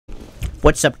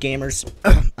What's up, gamers?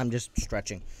 I'm just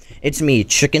stretching. It's me,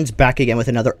 Chicken's, back again with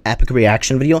another epic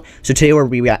reaction video. So today we're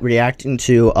reacting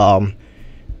to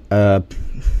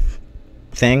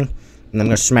thing, and I'm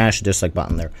gonna smash the dislike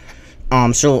button there.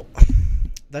 So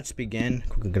let's begin.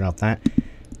 Quickly get off that.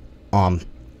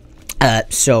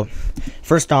 So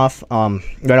first off,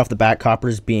 right off the bat,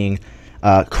 Copper's being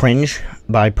cringe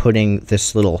by putting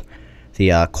this little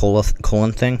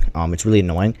colon thing. It's really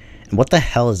annoying. And what the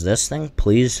hell is this thing?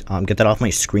 Please get that off my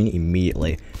screen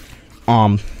immediately.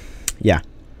 Yeah.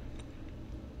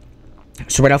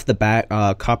 So right off the bat,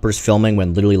 Copper's filming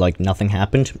when literally like nothing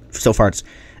happened. So far it's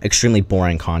extremely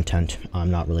boring content.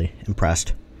 I'm not really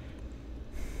impressed.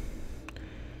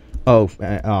 Oh,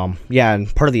 yeah,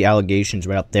 and part of the allegations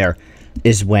right up there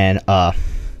is when I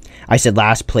said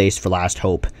last place for last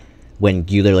hope, when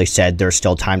you literally said there's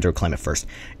still time to reclaim it first.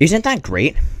 Isn't that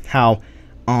great? How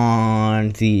on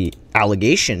the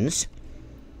allegations,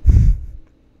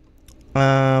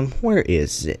 where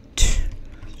is it?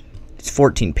 It's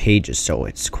 14 pages, so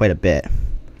it's quite a bit.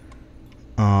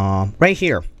 Right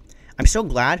here. I'm so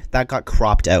glad that got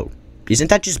cropped out. Isn't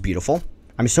that just beautiful?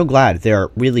 I'm so glad they're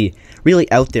really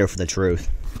out there for the truth.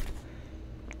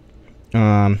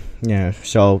 Yeah,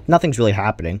 so nothing's really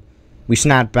happening. We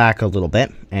snapped back a little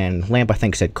bit, and Lamp, I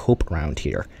think, said cope around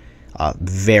here.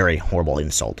 Very horrible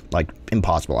insult. Like,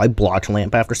 impossible. I blocked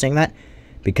Lamp after saying that,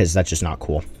 because that's just not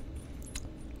cool.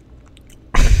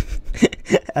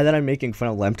 And then I'm making fun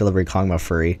of Lamp Delivery calling him a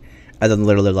furry. And then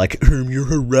literally like, you're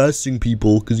harassing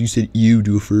people because you said you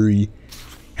do furry.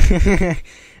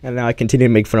 And now I continue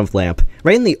to make fun of Lamp.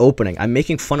 Right in the opening, I'm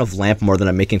making fun of Lamp more than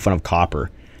I'm making fun of Copper.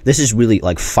 This is really,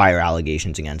 like, fire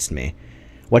allegations against me.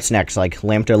 What's next? Like,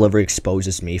 Lamp Delivery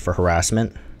exposes me for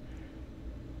harassment.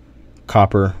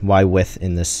 Copper, why with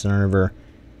in this server?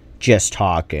 Just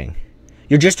talking.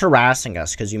 You're just harassing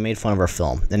us because you made fun of our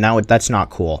film. And now that's not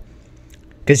cool.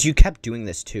 Because you kept doing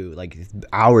this too. Like,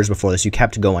 hours before this, you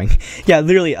kept going. Yeah,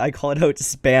 literally, I call it out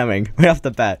spamming right off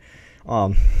the bat.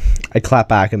 I clap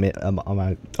back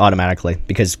automatically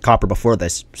because Copper before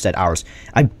this said hours.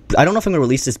 I don't know if I'm gonna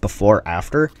release this before or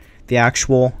after the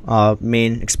actual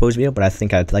main exposed video, but I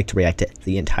think I'd like to react to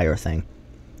the entire thing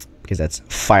because that's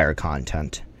fire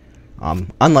content.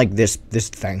 Unlike this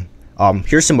thing.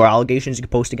 Here's some more allegations you can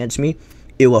post against me.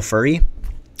 Ew, a furry.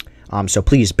 So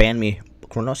please ban me,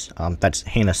 Khronos. That's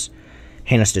heinous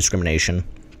discrimination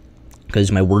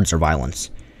because my words are violence.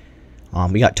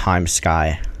 We got Time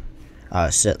Sky.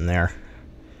 Sitting there.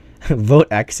 Vote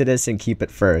Exodus and keep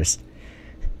it first.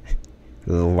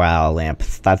 Wow, Lamp.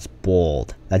 That's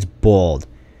bold. That's bold.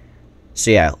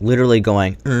 So yeah, literally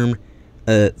going,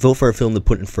 vote for a film to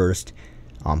put in first.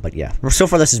 But yeah. So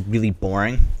far this is really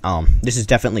boring. This is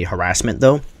definitely harassment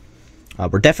though.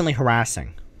 We're definitely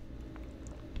harassing.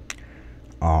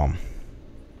 Okay,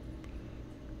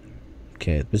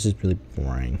 this is really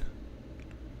boring.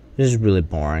 This is really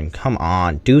boring. Come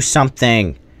on, do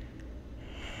something.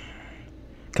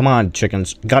 Come on,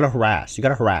 chickens. You gotta harass. You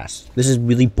gotta harass. This is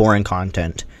really boring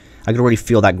content. I can already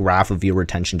feel that graph of viewer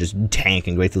retention just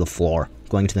tanking right through the floor,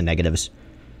 going to the negatives.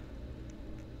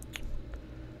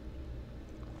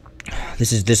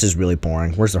 This is really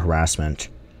boring. Where's the harassment?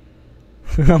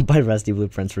 Buy rusty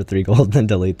blueprints for 3 gold, then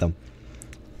delete them.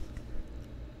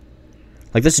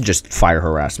 Like, this is just fire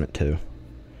harassment too.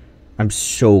 I'm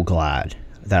so glad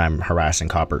that I'm harassing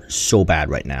Copper so bad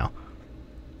right now.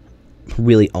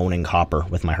 Really owning Copper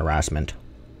with my harassment.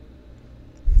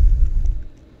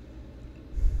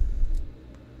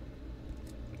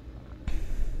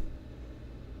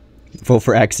 Vote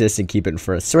for Exodus and keep it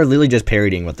first. So we're literally just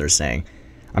parodying what they're saying.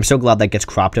 I'm so glad that gets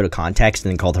cropped out of context and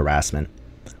then called harassment.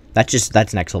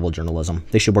 That's next level journalism.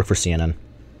 They should work for CNN.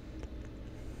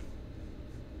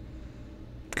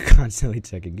 Constantly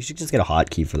ticking. You should just get a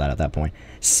hotkey for that at that point.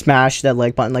 Smash that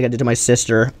like button like I did to my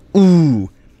sister.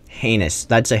 Ooh. Heinous.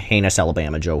 That's a heinous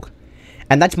Alabama joke.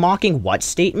 And that's mocking what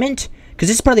statement? Because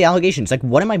this is part of the allegations. Like,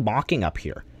 what am I mocking up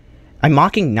here? I'm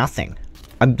mocking nothing.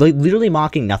 I'm literally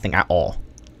mocking nothing at all.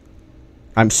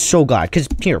 I'm so glad. Because,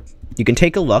 here, you can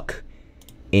take a look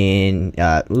in,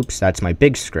 oops, that's my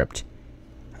big script.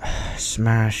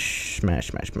 Smash, smash,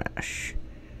 smash, smash.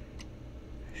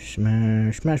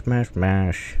 Smash, smash, smash,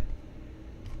 smash.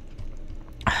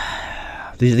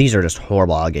 These are just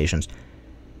horrible allegations.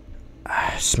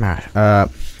 Smash.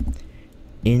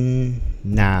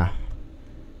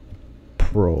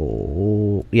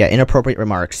 Inappropriate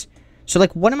remarks. So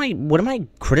like, what am I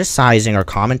criticizing or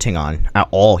commenting on at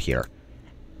all here?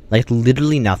 Like,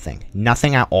 literally nothing.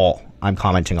 Nothing at all I'm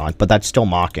commenting on, but that's still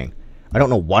mocking. I don't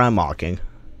know what I'm mocking.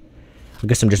 I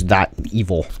guess I'm just that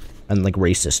evil and like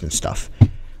racist and stuff.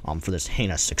 for this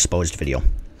heinous exposed video.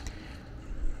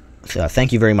 So,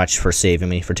 thank you very much for saving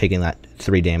me, for taking that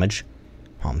 3 damage.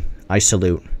 I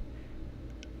salute.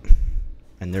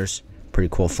 And there's pretty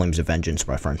cool Flames of Vengeance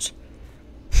reference.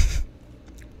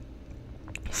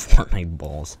 Fortnite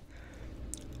balls.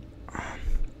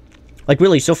 Like,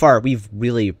 really, so far, we've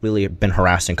really been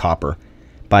harassing Copper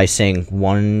by saying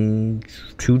 1,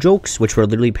 2 jokes, which were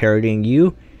literally parodying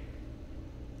you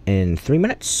in 3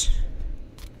 minutes.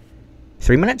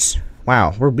 3 minutes?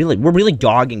 Wow, we're really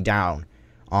dogging down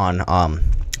on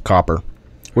Copper.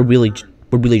 We're really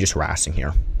just harassing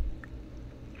here.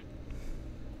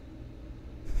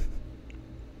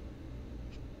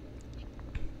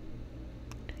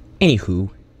 Anywho,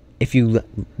 if you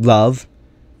love,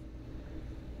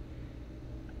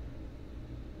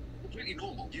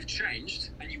 you've changed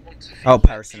and you want to oh,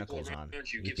 Paracynical's on.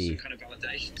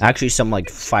 Actually, some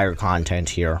like fire content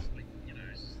here.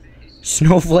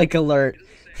 Snowflake alert.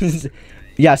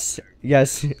 Yes,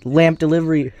 lamp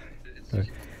delivery.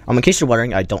 In case you're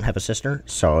wondering, I don't have a sister,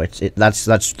 so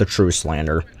that's the true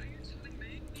slander.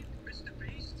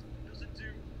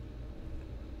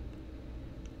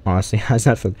 Honestly, how's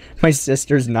that fun? My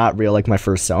sister's not real like my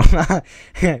first song.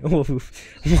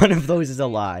 One of those is a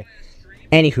lie.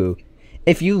 Anywho,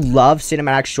 if you love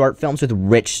cinematic short films with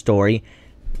rich story,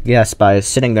 yes, by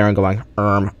sitting there and going,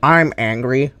 I'm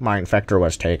angry, my infector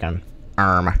was taken.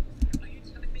 Oh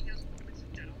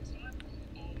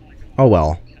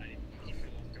well.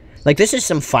 Like, this is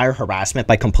some fire harassment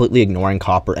by completely ignoring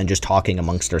Copper and just talking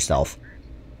amongst herself.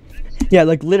 Yeah,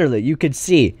 like, literally, you could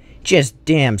see just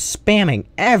damn spamming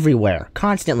everywhere,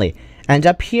 constantly. And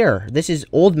up here, this is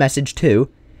old message 2,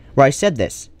 where I said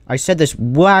this. I said this a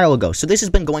while ago. So this has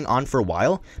been going on for a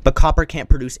while, but Copper can't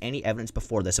produce any evidence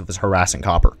before this of us harassing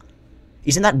Copper.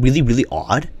 Isn't that really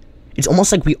odd? It's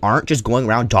almost like we aren't just going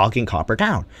around dogging Copper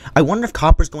down. I wonder if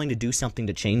Copper's going to do something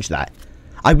to change that.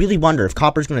 I really wonder if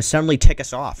Copper's going to suddenly tick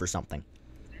us off or something.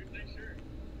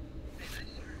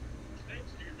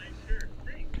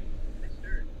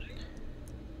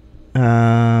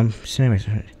 So anyways,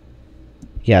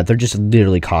 yeah, they're just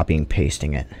literally copying,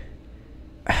 pasting it.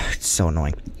 It's so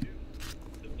annoying.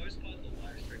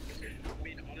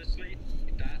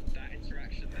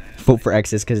 Vote for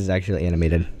X's because it's actually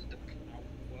animated.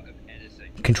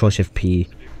 Control-Shift-P.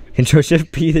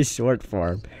 Control-Shift-P, the short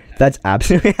form. That's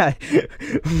absolutely...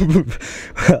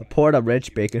 Poured a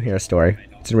rich bacon here story.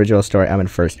 It's an original story. I'm in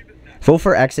first. Vote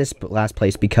for X's last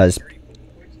place because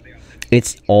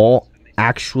it's all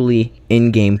actually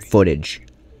in-game footage.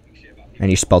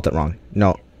 And you spelt it wrong.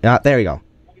 No. There you go.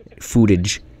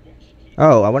 Footage.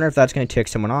 Oh, I wonder if that's going to tick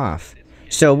someone off.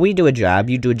 So we do a jab,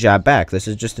 you do a jab back. This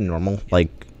is just a normal, like,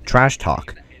 trash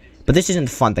talk. But this isn't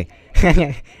the fun thing.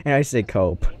 And I say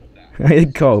cope.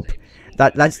 Cope.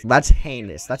 That's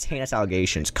heinous. That's heinous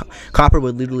allegations. Copper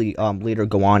would literally later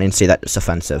go on and say that it's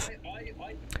offensive.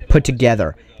 Put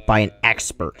together by an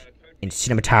expert in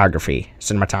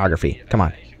cinematography. Come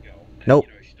on. Nope.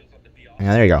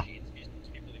 Yeah, there you go.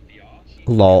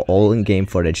 Lol, all in-game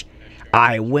footage.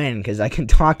 I win because I can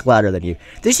talk louder than you.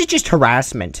 This is just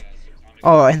harassment.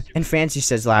 Oh, and Fancy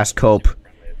says last cope.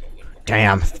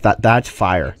 Damn, that's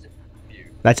fire.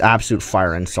 That's absolute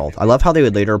fire insult. I love how they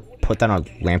would later put that on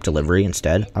lamp delivery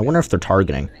instead. I wonder if they're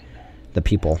targeting the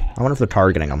people. I wonder if they're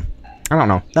targeting them. I don't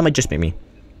know. That might just be me.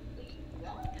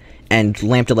 And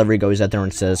lamp delivery goes out there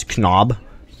and says, Knob.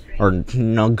 Or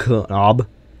Knob.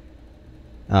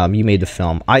 You made the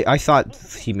film. I thought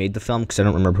he made the film because I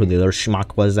don't remember who the other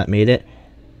schmuck was that made it.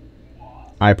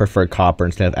 I prefer Copper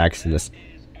instead of Exodus.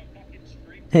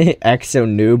 Exo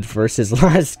noob versus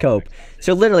last scope.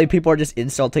 So literally people are just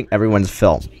insulting everyone's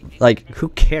film. Like, who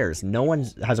cares? No one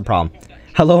has a problem.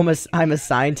 Hello, I'm a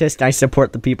scientist and I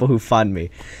support the people who fund me.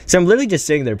 So I'm literally just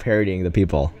sitting there parodying the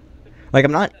people. Like,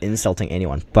 I'm not insulting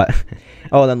anyone, but...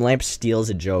 Oh, then Lamp steals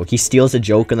a joke. He steals a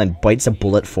joke and then bites a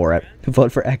bullet for it.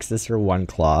 Vote for Exodus for one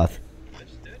cloth.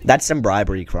 That's some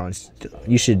bribery, Khronos.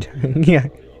 You should... Yeah.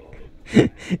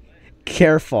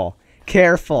 Careful.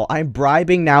 Careful. I'm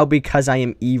bribing now because I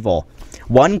am evil.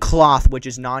 One cloth, which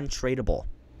is non-tradable.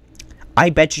 I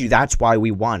bet you that's why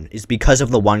we won, is because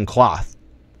of the one cloth.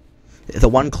 The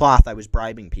one cloth I was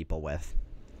bribing people with.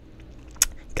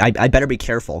 I better be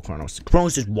careful, Khronos.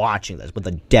 Khronos is watching this with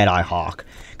a dead-eye hawk.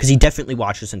 Because he definitely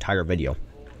watched this entire video.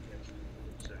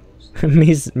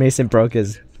 Mason broke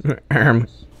his arm.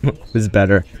 Was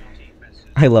better.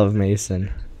 I love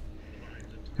Mason.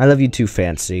 I love you too,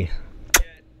 Fancy.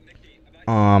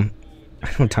 I don't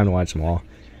have time to watch them all.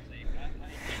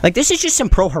 Like, this is just some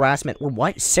pro harassment. We're,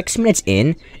 what, 6 minutes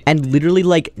in? And literally,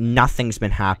 like, nothing's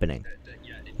been happening.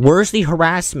 Where's the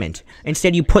harassment?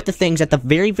 Instead, you put the things at the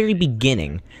very, very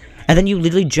beginning, and then you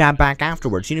literally jab back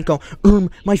afterwards. You don't go,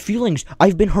 my feelings,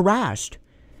 I've been harassed.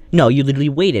 No, you literally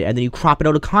wait it, and then you crop it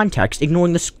out of context,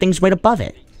 ignoring the things right above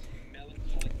it.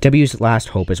 W's last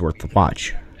hope is worth the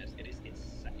watch.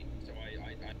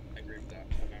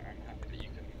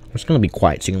 I'm just gonna be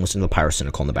quiet so you can listen to the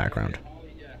pyrocynical in the background.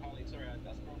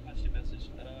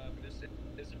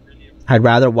 I'd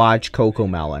rather watch Coco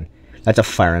Melon. That's a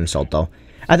fire insult, though.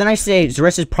 And then I say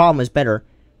Zarissa's problem is better.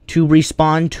 To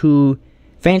respond to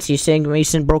Fancy saying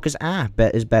Mason broke his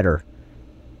bet is better.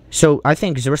 So I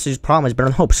think Zarissa's problem is better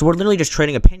than Hope. So we're literally just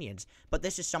trading opinions. But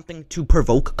this is something to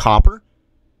provoke Copper?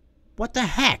 What the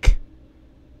heck?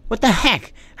 What the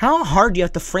heck? How hard do you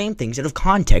have to frame things out of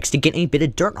context to get any bit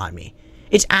of dirt on me?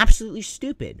 It's absolutely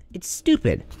stupid. It's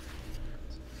stupid.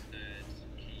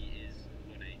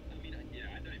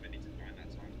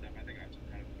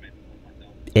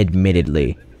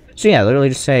 Admittedly. So yeah, literally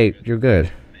just say, you're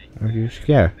good.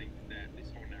 Yeah.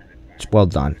 It's well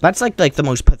done. That's like the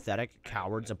most pathetic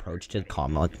coward's approach to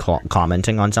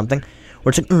commenting on something.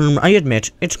 Where it's like, I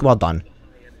admit, it's well done.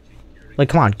 Like,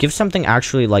 come on, give something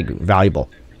actually, like, valuable.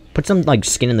 Put some, like,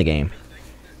 skin in the game.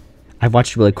 I've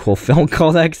watched a really cool film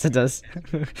called Exodus.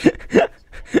 The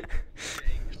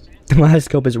last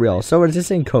cope is real. So what is this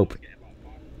saying, cope?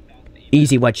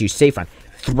 Easy what you say, friend.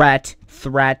 Threat,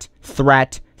 threat,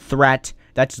 threat, threat.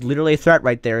 That's literally a threat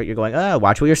right there. You're going, oh,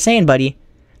 watch what you're saying, buddy.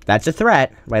 That's a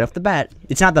threat right off the bat.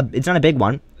 It's not a big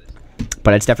one,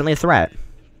 but it's definitely a threat.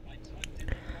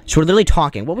 So we're literally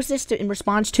talking. What was this in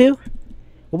response to?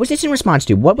 What was this in response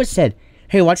to? What was said?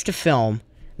 Hey, watch the film.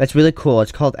 That's really cool.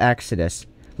 It's called Exodus.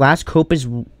 Last cope is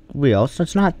real, so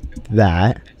it's not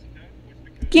that.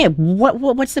 Yeah,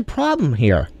 what's the problem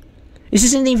here? This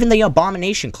isn't even the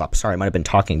Abomination Club. Sorry, I might have been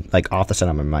talking, like, off the side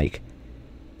of my mic.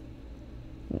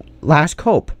 Last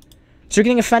cope. So you're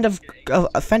getting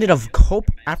offended of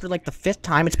cope after, like, the 5th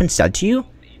time it's been said to you?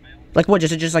 Like, what,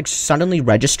 does it just, like, suddenly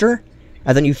register?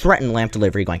 And then you threaten lamp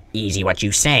delivery going, easy what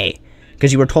you say.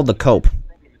 Because you were told to cope.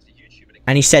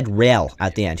 And he said real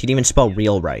at the end. He didn't even spell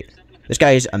real right. This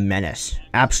guy is a menace.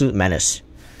 Absolute menace.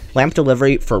 Lamp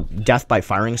delivery for death by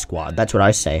firing squad. That's what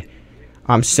I say.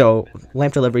 So,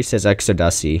 lamp delivery says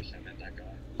Exodusy.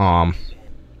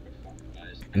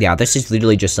 Yeah, this is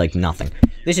literally just, like, nothing.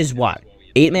 This is what?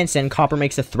 8 minutes in, Copper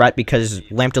makes a threat because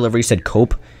lamp delivery said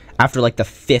cope after, like, the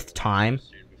 5th time.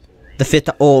 The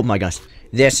 5th, oh my gosh.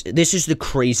 This is the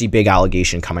crazy big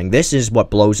allegation coming. This is what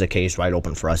blows the case right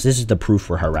open for us. This is the proof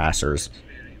for harassers.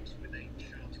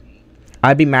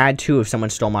 I'd be mad, too, if someone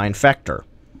stole my infector.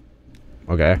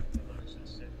 Okay.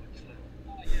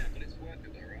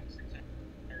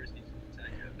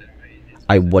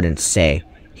 I wouldn't say.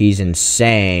 He's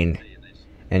insane.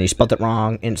 And he spelled it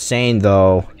wrong. Insane,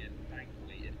 though.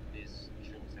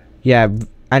 Yeah,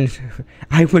 and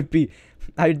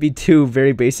I'd be too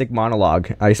very basic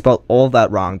monologue. I spelled all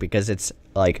that wrong because it's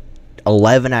like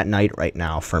 11 at night right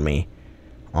now for me.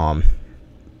 Yeah.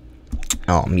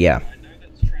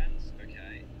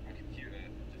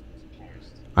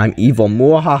 I'm evil.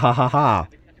 Mwahahaha.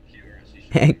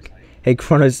 Hey,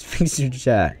 Khronos, fix your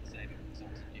chat.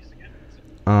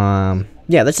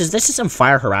 Yeah, this is some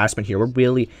fire harassment here. We're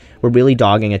really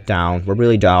dogging it down. We're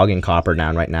really dogging Copper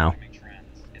down right now.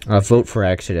 Vote for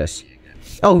Exodus.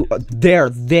 Oh, there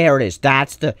it is.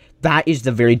 That is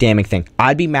the very damning thing.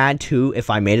 I'd be mad too if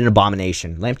I made an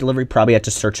abomination. Lamp delivery probably had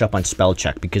to search up on spell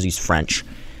check because he's French.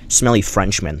 Smelly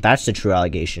Frenchman. That's the true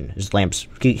allegation.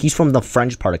 He's from the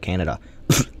French part of Canada.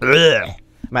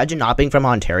 Imagine not being from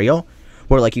Ontario,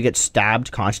 where like you get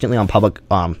stabbed constantly on public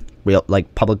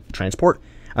public transport.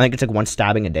 I think it's like 1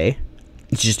 stabbing a day.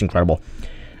 It's just incredible.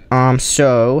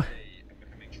 So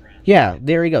yeah,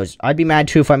 there he goes. I'd be mad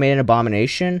too if I made an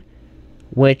abomination,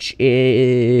 which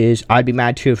is I'd be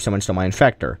mad too if someone stole my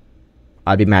infector.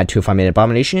 I'd be mad too if I made an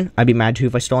abomination. I'd be mad too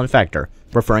if I stole infector,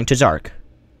 referring to Zark.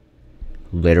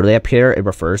 Literally up here, it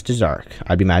refers to Zark.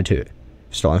 I'd be mad too.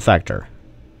 Stole infector.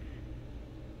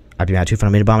 I'd be mad too if I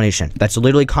made an abomination. That's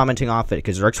literally commenting off it,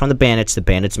 because Zark's from the bandits. The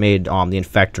bandits made the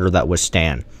infector that was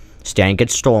Stan. Stan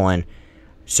gets stolen,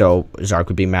 so Zark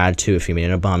would be mad too if he made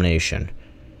an abomination.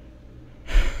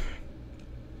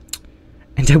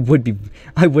 And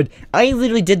I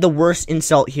literally did the worst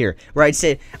insult here, where I'd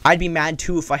say, I'd be mad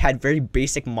too if I had very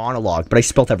basic monologue, but I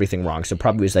spelt everything wrong, so it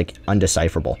probably was, like,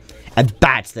 undecipherable. And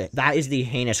that is the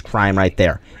heinous crime right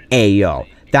there. Ayo.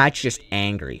 That's just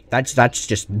angry. That's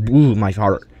just, ooh, my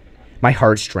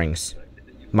heartstrings.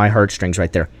 My heartstrings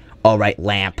right there. Alright,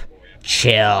 Lamp.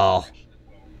 Chill.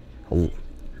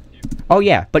 Oh,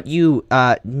 yeah, but you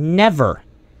never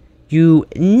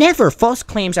false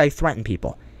claims I threaten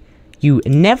people. You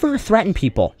never threaten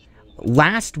people.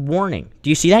 Last warning. Do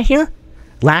you see that here?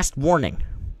 Last warning.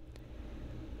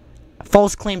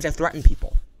 False claims that threaten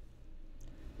people.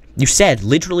 You said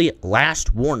literally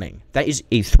last warning. That is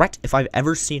a threat if I've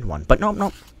ever seen one. But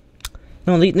no,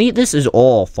 this is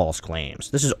all false claims.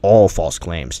 This is all false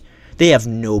claims. They have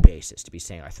no basis to be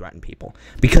saying I threaten people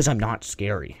because I'm not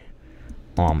scary.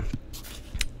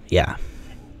 Yeah.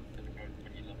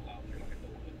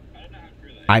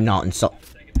 I'm not insult.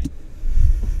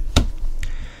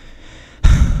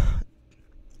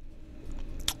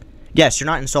 Yes, you're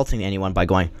not insulting anyone by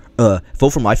going,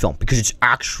 vote for my film because it's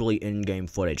actually in-game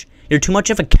footage. You're too much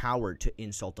of a coward to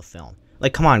insult the film.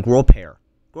 Like, come on, grow a pair.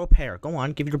 Grow a pair. Go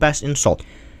on, give your best insult.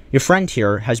 Your friend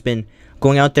here has been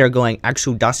going out there going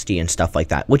exo-dusty and stuff like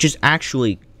that, which is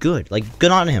actually good. Like,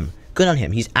 good on him. Good on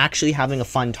him. He's actually having a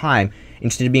fun time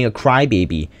instead of being a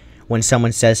crybaby when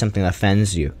someone says something that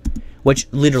offends you. Which,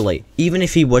 literally, even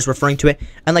if he was referring to it,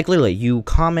 and, like, literally, you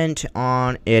comment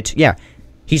on it, yeah,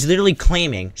 he's literally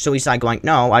claiming, so he's like going,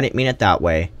 no, I didn't mean it that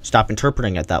way. Stop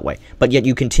interpreting it that way. But yet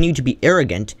you continue to be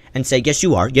arrogant and say, yes,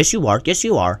 you are, yes, you are, yes,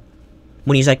 you are.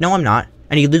 When he's like, no, I'm not.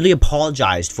 And he literally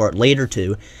apologized for it later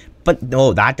too. But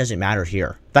no, that doesn't matter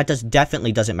here. That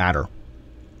definitely doesn't matter.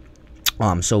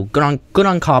 So good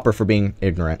on Copper for being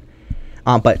ignorant.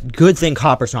 But good thing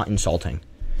Copper's not insulting.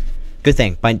 Good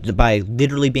thing. By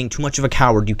literally being too much of a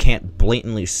coward, you can't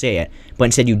blatantly say it. But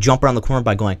instead you jump around the corner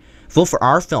by going, vote for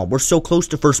our film. We're so close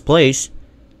to first place.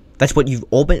 That's what you've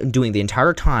all been doing the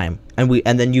entire time. And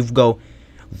then you go,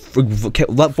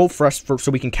 vote for us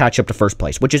so we can catch up to first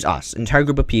place, which is us. An entire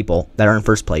group of people that are in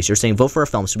first place. You're saying vote for a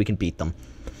film so we can beat them.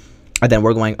 And then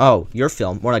we're going, oh, your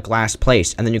film, more like last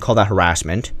place. And then you call that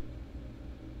harassment.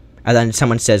 And then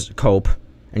someone says cope.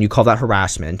 And you call that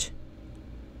harassment.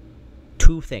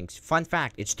 Two things. Fun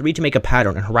fact, it's 3 to make a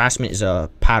pattern. And harassment is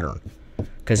a pattern.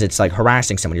 Because it's like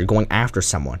harassing someone. You're going after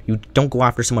someone. You don't go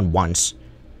after someone once.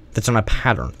 That's not a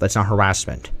pattern. That's not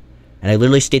harassment. And I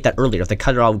literally state that earlier. If they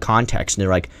cut it out of context and they're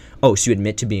like, oh, so you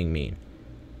admit to being mean.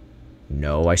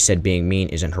 No, I said being mean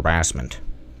isn't harassment.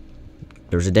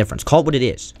 There's a difference. Call it what it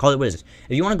is. Call it what it is.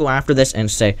 If you want to go after this and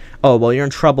say, oh, well, you're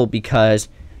in trouble because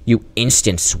you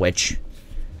instant switch,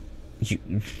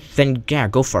 then, yeah,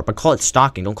 go for it. But call it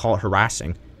stalking. Don't call it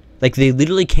harassing. Like, they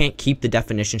literally can't keep the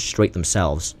definition straight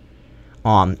themselves.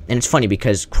 And it's funny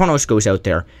because Khronos goes out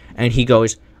there and he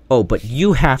goes, oh, but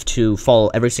you have to follow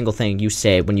every single thing you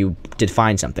say when you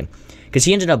define something. Because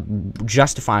he ended up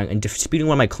justifying and disputing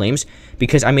one of my claims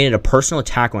because I made it a personal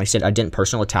attack when I said I didn't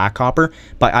personal attack Copper,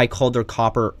 but I called their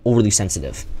Copper overly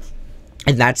sensitive.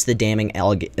 And that's the damning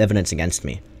evidence against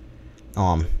me.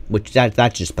 Which,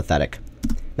 that's just pathetic.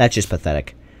 That's just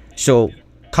pathetic. So,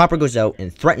 Copper goes out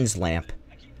and threatens Lamp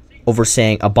over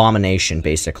saying abomination,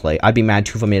 basically. I'd be mad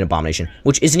too if I made abomination,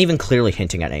 which isn't even clearly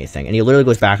hinting at anything. And he literally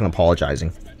goes back and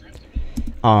apologizing.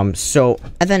 And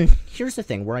then, here's the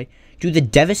thing, where I do the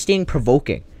devastating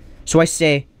provoking. So I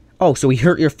say, oh, so he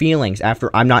hurt your feelings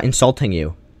after I'm not insulting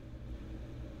you.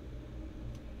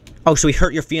 Oh, so he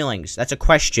hurt your feelings. That's a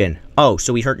question. Oh,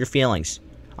 so he hurt your feelings.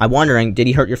 I'm wondering, did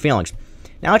he hurt your feelings?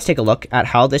 Now let's take a look at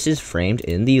how this is framed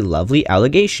in the lovely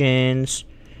allegations.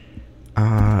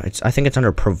 I think it's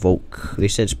under provoke. They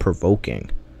said it's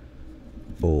provoking.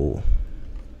 Oh.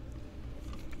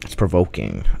 It's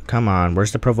provoking. Come on,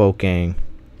 where's the provoking?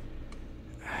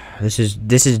 This is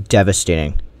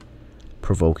devastating.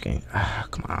 Provoking.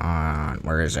 Come on,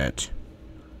 where is it?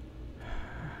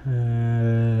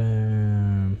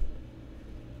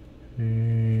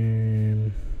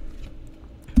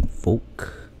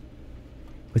 Provoke.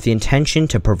 With the intention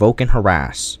to provoke and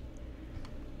harass.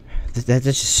 That's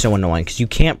just so annoying, because you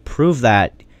can't prove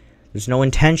that. There's no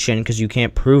intention, because you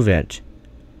can't prove it.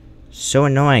 So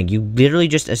annoying. You literally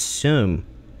just assume.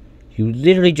 You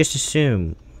literally just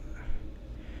assume.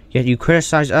 Yet you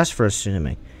criticize us for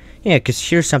assuming. Yeah, because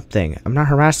here's something. I'm not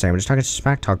harassing. I'm just talking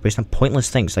smack talk based on pointless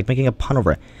things, like making a pun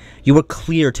over it. You were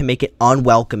clear to make it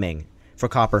unwelcoming for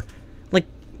Copper. Like,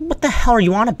 what the hell are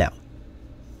you on about?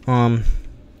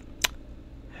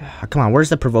 Come on, where's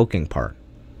the provoking part?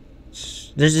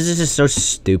 This is so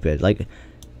stupid. Like,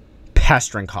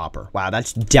 pestering Copper. Wow,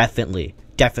 that's definitely.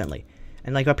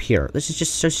 And like up here, this is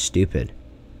just so stupid.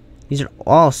 These are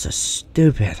all so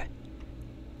stupid.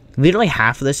 Literally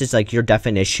half of this is like your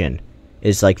definition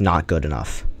is like not good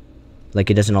enough. Like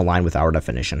it doesn't align with our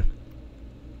definition.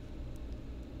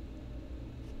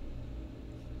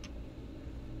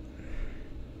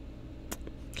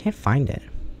 Can't find it.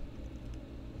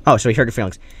 Oh, so he hurt your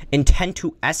feelings. Intend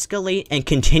to escalate and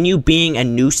continue being a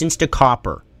nuisance to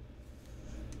Copper.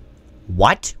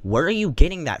 What? Where are you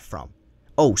getting that from?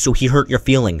 oh, so he hurt your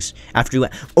feelings after you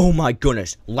went, oh my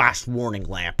goodness, last warning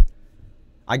lamp.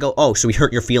 I go, oh, so he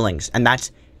hurt your feelings, and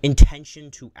that's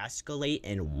intention to escalate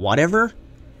and whatever.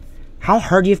 How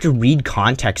hard do you have to read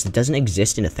context that doesn't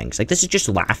exist into things? Like, this is just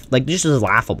this is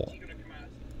laughable.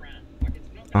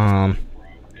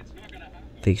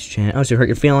 Fakes chan. Oh, so you hurt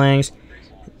your feelings.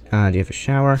 Do you have a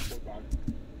shower?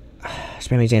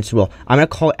 Spamming answer rule. I'm gonna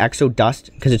call it exo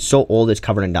dust because it's so old it's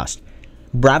covered in dust.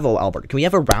 Bravo, Albert. Can we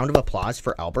have a round of applause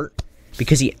for Albert?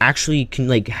 Because he actually can,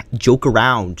 like, joke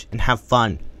around and have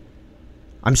fun.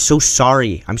 I'm so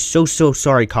sorry. I'm so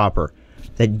sorry, Copper,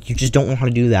 that you just don't know how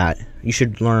to do that. You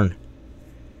should learn.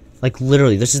 Like,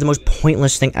 literally, this is the most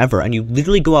pointless thing ever, and you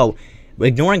literally go out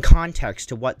ignoring context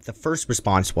to what the first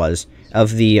response was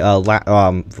of the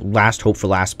last hope for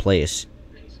last place.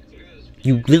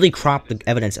 You literally crop the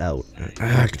evidence out.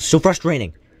 It's so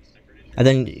frustrating. And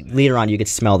then later on, you could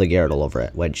smell the Garrett all over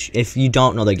it, which, if you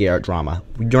don't know the Garrett drama,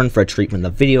 you're in for a treat when the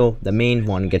video, the main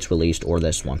one, gets released, or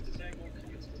this one.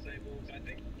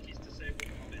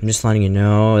 I'm just letting you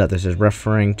know that this is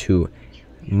referring to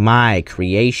my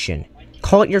creation.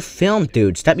 Call it your film,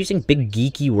 dude. Stop using big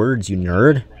geeky words, you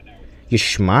nerd. You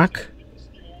schmuck.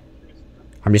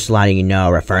 I'm just letting you know,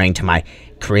 referring to my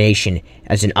creation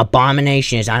as an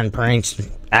abomination is on prince.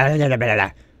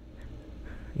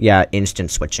 Yeah,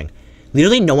 instant switching.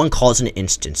 Literally, no one calls it an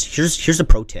instance. Here's a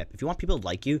pro tip. If you want people to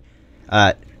like you,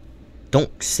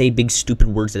 don't say big stupid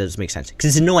words that doesn't make sense. Because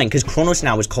it's annoying, because Khronos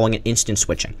now is calling it instant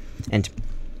switching. And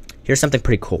here's something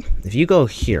pretty cool. If you go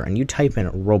here and you type in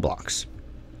Roblox,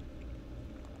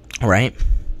 alright?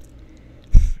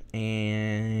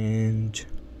 And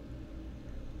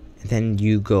then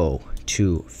you go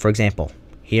to, for example,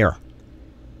 here.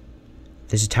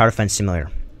 This is Tower Defense Simulator.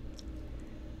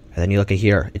 And then you look at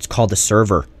here. It's called the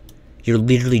server. You're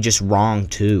literally just wrong,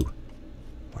 too.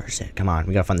 Where is it? Come on.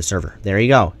 We gotta find the server. There you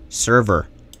go. Server.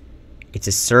 It's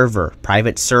a server.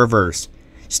 Private servers.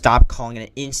 Stop calling it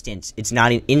an instance. It's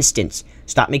not an instance.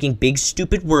 Stop making big,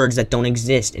 stupid words that don't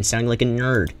exist and sounding like a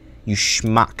nerd. You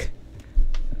schmuck.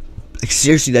 Like,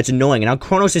 seriously, that's annoying. And now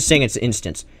Khronos is saying it's an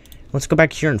instance. Let's go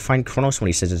back here and find Khronos when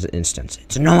he says it's an instance.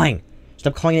 It's annoying.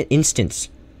 Stop calling it instance.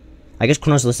 I guess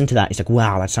Khronos listened to that. He's like,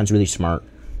 wow, that sounds really smart.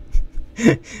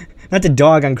 Not the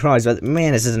dog on Khronos, but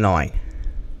man, this is annoying.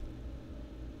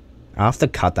 I'll have to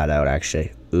cut that out,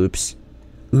 actually. Oops.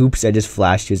 Oops, I just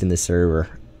flashed using the server.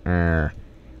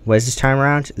 What is this time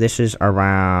around? This is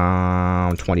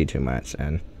around 22 minutes,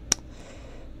 and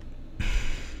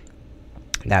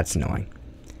that's annoying.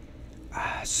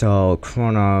 So,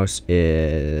 Khronos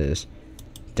is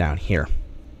down here.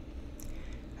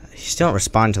 He still don't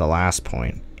respond to the last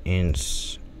point.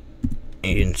 Instance.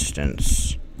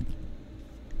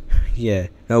 Yeah,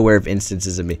 no aware of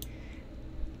instances of me.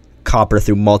 Copper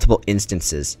through multiple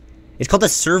instances. It's called the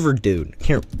server, dude.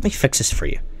 Here, let me fix this for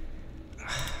you.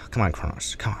 Come on,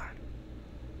 Khronos. Come on.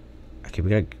 Okay, we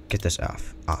gotta get this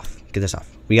off. Get this off.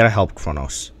 We gotta help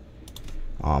Khronos.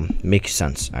 Makes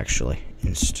sense, actually.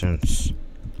 Instance.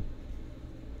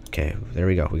 Okay, there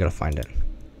we go. We gotta find it.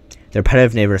 The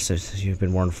repetitive neighbor says you've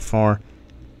been warned before.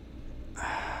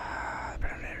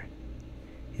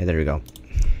 Yeah, there we go.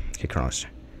 Okay, Khronos.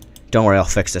 Don't worry, I'll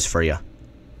fix this for you.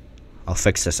 I'll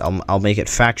fix this. I'll make it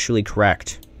factually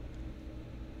correct.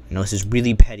 I know this is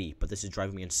really petty, but this is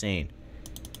driving me insane.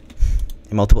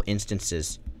 In multiple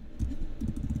instances.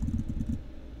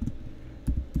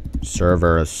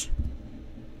 Servers.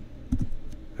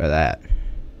 Look at that.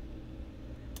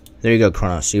 There you go,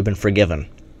 Khronos. You've been forgiven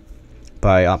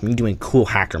by me doing cool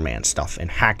hacker man stuff and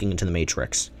hacking into the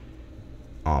Matrix.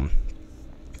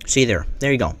 See there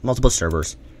you go. Multiple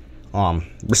servers.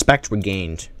 Respect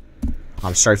regained.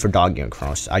 I'm sorry for dogging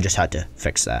Khronos. I just had to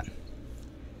fix that.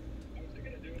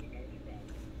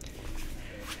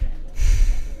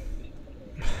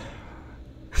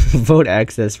 Vote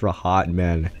access for hot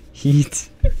men. Heat.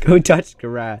 Go touch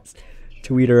grass.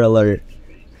 Tweeter alert.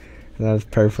 That was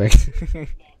perfect.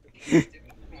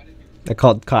 I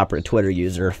called Copper a Twitter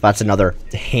user. That's another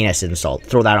heinous insult.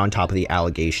 Throw that on top of the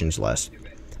allegations list.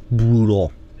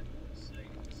 Brutal.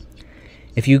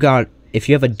 If you have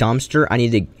a dumpster, I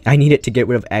need it to get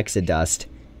rid of exodust.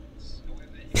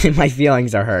 My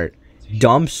feelings are hurt.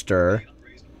 Dumpster.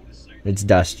 It's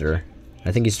duster.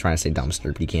 I think he's trying to say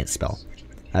dumpster, but he can't spell.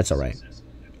 That's alright.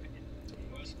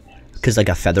 Cause like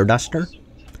a feather duster?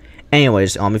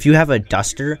 Anyways, if you have a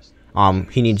duster,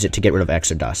 he needs it to get rid of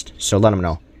exodust. So let him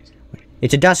know.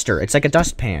 It's a duster. It's like a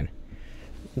dustpan.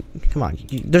 Come on.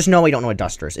 There's no way you don't know what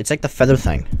duster is. It's like the feather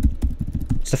thing.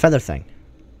 It's the feather thing.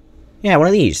 Yeah, one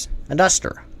of these. A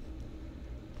duster.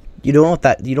 You don't know what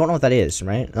that is,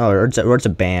 right? Oh, or it's a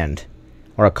band.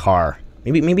 Or a car.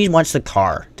 Maybe he wants the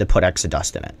car to put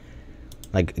Exodust in it.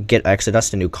 Like, get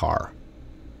Exodust a new car.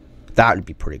 That would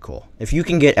be pretty cool. If you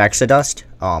can get Exodust,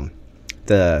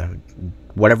 the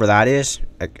whatever that is,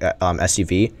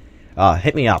 SUV,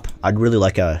 hit me up. I'd really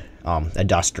like a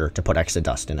duster to put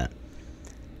Exodust in it.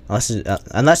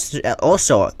 Unless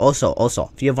also,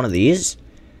 if you have one of these,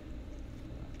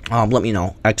 let me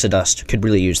know. Exodust could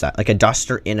really use that, like a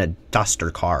duster in a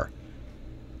duster car,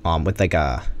 with like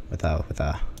a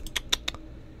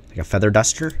feather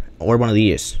duster, or one of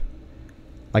these,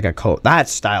 like a coat.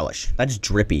 That's stylish. That's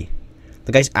drippy.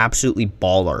 The guy's absolutely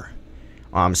baller.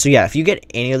 So yeah, if you get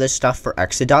any of this stuff for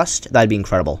Exodust, that'd be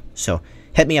incredible. So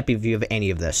hit me up if you have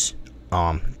any of this,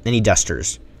 any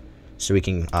dusters, so we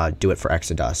can do it for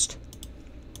Exodust.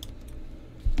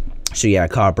 So yeah,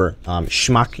 Copper,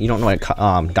 schmuck, you don't know what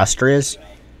a duster is?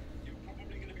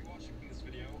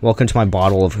 Welcome to my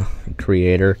bottle of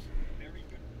creator.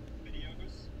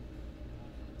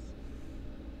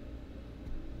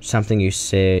 Something you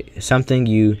say, something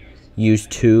you use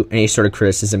to, any sort of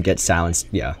criticism gets silenced.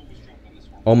 Yeah.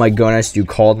 Oh my goodness, you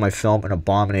called my film an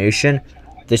abomination?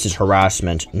 This is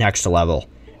harassment, next level.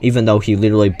 Even though he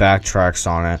literally backtracks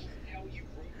on it.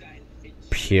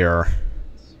 Pure.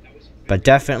 But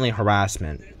definitely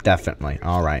harassment. Definitely.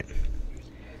 Alright.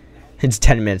 It's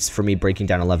 10 minutes for me breaking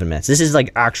down 11 minutes. This is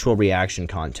like actual reaction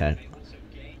content.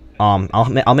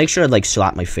 I'll make sure to like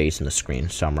slap my face in the screen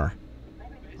somewhere.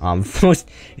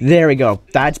 There we go.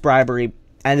 That's bribery.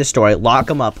 End of story. Lock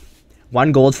him up.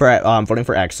 1 gold for voting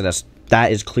for Exodus.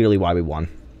 That is clearly why we won.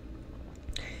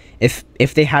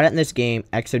 If they had it in this game,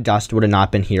 Exodust would have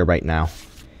not been here right now.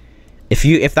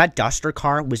 If that duster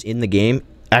car was in the game,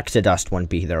 Exodust wouldn't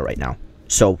be there right now.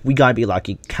 So we gotta be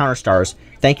lucky. Counter stars.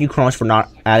 Thank you, Khronos, for not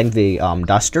adding the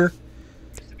duster,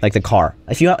 like the car.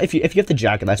 If you have the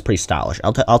jacket, that's pretty stylish.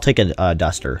 I'll take a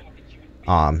duster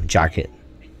jacket.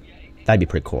 That'd be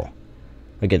pretty cool.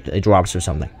 Like it drops or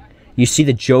something. You see,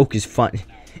 the joke is fun.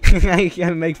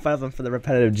 I make fun of him for the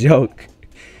repetitive joke.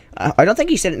 I don't think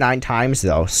he said it 9 times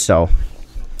though, so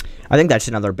I think that's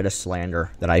another bit of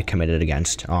slander that I committed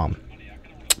against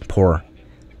poor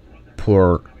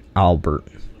Albert.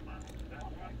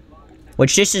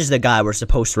 Which this is the guy we're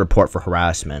supposed to report for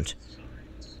harassment,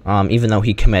 even though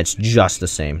he commits just the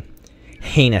same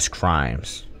heinous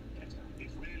crimes.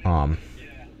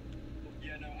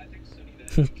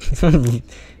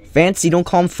 Fancy, don't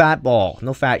call him fat ball.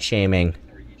 No fat shaming.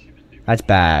 That's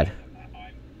bad.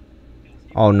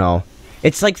 Oh no.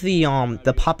 It's like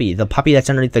the puppy that's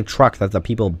underneath the truck that the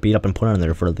people beat up and put on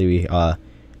there for the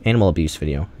animal abuse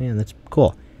video. Yeah, that's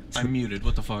cool. I'm muted.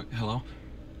 What the fuck? Hello?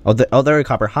 Oh, there you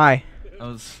Copper. Hi. I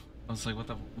was like, what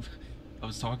the? I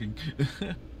was talking.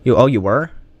 You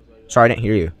were? Sorry, I didn't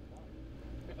hear you.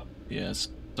 Yes.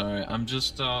 Sorry. I'm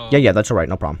just. Yeah, that's alright.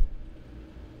 No problem.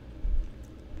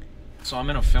 So I'm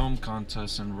in a film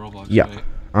contest in Roblox. Yeah.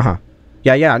 Right?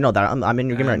 Yeah, I know that. I'm in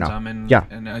your game right now. Yeah.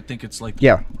 And I think it's like.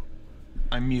 Yeah.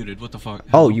 I'm muted. What the fuck?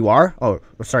 Hello? Oh, you are? Oh,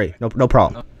 sorry. No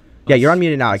problem. Yeah, you're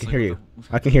unmuted now. I can hear you.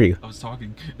 I can hear you. I was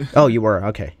talking. Oh, you were.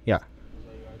 Okay. Yeah.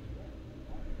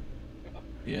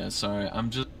 Yeah. Sorry.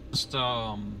 I'm just.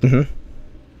 Yeah,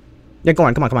 go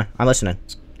on. Come on. I'm listening.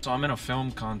 So I'm in a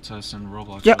film contest in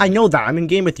Roblox. Yeah, right? I know that. I'm in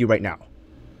game with you right now.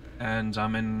 And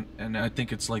and I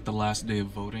think it's like the last day of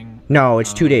voting. No,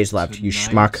 it's 2 days left, you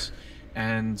tonight. schmuck.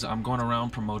 And I'm going around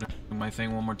promoting my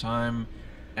thing one more time.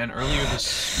 And earlier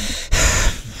this...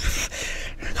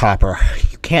 Copper,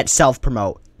 you can't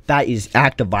self-promote. That is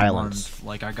act of violence. month,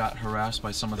 like, I got harassed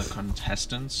by some of the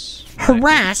contestants.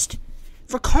 Harassed?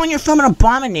 For calling your film an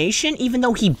abomination, even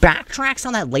though he backtracks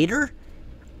on that later?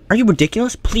 Are you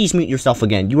ridiculous? Please mute yourself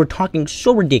again. You are talking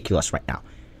so ridiculous right now.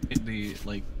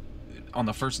 On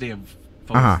the first day of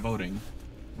voting,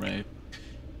 right?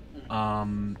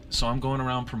 So I'm going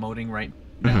around promoting right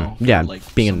now. Yeah,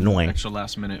 like being annoying. Extra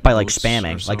last minute. By like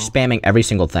spamming every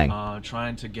single thing.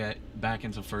 Trying to get back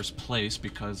into first place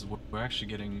because we're actually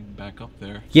getting back up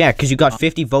there. Yeah, because you got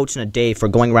 50 votes in a day for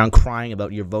going around crying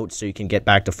about your votes so you can get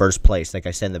back to first place, like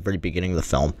I said in the very beginning of the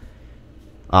film.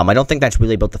 I don't think that's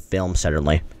really about the film,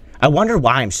 certainly. I wonder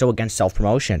why I'm so against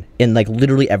self-promotion, and like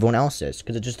literally everyone else is,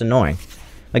 because it's just annoying.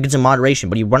 Like, it's in moderation,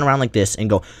 but you run around like this and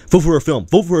go, vote for a film,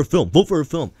 vote for a film, vote for a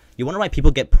film. You wonder why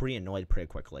people get pretty annoyed pretty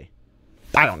quickly.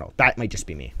 I don't know. That might just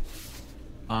be me.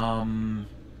 And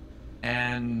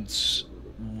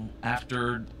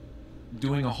after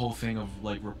doing a whole thing of,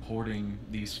 like, reporting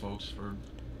these folks for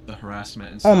the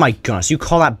harassment and stuff. Oh my goodness, you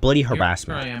call that bloody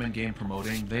harassment. Here I am in game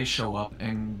promoting. They show up,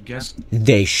 and guess...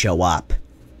 They show up.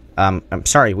 I'm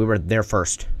sorry, we were there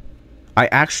first. I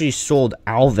actually sold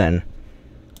Alvin...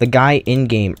 The guy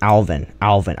in-game, Alvin.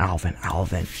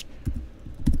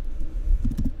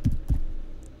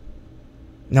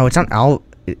 No, it's not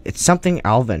it's something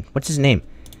Alvin. What's his name?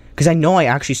 Because I know I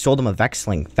actually sold him a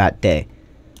Vexling that day.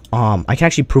 I can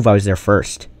actually prove I was there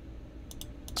first.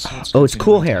 Oh, it's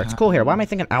Cool Hair. It's Cool Hair. Why am I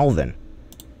thinking Alvin?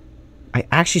 I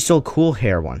actually sold Cool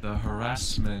Hair one. The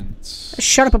harassment.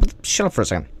 Shut up for a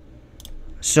second.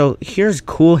 So here's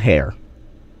Cool Hair.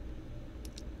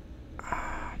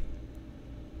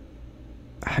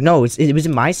 No, it was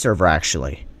in my server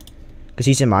actually, because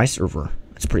he's in my server.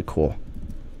 It's pretty cool.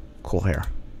 Cool Hair.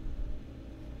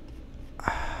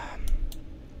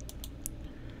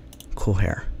 Cool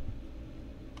Hair.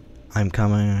 I'm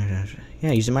coming.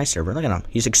 Yeah, he's in my server. Look at him.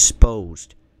 He's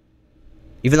exposed.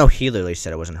 Even though he literally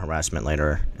said it wasn't harassment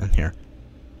later in here.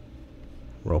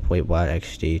 Roleplay what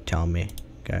XD? Tell me,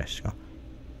 guys. Go.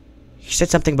 He said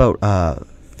something about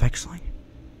Vexling.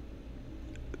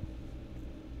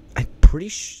 I'm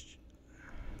pretty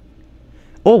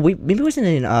oh, maybe it wasn't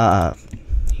in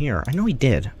here. I know he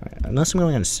did. Unless I'm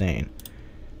going insane.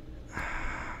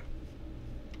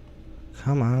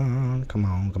 Come on, come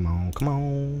on, come on, come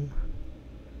on.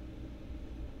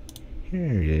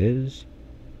 Here it is.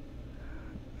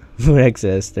 Vote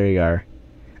access. There you are.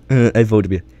 I vote to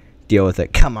be. Deal with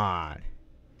it. Come on.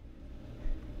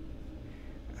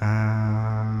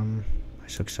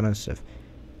 So expensive.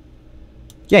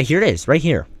 Yeah, here it is, right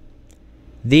here.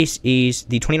 This is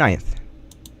the 29th.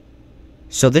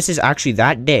 So this is actually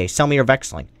that day. Sell me your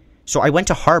Vexling. So I went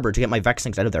to Harbor to get my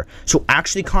Vexlings out of there. So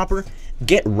actually, Copper,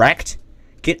 get wrecked.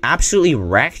 Get absolutely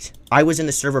wrecked. I was in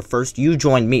the server first. You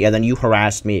joined me, and then you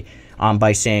harassed me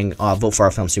by saying, vote for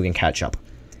our film so we can catch up.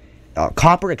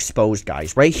 Copper exposed,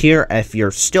 guys. Right here, if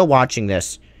you're still watching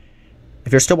this,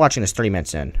 30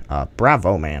 minutes in,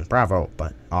 bravo, man. Bravo.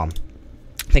 But, I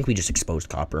think we just exposed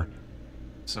Copper.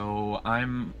 So,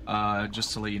 I'm,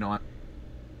 just to let you know,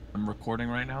 I'm recording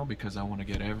right now because I want to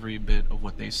get every bit of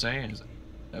what they say as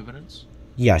evidence.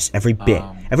 Yes, every bit.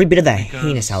 Every bit of the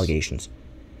heinous allegations.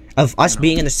 Of us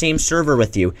being in the same server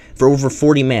with you for over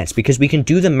 40 minutes, because we can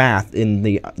do the math in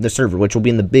the server, which will be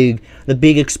in the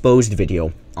big exposed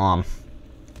video.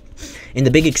 In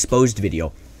the big exposed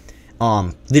video,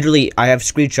 literally, I have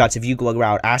screenshots of you going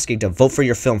out asking to vote for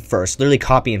your film first, literally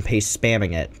copy and paste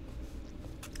spamming it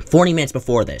 40 minutes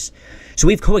before this. So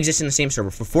we've coexisted in the same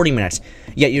server for 40 minutes,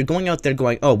 yet you're going out there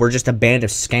going, oh, we're just a band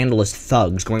of scandalous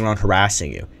thugs going around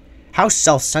harassing you. How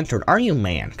self-centered are you,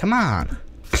 man? Come on.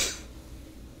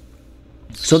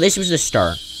 So this was the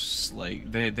start.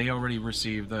 Like, they already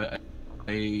received a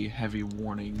heavy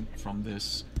warning from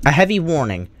this. A heavy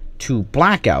warning to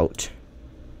blackout.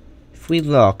 If we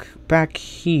look back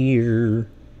here.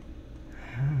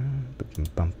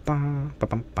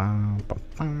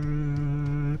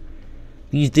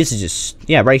 This is just,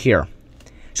 yeah, right here.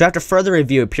 So after further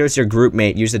review, it appears your group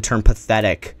mate used the term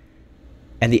pathetic,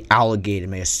 and the allegation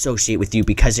may associate with you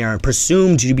because they are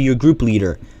presumed to be your group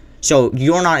leader. So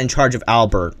you're not in charge of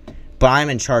Albert, but I'm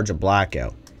in charge of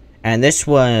Blackout. And this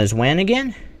was when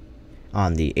again?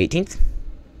 On the 18th?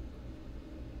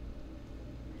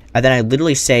 And then I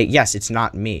literally say, yes, it's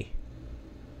not me.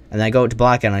 And then I go to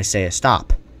Blackout and I say,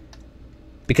 stop.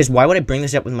 Because why would I bring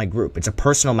this up with my group? It's a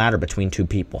personal matter between two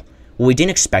people. What we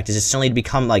didn't expect is it suddenly to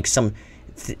become like some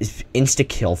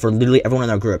insta-kill for literally everyone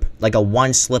in our group. Like a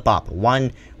one slip-up,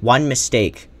 one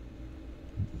mistake.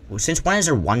 Since when is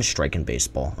there one strike in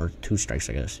baseball? Or two strikes,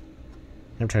 I guess.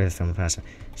 Never tried to film past it.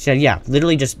 So yeah,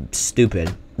 literally just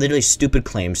stupid. Literally stupid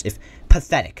claims. If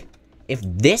pathetic. If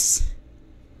this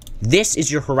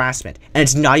is your harassment, and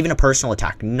it's not even a personal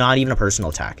attack. Not even a personal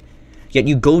attack. Yet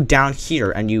you go down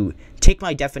here and you take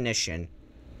my definition,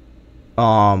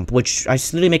 which I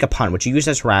literally make a pun, which you use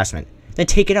as harassment. Then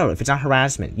take it out if it's not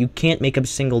harassment. You can't make a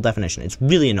single definition. It's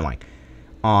really annoying.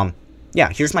 Yeah,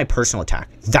 here's my personal attack.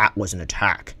 That was an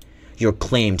attack. Your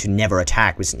claim to never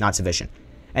attack was not sufficient.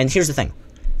 And here's the thing.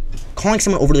 Calling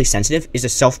someone overly sensitive is a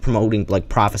self-promoting, like,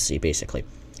 prophecy, basically.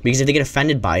 Because if they get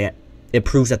offended by it, it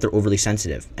proves that they're overly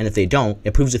sensitive. And if they don't,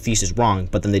 it proves the thesis wrong,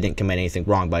 but then they didn't commit anything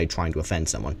wrong by trying to offend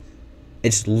someone.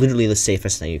 It's literally the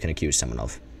safest thing you can accuse someone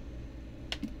of.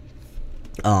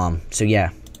 So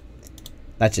yeah.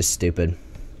 That's just stupid.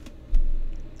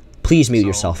 Please mute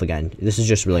yourself again. This is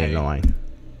just really annoying.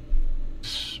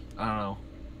 I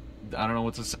don't know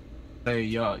what to say.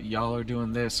 Y'all are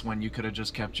doing this when you could have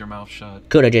just kept your mouth shut.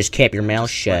 Could have just kept your mouth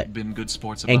shut. Been good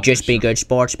sports about and just be good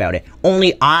sports about it.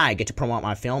 Only I get to promote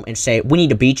my film and say, we need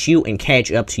to beat you and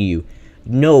catch up to you.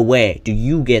 No way do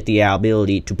you get the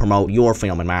ability to promote your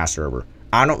film in my server.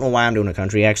 I don't know why I'm doing a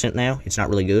country accent now. It's not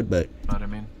really good, but... Know what I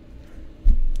mean?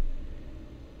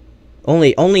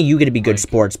 Only you get to be good Like,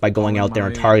 sports by going out there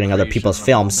and targeting other people's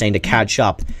films, saying to catch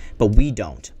up, but we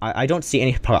don't. I don't see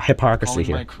any hypocrisy calling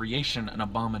here. my creation an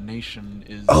abomination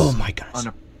is Oh my gosh.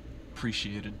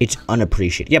 unappreciated. It's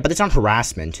unappreciated. Yeah, but it's not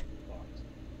harassment.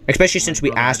 Especially since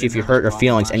we asked you if you hurt our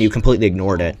feelings and you completely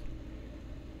ignored it.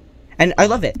 And I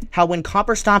love it. How when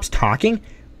Copper stops talking,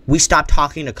 we stop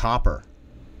talking to Copper.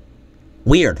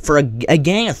 Weird. For a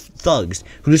gang of thugs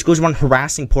who just goes around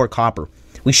harassing poor Copper.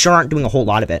 We sure aren't doing a whole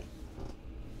lot of it.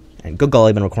 And good golly,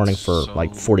 I've been recording for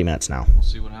like 40 minutes now. We'll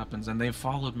see what happens. And they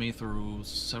followed me through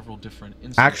several different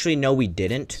instances. Actually, no, we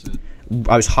didn't.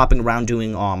 I was hopping around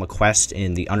doing a quest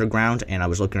in the underground, and I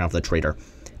was looking out for the trader.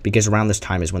 Because around this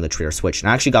time is when the trader switched.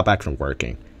 And I actually got back from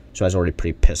working. So I was already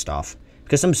pretty pissed off.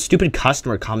 Because some stupid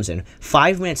customer comes in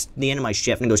 5 minutes at the end of my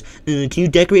shift and goes, can you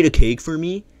decorate a cake for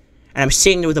me? And I'm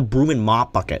sitting there with a broom and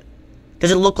mop bucket.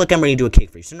 Does it look like I'm ready to do a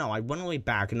cake for you? So no, I went all the way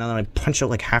back, and then I punched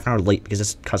out like half an hour late because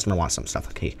this customer wants some stuff.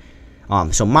 Okay.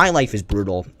 So my life is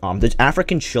brutal. There's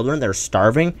African children that are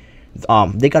starving.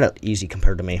 They got it easy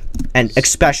compared to me. And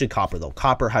especially Copper, though.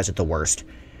 Copper has it the worst.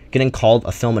 Getting called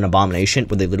a film an abomination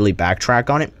when they literally backtrack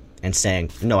on it and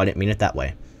saying, no, I didn't mean it that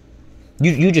way.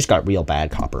 You just got real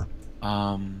bad, Copper.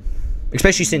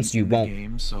 Especially since you won't.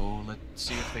 Game, so let's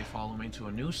see if they follow me to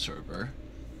a new server.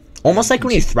 Almost like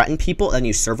when you threaten people and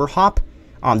you server hop,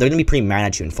 they're gonna be pretty mad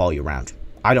at you and follow you around.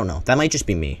 I don't know. That might just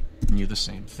be me. You the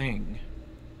same thing.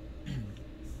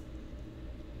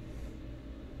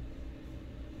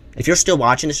 If you're still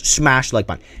watching this, smash the like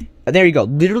button. There you go.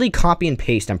 Literally copy and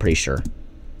paste, I'm pretty sure.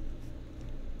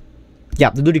 Yeah,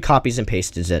 literally copies and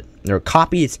pastes it. Or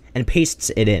copies and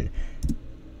pastes it in.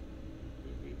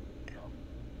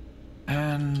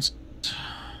 And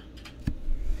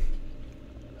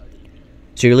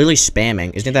so you're literally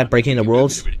spamming. Isn't that breaking the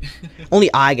rules? Only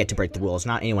I get to break the rules,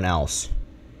 not anyone else.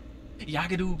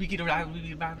 Alright.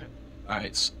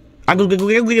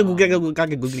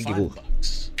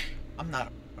 $5. I'm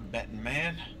not a betting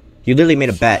man. You literally made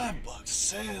a bet. $5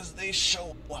 says they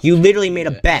show up. You literally made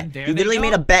a bet. You literally go.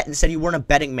 made a bet and said you weren't a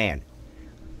betting man.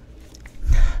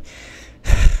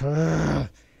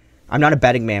 I'm not a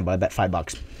betting man, but I bet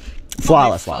 $5.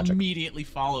 Flawless logic. Immediately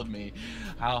followed me.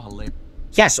 How hilarious.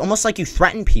 Yes, almost like you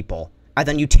threaten people, and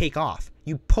then you take off.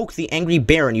 You poke the angry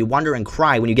bear, and you wonder and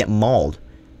cry when you get mauled.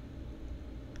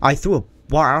 I threw a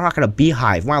rock at a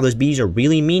beehive. Wow, those bees are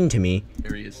really mean to me.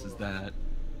 Hilarious is that.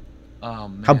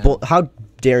 Man. How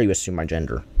dare you assume my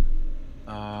gender?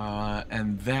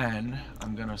 And then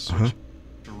I'm gonna switch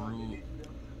through.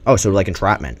 Oh, so like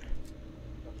entrapment.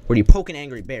 Where you poke an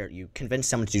angry bear, you convince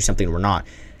someone to do something we're not.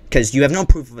 Because you have no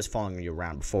proof of us following you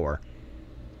around before.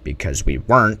 Because we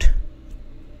weren't.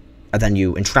 And then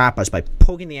you entrap us by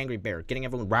poking the angry bear, getting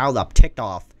everyone riled up, ticked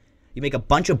off. You make a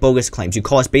bunch of bogus claims. You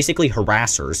call us basically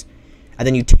harassers. And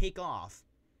then you take off.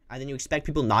 And then you expect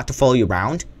people not to follow you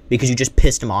around because you just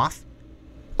pissed them off.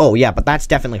 Oh, yeah, but that's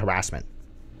definitely harassment.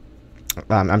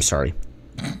 I'm sorry.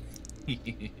 And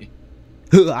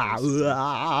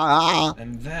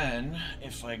then,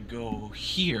 if I go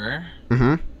here,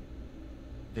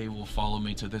 they will follow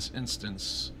me to this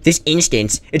instance. This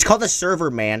instance? It's called the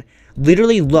server, man.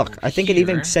 Literally, look. I think it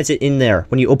even says it in there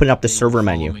when you open up the server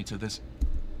menu. Me to this.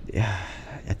 Yeah,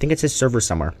 I think it says server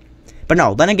somewhere. But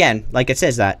no, then again, like it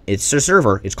says that, it's a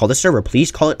server. It's called a server. Please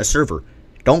call it a server.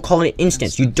 Don't call it an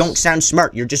instance. You don't sound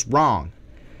smart. You're just wrong.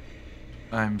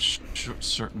 I'm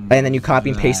certain. And then you copy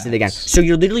and paste it again. So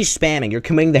you're literally spamming. You're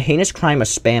committing the heinous crime of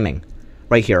spamming.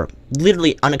 Right here.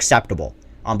 Literally unacceptable.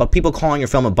 But people calling your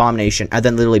film abomination and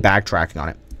then literally backtracking on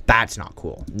it. That's not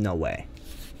cool. No way.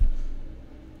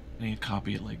 I need to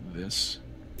copy it like this.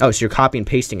 Oh, so you're copy and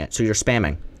pasting it. So you're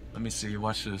spamming. Let me see.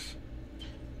 Watch this.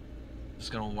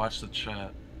 Just gonna watch the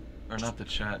chat. Or not the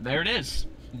chat. There it is.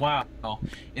 Wow.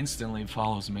 Instantly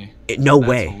follows me. No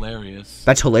way. That's hilarious.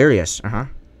 That's hilarious.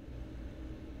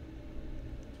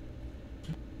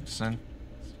 Send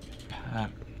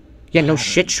Yeah, no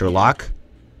shit, Sherlock.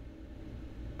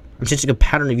 I'm sensing a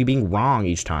pattern of you being wrong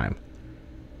each time.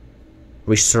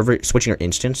 Are we switching our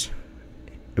instance?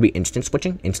 Are we instance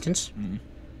switching? Instance?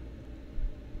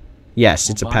 Yes,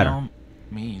 it's a pattern.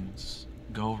 Means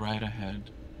go right ahead.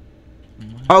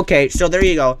 Okay, so there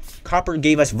you go. Copper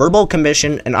gave us verbal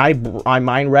commission, and I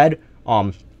mind read.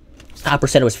 Copper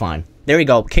said it was fine. There you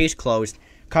go. Case closed.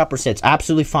 Copper said it's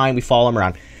absolutely fine. We follow him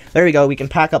around. There we go. We can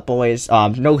pack up, boys.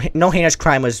 No heinous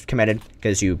crime was committed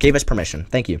because you gave us permission.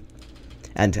 Thank you.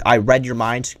 And I read your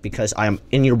minds because I am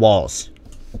in your walls.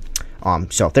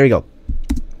 So there you go.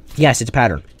 Yes, it's a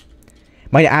pattern.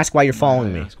 Might I ask why you're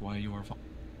following me? Ask why you are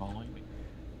following me.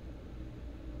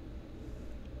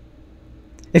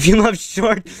 If you love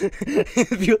short,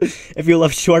 if you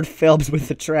love short films with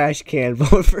a trash can,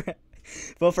 vote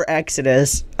for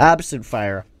Exodus. Absolute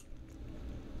fire.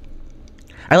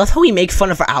 I love how we make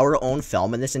fun of our own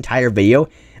film in this entire video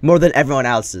more than everyone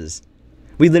else's.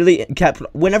 We literally kept,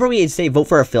 whenever we say vote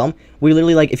for a film, we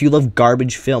literally like, if you love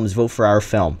garbage films, vote for our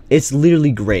film. It's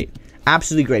literally great.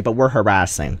 Absolutely great, but we're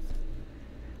harassing.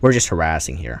 We're just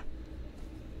harassing here.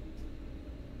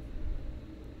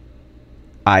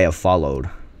 I have followed.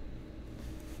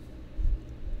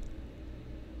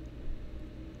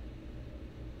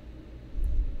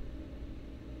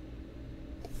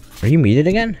 Are you muted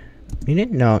again?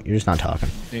 Muted? No, you're just not talking.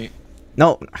 Hey.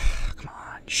 No. Come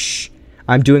on. Shh.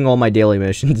 I'm doing all my daily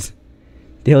missions.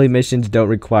 Daily missions don't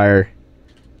require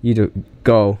you to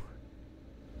go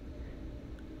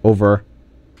over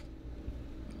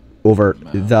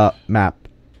the map.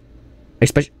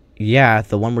 Especially, yeah,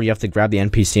 the one where you have to grab the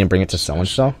NPC and bring it to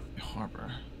so-and-so.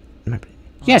 Harbor.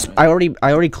 Yes, I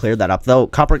already cleared that up. Though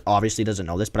Copper obviously doesn't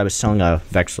know this, but I was selling a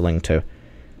Vexling to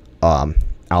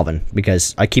Alvin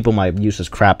because I keep all my useless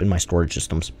crap in my storage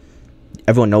systems.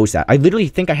 Everyone knows that. I literally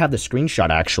think I have the screenshot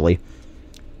actually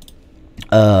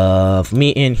of me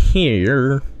in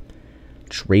here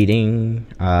trading.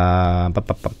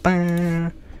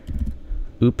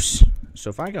 Oops. So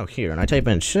if I go here and I type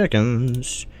in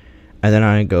chickens, and then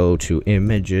I go to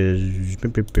images.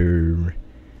 There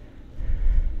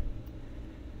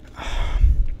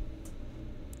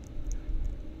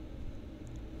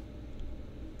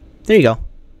you go.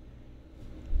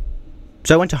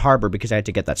 So I went to Harbor because I had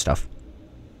to get that stuff.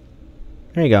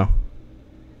 There you go.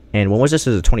 And when was this?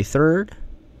 Is the 23rd?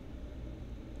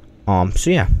 So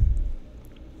yeah.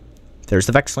 There's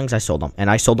the Vexlings. I sold them. And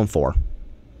I sold them 4.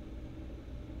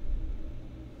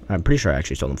 I'm pretty sure I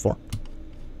actually sold them 4.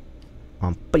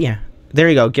 But yeah. There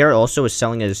you go. Garrett also is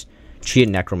selling his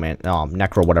cheated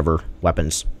necro whatever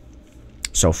weapons.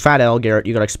 So Fat L, Garrett,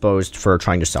 you got exposed for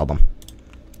trying to sell them.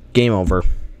 Game over.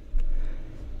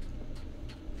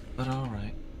 But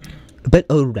alright. But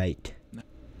alright.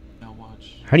 Now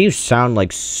watch. How do you sound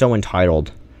like so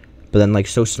entitled, but then like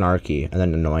so snarky and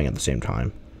then annoying at the same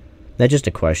time? That's just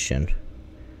a question.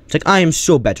 It's like, I am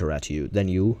so better at you than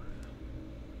you.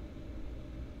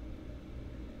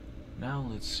 Now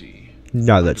let's see.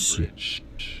 Now let's see.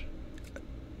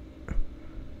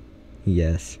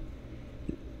 Yes.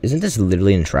 Isn't this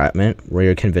literally entrapment, where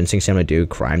you're convincing someone to do a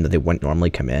crime that they wouldn't normally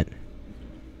commit?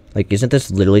 Like, isn't this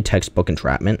literally textbook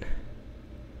entrapment?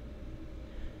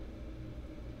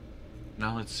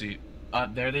 Now let's see.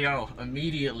 There they go.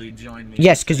 Immediately join me.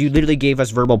 Yes, because you literally gave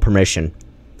us verbal permission.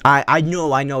 I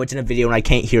know it's in a video and I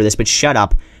can't hear this, but shut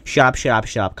up. Shut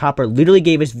up. Copper literally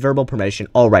gave us verbal permission.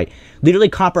 Alright. Literally,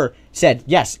 Copper said,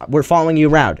 yes, we're following you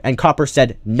around. And Copper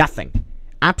said nothing.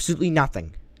 Absolutely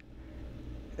nothing.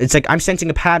 It's like, I'm sensing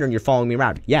a pattern, you're following me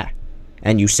around. Yeah.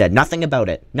 And you said nothing about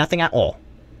it. Nothing at all.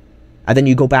 And then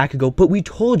you go back and go, but we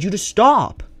told you to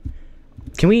stop.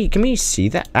 Can we see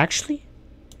that, actually?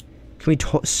 Can we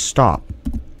stop?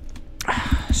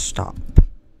 Stop.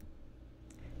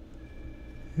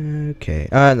 Okay.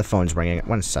 The phone's ringing.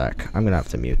 1 sec. I'm gonna have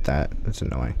to mute that. That's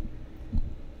annoying.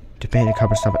 Demanded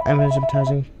Copper stop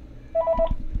advertising.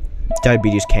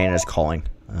 Diabetes Canada is calling.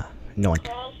 Annoying.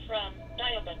 Call from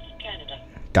Diabetes Canada.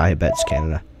 Diabetes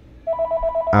Canada.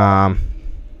 Call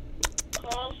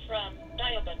from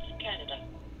Diabetes Canada.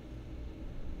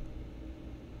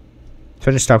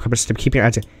 Trying to stop Copper stop. Keep your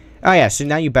eyes. Oh yeah. So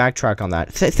now you backtrack on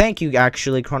that. Thank you,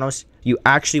 actually, Khronos. You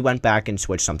actually went back and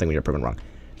switched something we were proven wrong.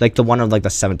 Like the one of like the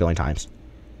 7 billion times.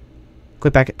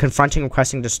 Click back. Confronting,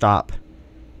 requesting to stop.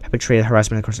 Perpetrated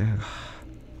harassment. Of course.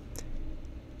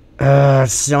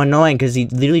 It's so annoying because he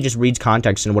literally just reads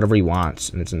context and whatever he wants,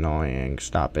 and it's annoying.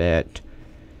 Stop it.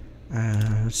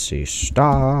 Let's see.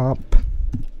 Stop.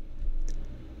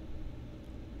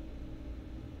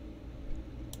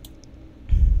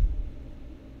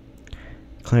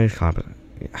 Clear competent.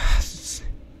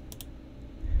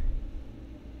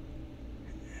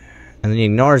 And then he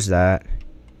ignores that.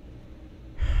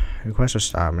 Request to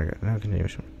stop. No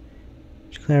continuation.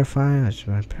 Just clarify. It's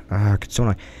so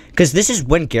annoying. Because this is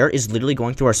when Garrett is literally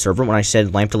going through our server when I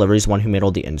said Lamp Delivery is the one who made all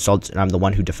the insults and I'm the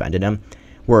one who defended him.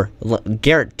 Where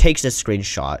Garrett takes this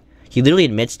screenshot. He literally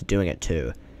admits to doing it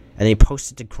too. And then he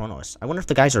posts it to Khronos. I wonder if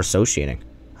the guys are associating.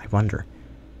 I wonder.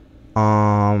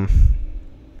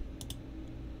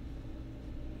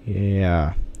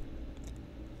 Yeah.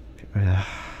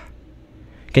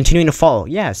 Continuing to follow.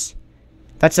 Yes.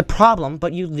 That's a problem,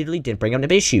 but you literally didn't bring up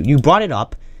an issue. You brought it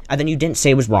up, and then you didn't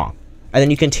say it was wrong. And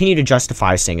then you continue to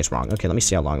justify saying it's wrong. Okay, let me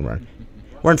see how long we're in.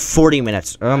 We're in 40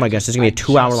 minutes. Oh my gosh, this is going to be a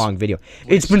 2-hour long video.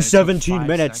 It's been 17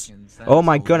 minutes. Oh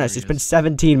my goodness, it's been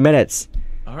 17 minutes.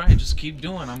 Alright, just keep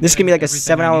doing. This is gonna be like a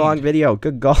 7-hour long video.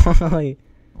 Good golly.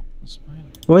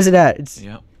 What was it at? It's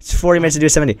 40 minutes to do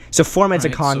 70. So 4 minutes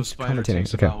of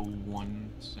commentating. Okay. About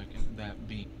 1 second. That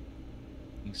being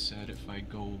said, if I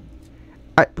go...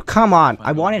 come on.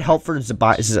 I wanted help for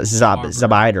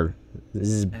Spider.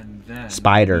 And then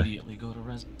Spider. Immediately go to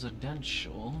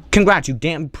residential. Congrats, you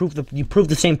proved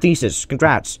the same thesis.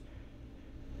 Congrats.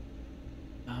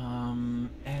 And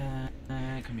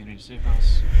community safe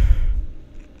house.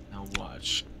 Now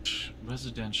watch.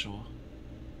 Residential.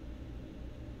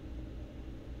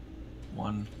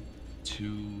 1,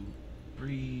 2,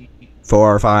 3,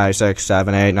 4, 5, 6,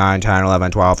 7, 8, 9, 10,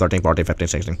 11, 12, 13, 14, 15,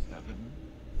 16. 7,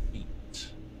 8,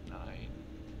 9,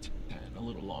 10. A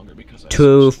little longer because I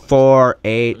 2, 4,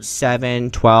 8,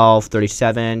 7, 12,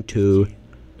 37, 2,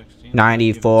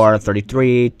 94,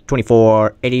 33,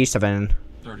 24, 87,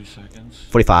 30 seconds.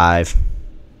 45,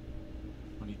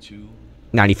 22,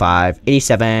 95,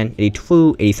 87,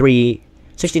 82, 83,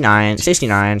 69,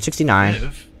 69, 69.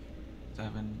 5,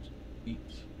 7, 8,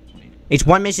 20. It's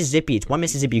 1 Mississippi. It's 1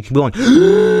 Mississippi. You keep going.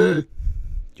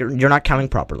 You're not counting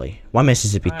properly. 1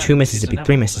 Mississippi, 2 Mississippi,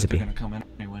 3 Mississippi. They're gonna come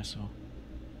anyway, so.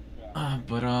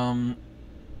 But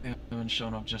they haven't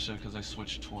shown up just yet because I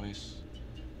switched twice.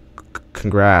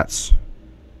 Congrats.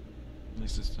 At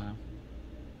least this time.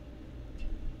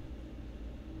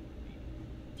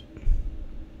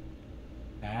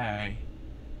 Hey.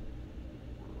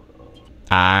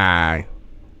 Aye.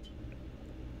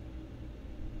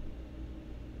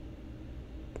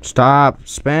 Stop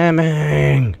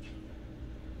spamming.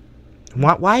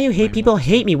 Why you hate people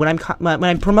hate me when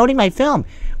I'm promoting my film?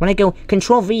 When I go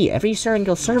Control V every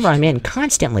single server I'm in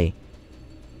constantly.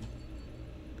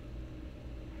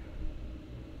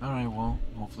 Alright, well,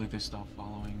 hopefully they stop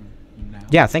following you now.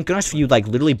 Yeah, thank goodness you like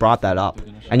literally brought that up,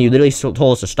 and you literally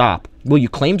told us to stop. Well, you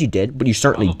claimed you did, but you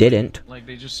certainly didn't. Like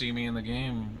they just see me in the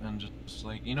game and just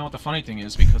like, you know what the funny thing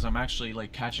is, because I'm actually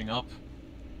like catching up,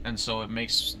 and so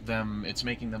it's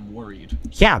making them worried.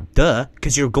 Yeah, duh,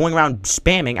 because you're going around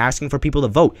spamming asking for people to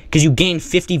vote, because you gained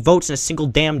 50 votes in a single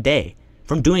damn day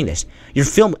from doing this. Your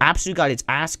film absolutely got its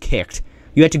ass kicked.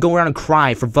 You had to go around and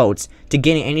cry for votes to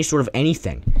gain any sort of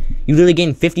anything. You literally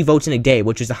gained 50 votes in a day,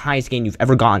 which is the highest gain you've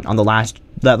ever gotten on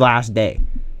that last day.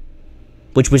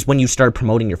 Which was when you started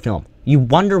promoting your film. You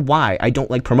wonder why I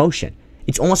don't like promotion.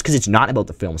 It's almost because it's not about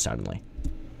the film, suddenly.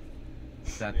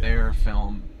 That their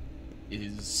film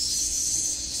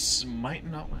might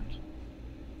not win.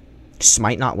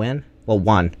 Might not win? Well,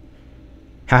 won.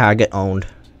 Haha, get owned.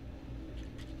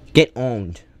 Get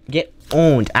owned. Get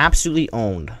owned. Absolutely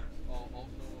owned.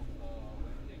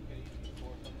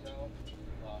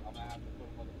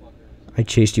 I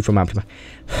chased you from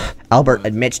Albert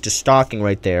admits to stalking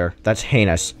right there. That's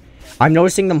heinous. I'm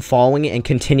noticing them following it and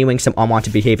continuing some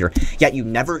unwanted behavior. Yet you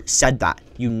never said that.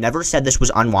 You never said this was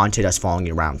unwanted, us following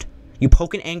you around. You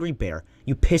poke an angry bear.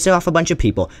 You piss off a bunch of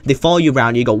people. They follow you around.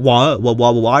 And you go, why? Well,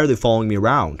 why are they following me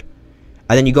around?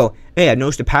 And then you go, hey, I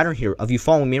noticed a pattern here of you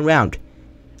following me around.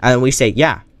 And then we say,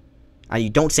 yeah. And you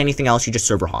don't say anything else. You just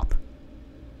server hop.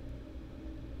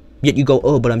 Yet you go,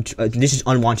 oh, but this is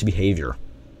unwanted behavior.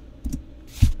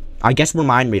 I guess we're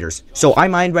mind readers. So I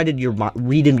mind reading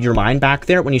your mind back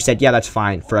there when you said, yeah, that's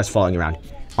fine for us following around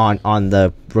on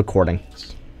the recording.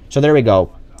 So there we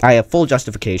go. I have full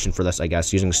justification for this, I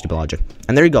guess, using stupid logic.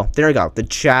 And there you go. There you go. The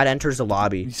chat enters the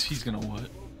lobby. He's gonna what?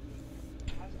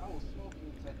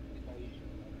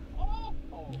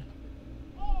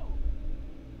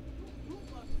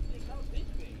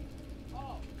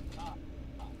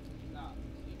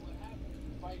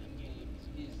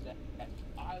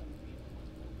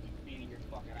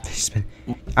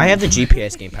 I have the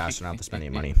GPS game pass and I don't have to spend any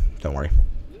money. Don't worry.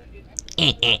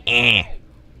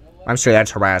 I'm sure that's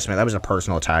harassment. That was a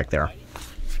personal attack there.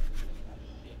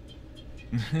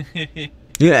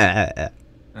 Yeah.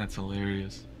 That's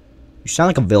hilarious. You sound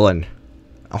like a villain.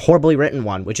 A horribly written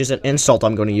one, which is an insult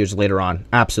I'm going to use later on.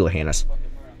 Absolutely heinous.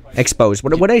 Exposed.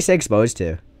 What did I say exposed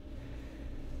to?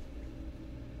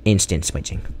 Instant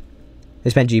switching. They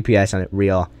spent GPS on it.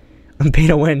 Real.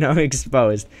 Beta window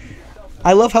exposed.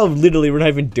 I love how literally we're not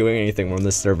even doing anything on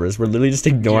the servers. We're literally just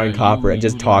ignoring copper and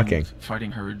just talking.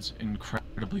 Fighting herds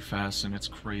incredibly fast, and it's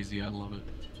crazy. I love it.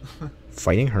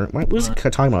 Fighting herd? What was he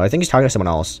talking about? I think he's talking to someone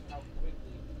else.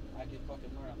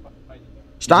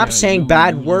 Stop saying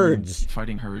bad words.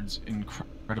 Fighting herds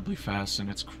incredibly fast, and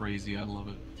it's crazy. I love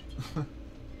it.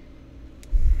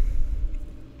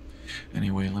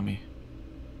 Anyway, let me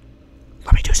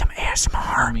do some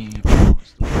ASMR.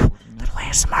 Little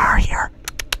ASMR here.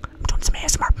 I'm doing some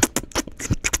ASMR.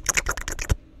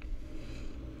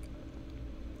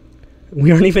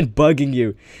 We aren't even bugging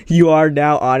you. You are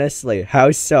now, honestly.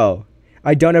 How so?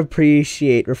 I don't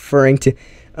appreciate referring to...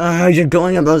 you're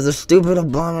going about the stupid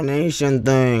abomination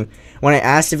thing. When I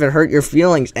asked if it hurt your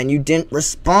feelings and you didn't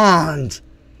respond.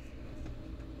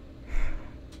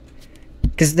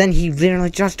 Because then he literally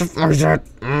justifies it.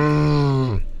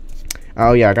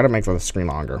 Oh yeah, I gotta make the screen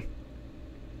longer.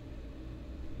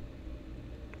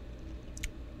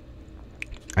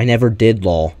 I never did,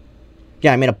 lol.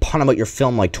 Yeah, I made a pun about your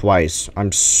film like twice.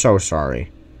 I'm so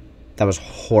sorry. That was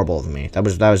horrible of me. That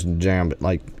was damn,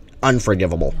 like,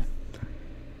 unforgivable.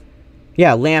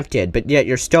 Yeah, Lamp did, but yet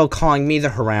you're still calling me the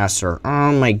harasser.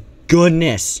 Oh my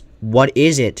goodness. What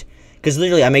is it? Because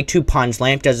literally, I make 2 puns,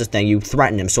 Lamp does this thing, you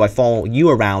threaten him, so I follow you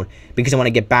around because I want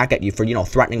to get back at you for, you know,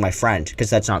 threatening my friend,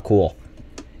 because that's not cool.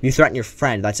 You threaten your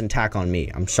friend, that's an attack on me.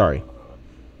 I'm sorry.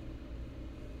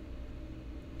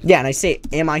 Yeah, and I say,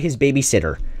 am I his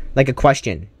babysitter? Like a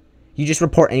question. You just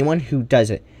report anyone who does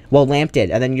it. Well, Lamp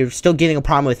did, and then you're still getting a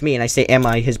problem with me, and I say, am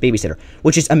I his babysitter?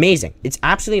 Which is amazing. It's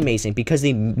absolutely amazing, because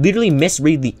they literally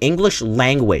misread the English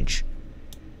language.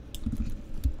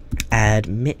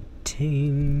 Admitting.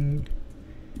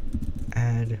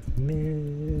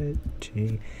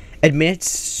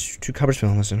 Admits to covers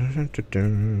film.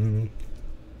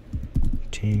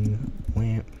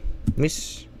 Lamp.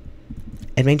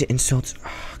 Admitting to insults.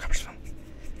 Oh, covers film.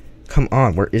 Come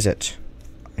on, where is it?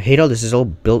 I hate how this is all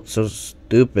built so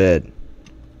stupid.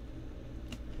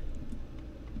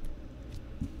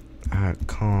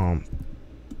 Comp.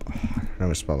 Oh, I don't know how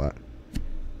to spell that.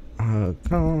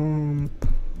 Comp.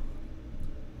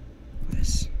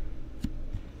 This.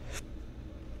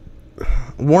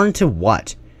 Warn to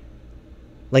what?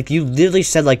 Like, you literally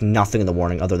said, like, nothing in the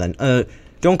warning other than,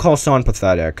 don't call someone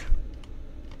pathetic.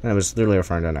 And it was literally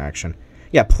referring to an action.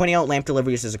 Yeah, pointing out Lamp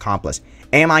delivery as his accomplice.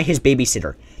 Am I his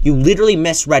babysitter? You literally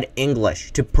misread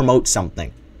English to promote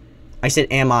something. I said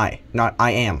am I, not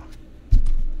I am.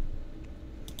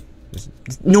 It's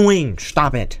annoying.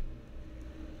 Stop it.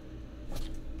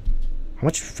 How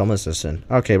much film is this in?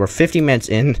 Okay, we're 50 minutes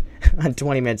in and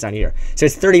 20 minutes on here. So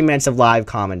it's 30 minutes of live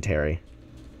commentary.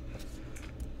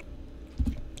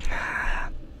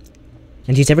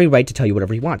 And he's every right to tell you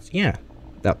whatever he wants. Yeah.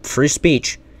 Free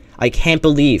speech. I can't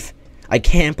believe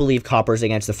Copper's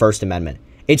against the First Amendment.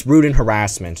 It's rude and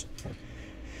harassment.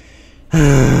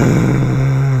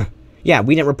 Yeah,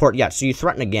 we didn't report yet, so you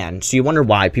threaten again. So you wonder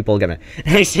why people are gonna...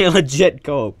 I say legit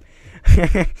cope.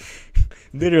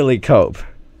 Literally cope.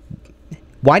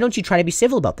 Why don't you try to be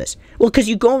civil about this? Well, because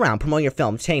you go around promoting your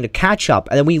film, saying to catch up,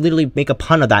 and then we literally make a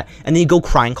pun of that, and then you go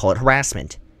cry and call it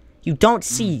harassment. You don't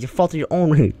see your fault of your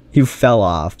own. You fell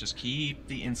off. Just keep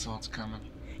the insults coming.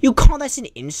 You call this an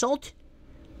insult?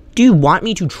 Do you want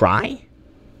me to try?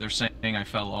 They're saying I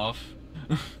fell off.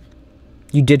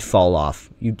 You did fall off.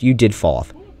 You did fall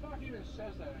off. Who the fuck even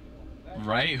says that anymore?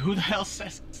 Right? Who the hell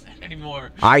says that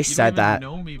anymore? I said that. You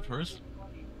don't even know me personally.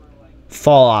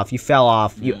 Fall off. You fell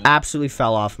off. Yeah. You absolutely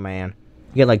fell off, man.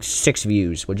 You get like 6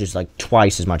 views, which is like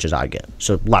twice as much as I get.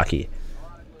 So lucky.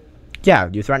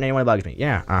 Yeah, you threaten anyone that bugs me.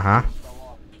 Yeah, uh-huh.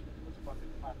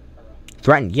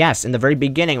 Threatened, yes, in the very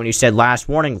beginning when you said last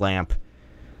warning, Lamp.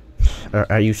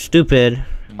 Are you stupid?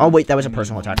 Oh, wait, that was a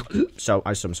personal attack. So,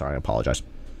 I'm sorry, I apologize.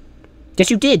 Yes,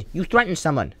 you did. You threatened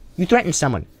someone. You threatened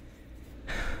someone.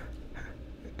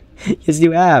 Yes,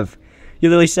 you have. You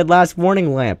literally said last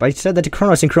warning, Lamp. I said that to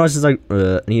Khronos, and Khronos is like,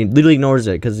 and he literally ignores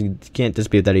it, because he can't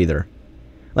dispute that either.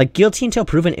 Like, guilty until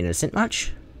proven innocent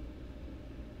much?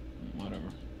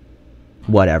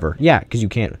 Whatever. Yeah, because you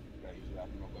can't.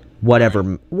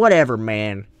 Whatever,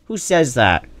 man. Who says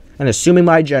that? And assuming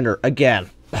my gender. Again.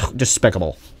 Ugh,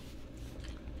 despicable.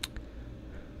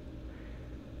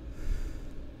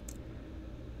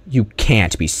 You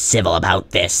can't be civil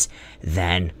about this,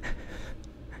 then.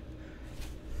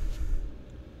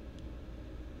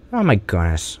 Oh my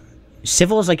goodness.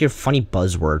 Civil is like your funny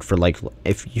buzzword for, like,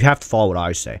 if you have to follow what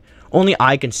I say. Only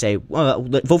I can say,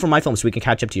 vote for my film so we can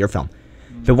catch up to your film.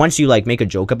 But once you, like, make a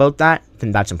joke about that,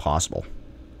 then that's impossible.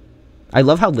 I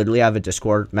love how literally I have a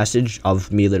Discord message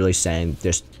of me literally saying,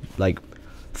 just, like,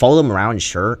 follow them around,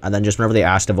 sure, and then just whenever they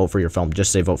ask to vote for your film,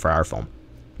 just say vote for our film.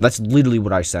 That's literally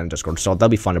what I said in Discord, so that'll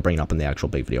be fun to bring up in the actual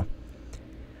big video.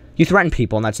 You threaten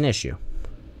people, and that's an issue.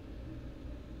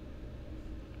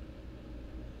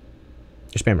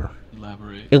 Just remember.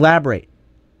 Elaborate.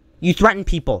 You threaten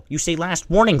people. You say last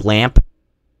warning, Lamp.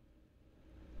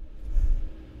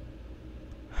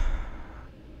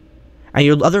 And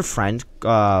your other friend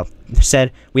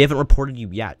said, we haven't reported you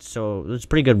yet, so it's a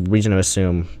pretty good reason to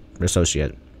assume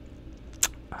associate.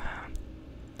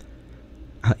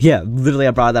 Yeah, literally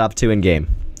I brought that up too in-game.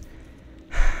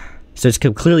 So it's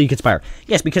clearly you conspire.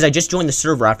 Yes, because I just joined the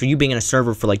server after you being in a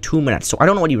server for like 2 minutes. So I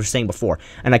don't know what you were saying before.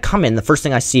 And I come in, the first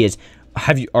thing I see is,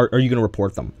 are you going to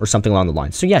report them? Or something along the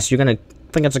lines. So yes, you're going to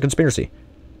think it's a conspiracy.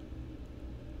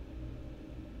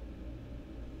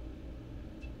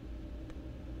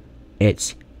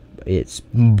 It's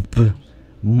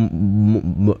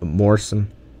more some.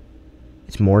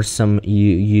 It's more some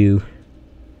you.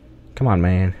 Come on,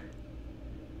 man.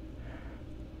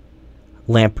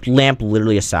 Lamp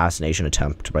literally assassination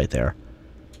attempt right there.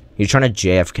 You're trying to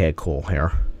JFK Cole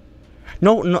here.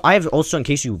 No, I have also, in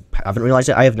case you haven't realized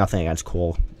it, I have nothing against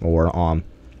Cole or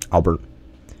Albert.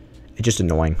 It's just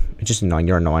annoying. It's just annoying.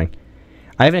 You're annoying.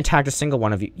 I haven't attacked a single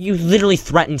one of you. You literally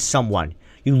threatened someone.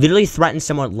 You literally threatened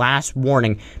someone last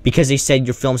warning because they said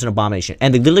your film's an abomination.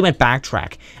 And they literally went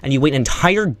backtrack. And you wait an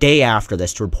entire day after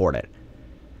this to report it.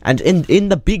 And in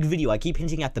the big video, I keep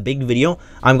hinting at the big video,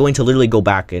 I'm going to literally go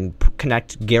back and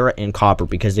connect Garrett and Copper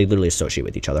because they literally associate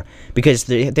with each other. Because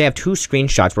they have 2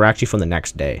 screenshots were actually from the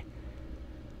next day.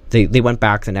 They went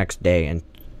back the next day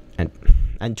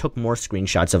and took more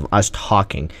screenshots of us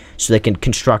talking so they can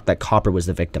construct that Copper was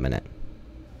the victim in it.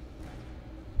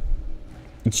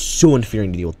 It's so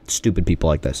infuriating to deal with stupid people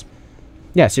like this.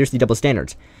 Yeah, seriously, double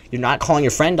standards. You're not calling your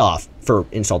friend off for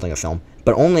insulting a film,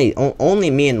 but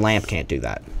only me and Lamp can't do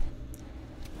that.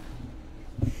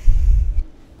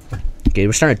 Okay,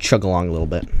 we're starting to chug along a little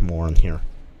bit more in here.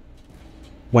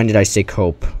 When did I say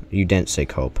cope? You didn't say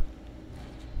cope.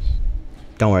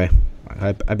 Don't worry,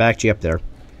 I backed you up there.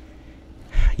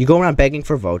 You go around begging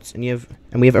for votes, and we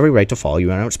have every right to follow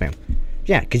you around and spam.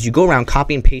 Yeah, because you go around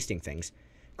copying and pasting things,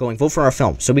 going vote for our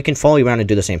film, so we can follow you around and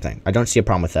do the same thing. I don't see a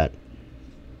problem with that.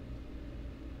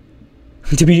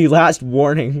 To be last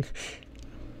warning.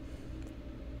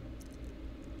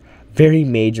 Very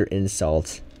major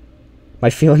insult.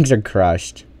 My feelings are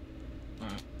crushed.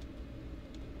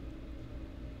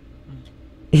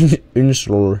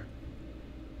 Insult.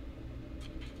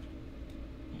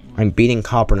 I'm beating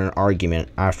Copper in an argument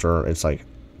after it's like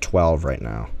 12 right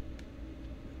now.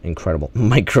 Incredible.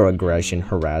 Microaggression,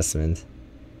 harassment.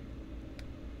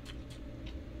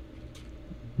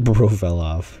 Bro fell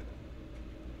off.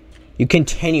 You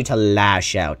continue to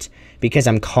lash out because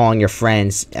I'm calling your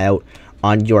friends out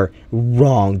on your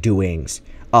wrongdoings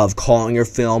of calling your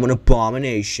film an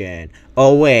abomination.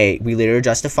 Oh wait, we later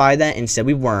justified that and said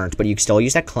we weren't, but you still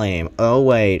use that claim. Oh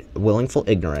wait, willful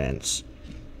ignorance.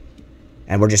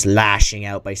 And we're just lashing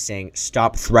out by saying,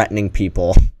 stop threatening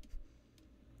people.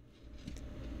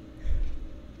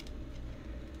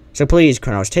 So please,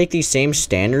 Khronos, take these same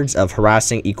standards of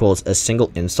harassing equals a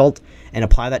single insult and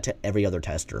apply that to every other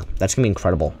tester. That's going to be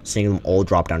incredible, seeing them all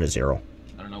drop down to 0.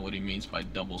 I don't know what he means by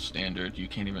double standard. You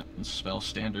can't even spell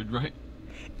standard right.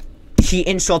 He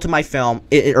insulted my film,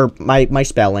 or my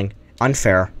spelling.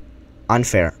 Unfair.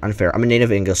 Unfair. Unfair. I'm a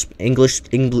native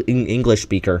English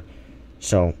speaker,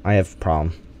 so I have a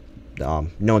problem.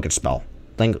 No one can spell.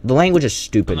 The language is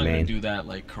stupid, I'm not man. gonna do that,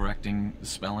 like, correcting the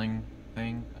spelling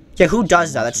thing. Yeah, who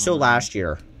does that? That's so last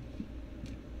year.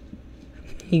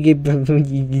 You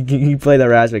play the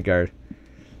harassment card.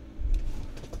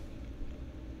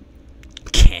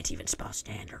 Can't even spell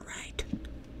standard right.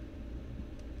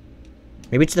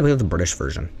 Maybe it's the British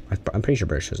version. I'm pretty sure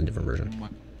British has a different version.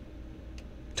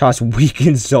 Toss weak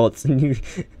insults, and you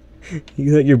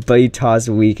let your buddy toss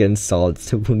weak insults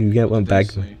so when you get one back.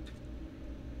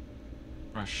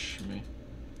 Rush me.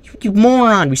 You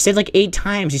moron! We said like 8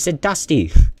 times. You said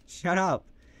Dusty. Shut up.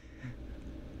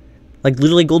 Like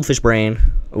literally goldfish brain.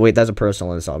 Wait, that's a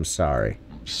personal insult. I'm sorry.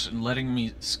 Letting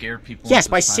me scare people. Yes,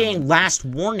 by saying last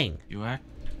warning. You act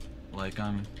like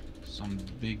I'm some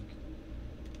big.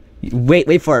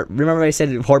 Wait for it. Remember I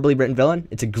said horribly written villain?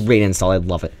 It's a great insult. I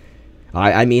love it.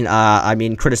 I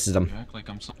mean criticism. You act like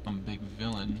I'm some big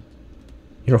villain.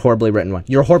 You're a horribly written one.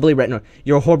 You're a horribly written one.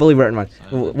 You're a horribly written one.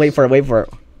 Wait for it. Wait for it.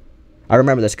 I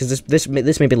remember this because this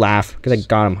made me laugh because I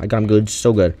got him good,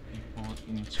 so good.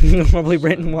 Horribly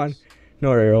written one.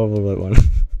 No, you're a horribly written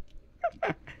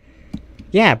one.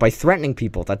 Yeah, by threatening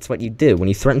people. That's what you do. When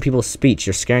you threaten people's speech,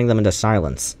 you're scaring them into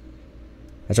silence.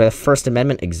 That's why the First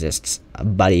Amendment exists,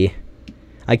 buddy.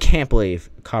 I can't believe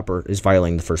Copper is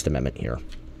violating the First Amendment here.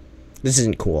 This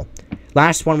isn't cool.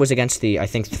 Last one was against the, I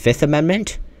think, the 5th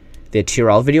Amendment. The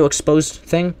TRL video exposed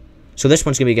thing. So this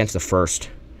one's going to be against the first.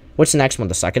 What's the next one?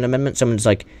 The 2nd Amendment? Someone's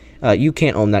like, you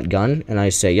can't own that gun. And I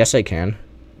say, yes, I can.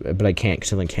 But I can't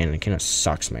because I live in Canada. Canada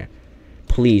sucks, man.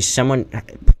 Please, someone. I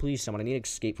need to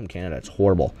escape from Canada. It's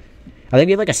horrible. I think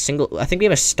we have like I think we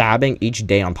have a stabbing each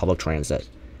day on public transit.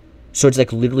 So it's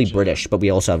like literally British, but we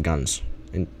also have guns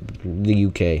in the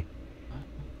UK.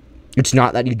 It's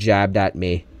not that you jabbed at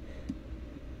me.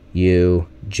 You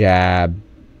jab.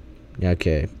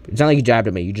 Okay. It's not like you jabbed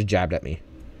at me. You just jabbed at me.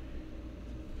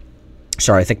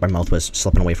 Sorry, I think my mouth was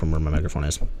slipping away from where my microphone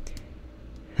is.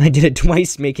 I did it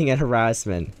twice, making it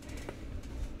harassment.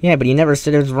 Yeah, but you never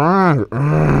said it was wrong.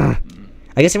 Ugh.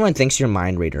 I guess everyone thinks you're a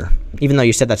mind reader, even though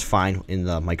you said that's fine in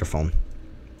the microphone.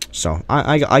 So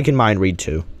I can mind read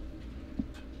too.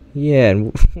 Yeah,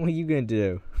 and what are you gonna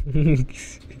do?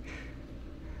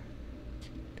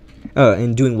 Oh,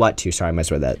 and doing what too? Sorry, I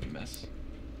misread that.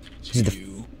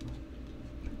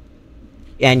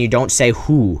 And you don't say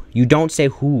who. You don't say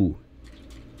who.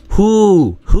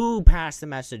 Who passed the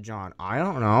message on? I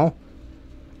don't know.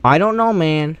 I don't know,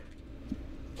 man.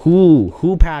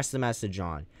 Who passed the message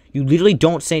on? You literally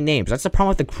don't say names. That's the problem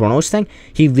with the Khronos thing.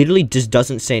 He literally just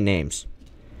doesn't say names.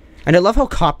 And I love how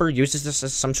Copper uses this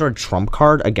as some sort of trump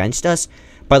card against us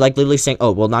by like literally saying,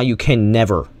 oh, well, now you can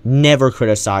never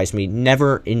criticize me,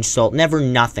 never insult, never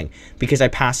nothing, because I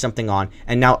passed something on,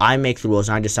 and now I make the rules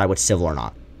and I decide what's civil or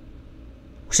not.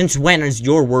 Since when is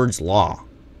your words law?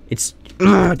 It's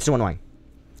so annoying.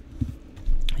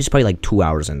 It's probably like 2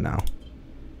 hours in now.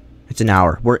 It's an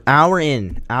hour. We're hour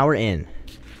in. Hour in.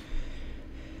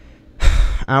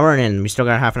 We still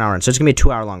got half an hour in. So it's going to be a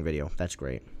 2 hour long video. That's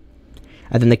great.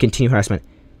 And then they continue harassment.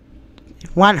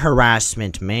 What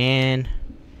harassment, man?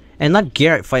 And let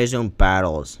Garrett fight his own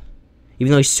battles.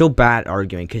 Even though he's so bad at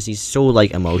arguing because he's so,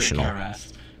 like, emotional.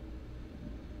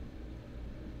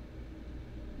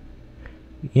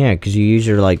 Yeah, because you use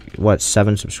your, like, what,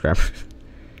 7 subscribers?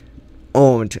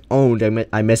 Owned.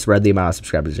 I misread the amount of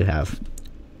subscribers you have.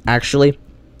 Actually,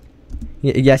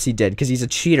 yes, he did, because he's a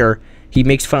cheater. He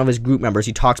makes fun of his group members.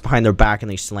 He talks behind their back and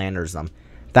he slanders them.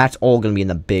 That's all going to be in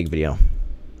the big video.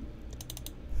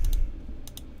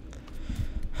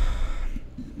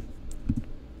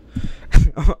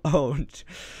 Owned.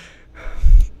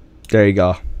 There you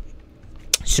go.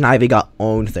 Snivy got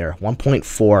owned there.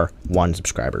 1.41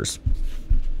 subscribers.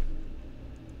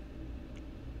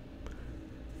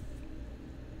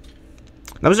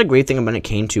 That was a great thing when it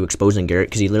came to exposing Garrett,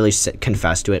 because he literally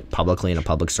confessed to it publicly in a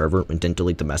public server and didn't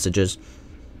delete the messages.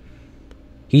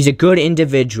 He's a good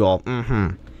individual.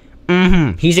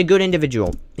 He's a good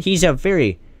individual. He's a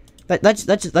very...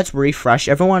 Let's refresh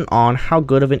everyone on how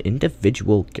good of an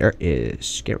individual Garrett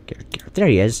is. Garrett. There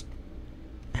he is.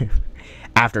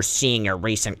 After seeing your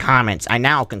recent comments, I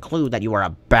now conclude that you are a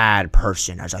bad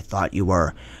person, as I thought you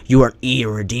were. You are an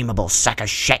irredeemable sack of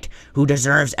shit who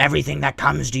deserves everything that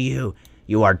comes to you.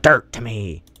 You are dirt to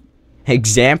me.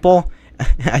 Example?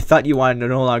 I thought you wanted to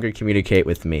no longer communicate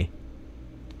with me.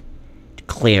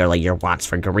 Clearly, your wants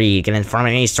for greed and from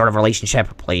any sort of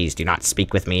relationship. Please do not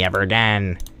speak with me ever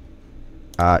again.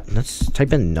 Let's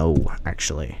type in no,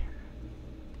 actually.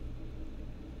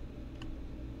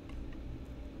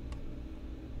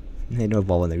 They know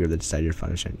involved in the group that decided to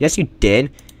punish him. Yes, you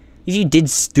did. Yes, you did,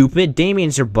 stupid.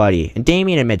 Damien's your buddy, and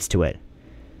Damien admits to it.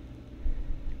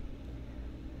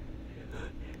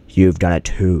 You've done it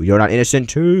too. You're not innocent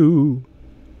too.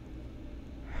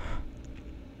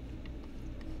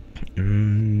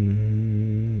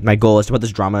 My goal is to put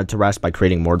this drama to rest by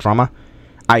creating more drama.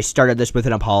 I started this with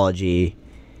an apology.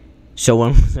 So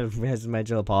when has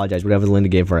Mitchell apologized, whatever Linda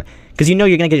gave for it. Because you know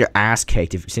you're going to get your ass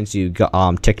kicked since you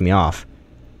ticked me off.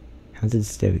 How did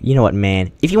this do? You know what,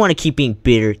 man? If you want to keep being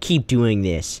bitter, keep doing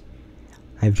this.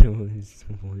 I have no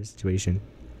situation.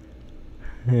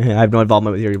 I have no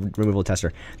involvement with your removal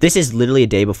tester. This is literally a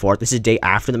day before. This is a day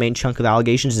after the main chunk of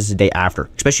allegations. This is a day after.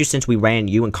 Especially since we ran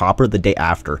you and Copper the day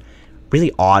after.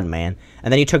 Really odd, man.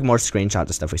 And then you took more screenshots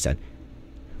of stuff we said.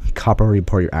 Copper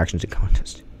report your actions in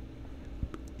contest.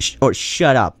 Or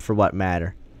shut up for what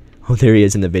matter. Oh, there he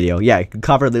is in the video. Yeah,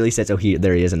 Copper literally says, oh,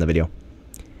 there he is in the video.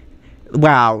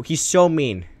 Wow, he's so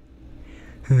mean.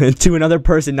 To another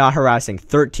person not harassing.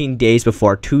 13 days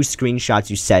before. 2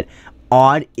 screenshots you said.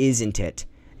 Odd, isn't it?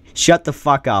 Shut the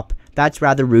fuck up. That's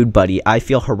rather rude, buddy. I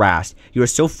feel harassed. You are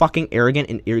so fucking arrogant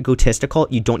and egotistical,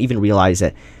 you don't even realize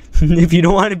it. If you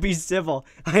don't want to be civil,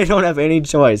 I don't have any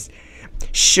choice.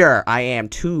 Sure, I am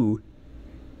too.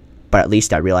 But at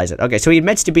least I realize it. Okay, so he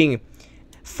admits to being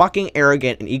fucking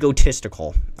arrogant and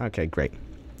egotistical. Okay, great.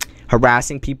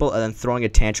 Harassing people and then throwing a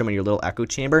tantrum in your little echo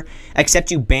chamber. Except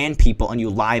you ban people and you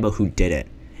lie about who did it.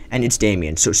 And it's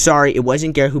Damien. So sorry, it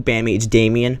wasn't Garrett who banned me. It's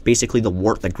Damien. Basically the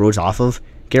wart that grows off of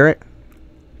Garrett.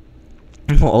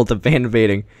 Oh, the fan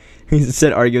invading. He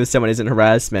said arguing with someone isn't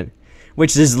harassment.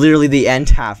 Which is literally the end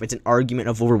half. It's an argument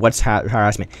of over what's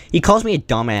harassment. He calls me a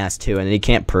dumbass too, and he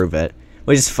can't prove it.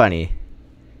 Which is funny.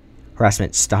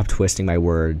 Harassment, stop twisting my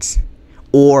words.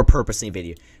 Or purposely invade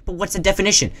you. But what's the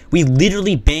definition? We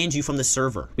literally banned you from the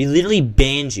server. We literally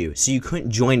banned you, so you couldn't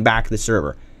join back the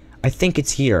server. I think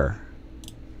it's here.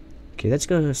 Okay, let's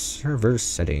go to server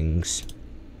settings.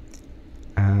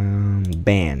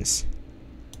 Bans.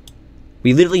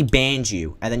 We literally banned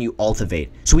you, and then you alt-evade.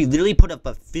 So we literally put up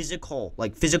a physical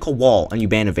wall, and you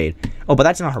ban-evade. Oh, but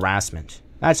that's not harassment.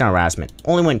 That's not harassment.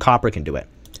 Only when Copper can do it.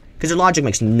 Because the logic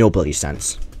makes no bloody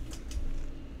sense.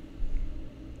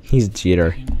 He's a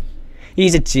cheater.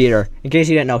 He's a cheater. In case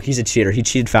you didn't know, he's a cheater. He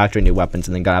cheated factory new weapons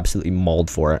and then got absolutely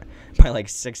mauled for it. By like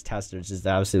 6 testers just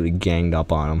absolutely ganged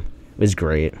up on him. It was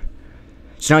great.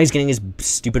 So now he's getting his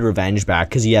stupid revenge back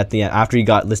because he after he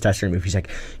got this tester removed, he's like,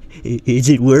 "Is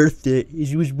it worth it?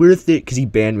 It was worth it," because he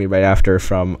banned me right after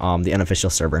from the unofficial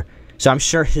server. So I'm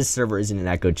sure his server is in an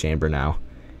echo chamber now.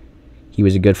 He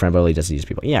was a good friend, but he doesn't use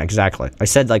people. Yeah, exactly. I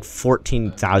said like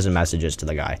 14,000 messages to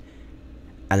the guy,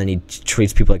 and then he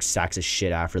treats people like sacks of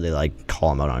shit after they like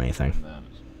call him out on anything.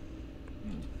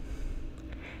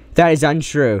 That is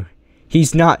untrue.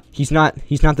 He's not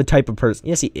the type of person.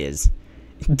 Yes, he is.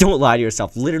 Don't lie to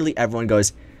yourself. Literally everyone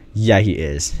goes, yeah, he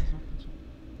is.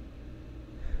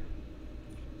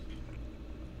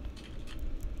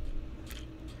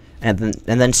 And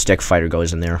then Stick Fighter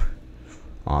goes in there.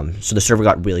 So the server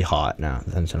got really hot now,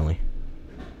 then suddenly.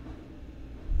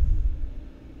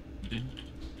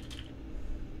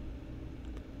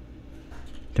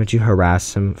 Don't you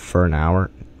harass him for an hour?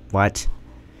 What?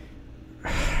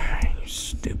 You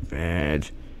stupid.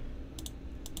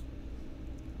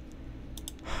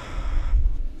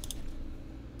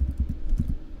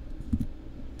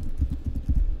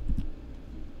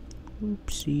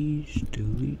 Oopsies,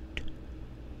 delete.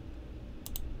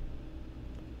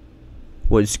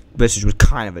 This was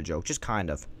kind of a joke, just kind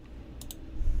of.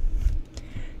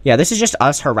 Yeah, this is just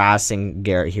us harassing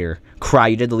Garrett here. Cry,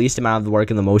 you did the least amount of the work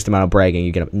and the most amount of bragging.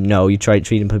 You get no, you tried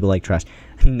treating people like trash.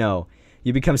 No,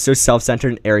 you become so self-centered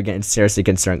and arrogant and seriously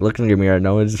concerned. Look in your mirror.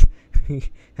 No one's.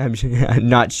 I'm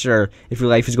not sure if your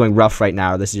life is going rough right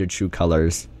now. Or this is your true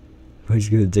colors. I'm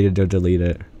just gonna take it. Don't delete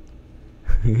it.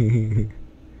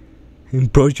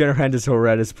 Bro's trying to hand his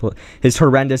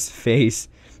horrendous face.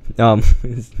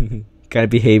 Kind of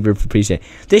behavior for appreciate.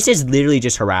 This is literally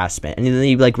just harassment, and then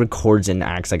he like records and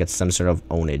acts like it's some sort of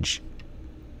ownage.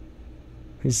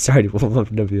 Sorry, the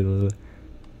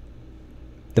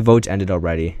vote's ended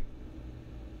already.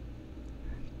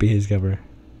 Be his cover.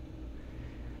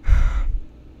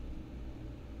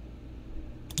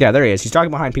 Yeah, there he is. He's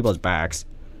talking behind people's backs,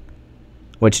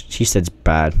 which he said's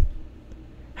bad.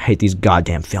 I hate these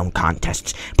goddamn film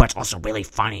contests, but it's also really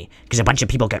funny because a bunch of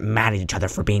people get mad at each other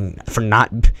for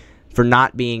not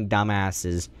being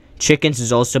dumbasses. Chickens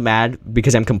is also mad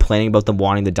because I'm complaining about them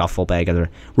wanting the duffel bag.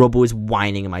 Robo is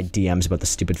whining in my DMs about the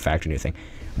stupid factory new thing.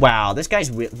 Wow, this guy's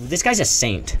a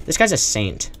saint. This guy's a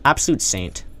saint, absolute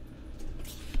saint.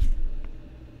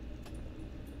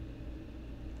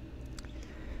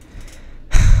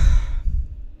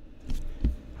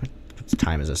 What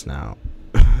time is this now?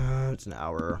 It's an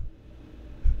hour.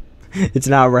 It's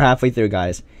an hour. We're halfway through,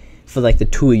 guys. For like the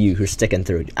two of you who are sticking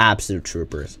through, absolute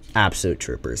troopers. Absolute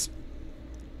troopers.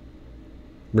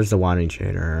 Where's the wanting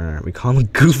trader? We call him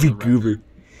Goofy Goober.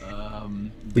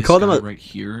 We call him right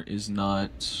here is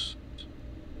not.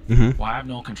 Mm-hmm. Well, I have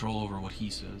no control over what he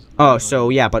says. Oh, so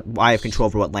yeah, but I have control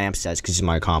over what Lamp says because he's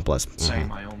my accomplice. Saying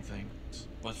my own thing,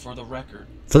 but for the record.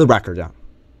 For the record, yeah.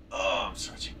 Oh, I'm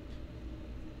searching.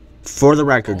 For the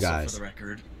record, also guys. For the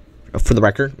record. For the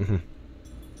record. Mm-hmm.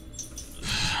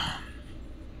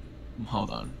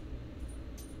 Hold on.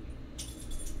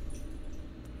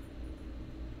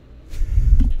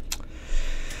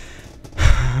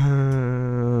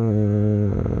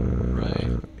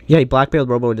 Right. Yeah, he blackmailed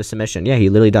Robo into submission. Yeah, he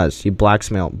literally does. He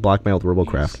blackmailed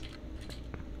Robocraft.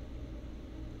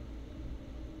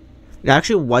 It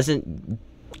actually wasn't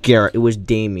Garrett. It was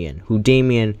Damien.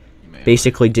 Damien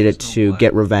basically did it to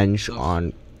get revenge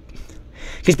on.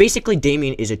 Because basically,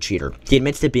 Damien is a cheater. He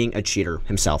admits to being a cheater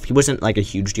himself. He wasn't like a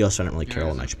huge deal, so I don't really care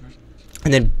all much.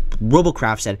 And then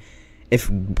Robocraft said, if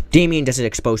Damien doesn't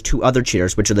expose 2 other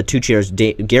cheaters, which are the 2 cheaters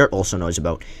Garrett also knows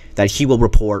about, that he will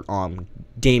report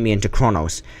Damien to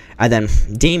Khronos. And then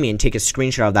Damien takes a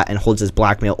screenshot of that and holds his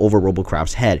blackmail over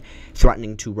Robocraft's head,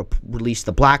 threatening to release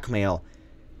the blackmail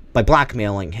by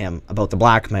blackmailing him about the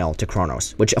blackmail to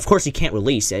Khronos. Which, of course, he can't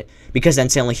release it, because then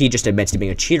suddenly he just admits to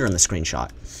being a cheater in the screenshot.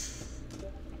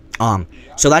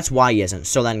 So that's why he isn't.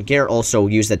 So then Garrett also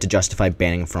used that to justify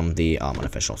banning from the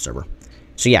unofficial server.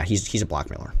 So yeah, he's a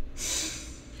blackmailer.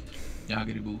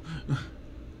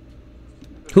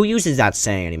 Who uses that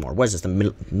saying anymore? What is this,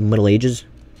 the Middle Ages?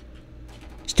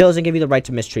 Still doesn't give you the right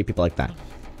to mistreat people like that.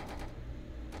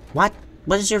 What?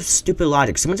 What is your stupid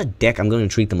logic? Someone's a dick, I'm going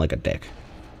to treat them like a dick.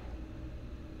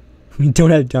 We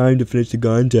don't have time to finish the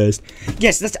contest.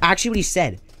 Yes, that's actually what he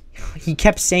said. He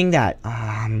kept saying that.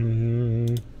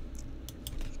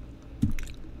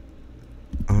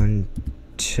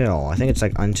 Until, I think it's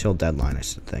like until deadline, I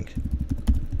think.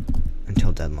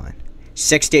 Until deadline.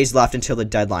 6 days left until the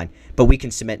deadline, but we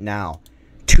can submit now.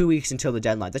 2 weeks until the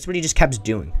deadline. That's what he just kept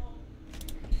doing.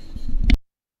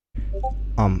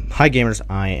 Hi gamers,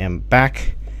 I am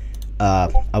back. I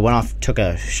went off, took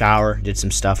a shower, did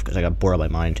some stuff because I got bored out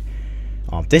of my mind.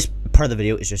 This part of the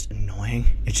video is just annoying.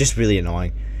 It's just really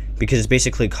annoying because it's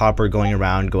basically Copper going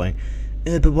around going,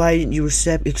 but why didn't you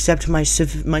accept my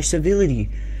civility?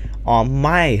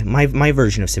 My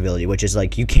version of civility, which is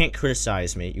like, you can't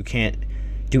criticize me, you can't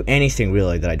do anything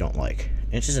really that I don't like.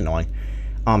 And it's just annoying.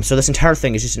 So this entire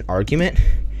thing is just an argument,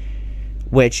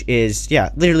 which is,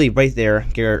 yeah, literally right there.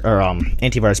 Garrett or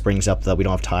Antivirus brings up that we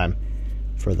don't have time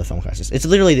for the film classes. It's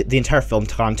literally the entire film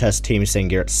contest team saying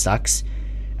Garrett sucks,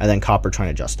 and then Copper trying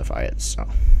to justify it. So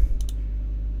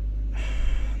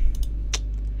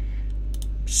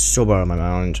bad on my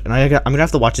mind, and I'm gonna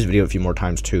have to watch this video a few more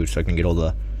times too, so I can get all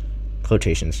the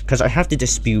quotations, because I have to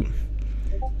dispute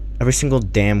every single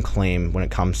damn claim when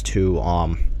it comes to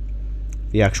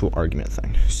the actual argument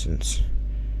thing, since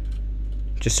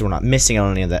just so we're not missing out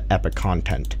on any of the epic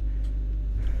content.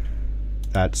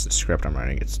 That's the script I'm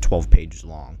writing. It's 12 pages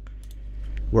long,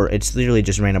 where it's literally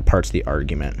just random parts of the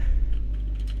argument.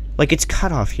 Like, it's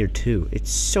cut off here too.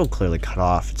 It's so clearly cut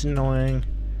off. It's annoying.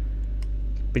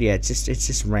 But yeah, it's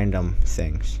just random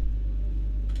things.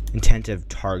 Intent of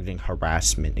targeting,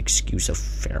 harassment, excuse of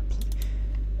fair play.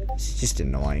 It's just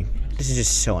annoying. This is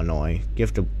just so annoying. You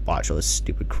have to watch all this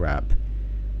stupid crap.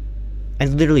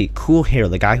 And literally, Cool Hair,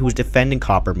 the guy who was defending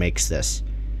Copper, makes this.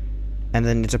 And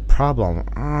then it's a problem.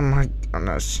 Oh my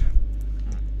goodness.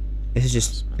 This is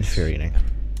just infuriating.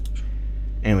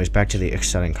 Anyways, back to the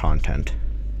exciting content.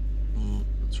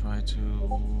 Try to,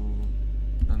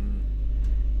 and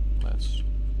let's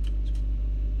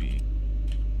be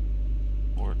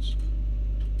sports.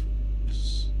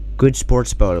 Good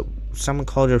sports about it. Someone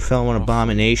called your film an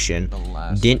abomination,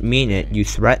 didn't mean it, you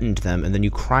threatened them, and then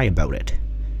you cry about it.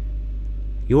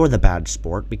 You're the bad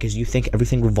sport because you think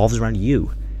everything revolves around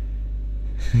you.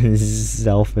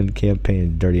 Self-and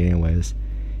campaign dirty anyways.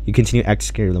 You continue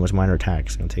executing the most minor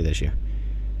attacks. I'm gonna take this issue.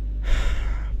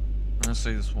 I'm gonna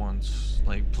say this once.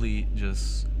 Like, please,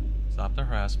 just stop the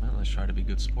harassment. Let's try to be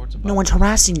good sports about it. No one's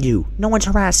harassing you. No one's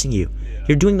harassing you. Yeah.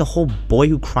 You're doing the whole boy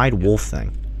who cried wolf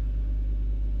thing.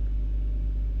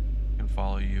 I can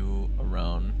follow you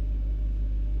around.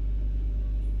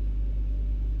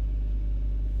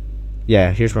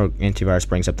 Yeah, here's where Antivirus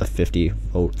brings up the 50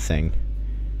 vote thing.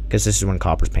 Because this is when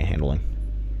Copper's panhandling.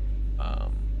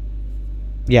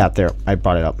 Yeah, there. I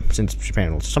brought it up since she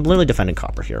panhandled. So I'm literally defending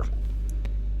Copper here.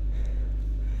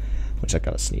 Which I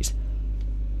gotta sneeze.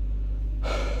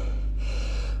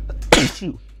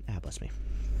 Bless me.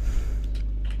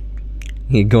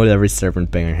 You go to every server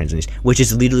and bang your hands on these. Which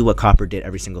is literally what Copper did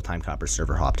every single time Copper's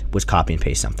server hopped. Was copy and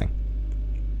paste something.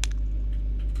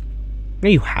 No,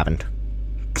 you haven't.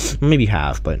 Maybe you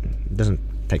have, but it doesn't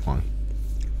take long.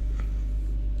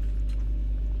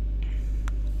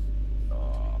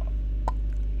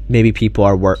 Maybe people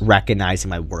are recognizing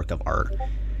my work of art.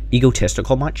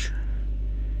 Egotistical much?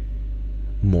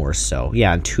 More so.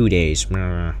 Yeah, in 2 days.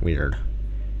 Weird.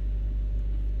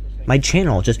 My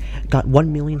channel just got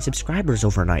 1 million subscribers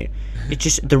overnight. It's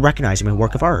just, they're recognizing my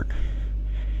work of art.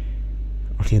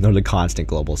 They're the constant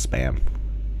global spam.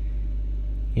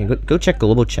 Yeah, go check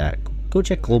global chat. Go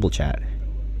check global chat.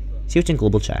 See what's in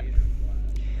global chat.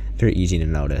 Very easy to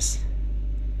notice.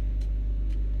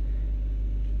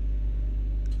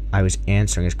 I was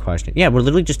answering his question. Yeah, we're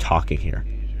literally just talking here.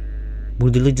 We're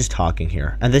literally just talking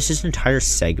here. And this is an entire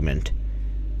segment.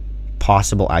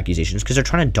 Possible accusations. Because they're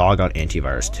trying to dog out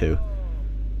Antivirus too.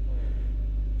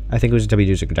 I think it was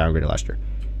WD's downgraded last year.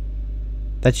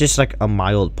 That's just like a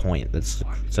mild point. That's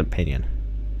it's an opinion.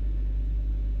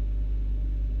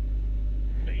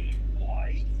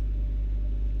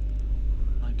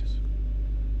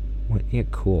 What? Yeah,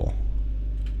 cool.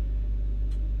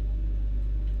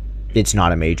 It's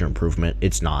not a major improvement.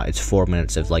 It's not. It's 4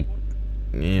 minutes of like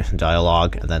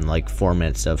dialogue, and then like 4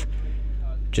 minutes of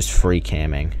just free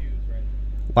camming.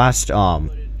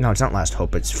 No, it's not Last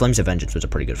Hope. It's Flames of Vengeance was a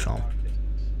pretty good film.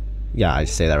 Yeah, I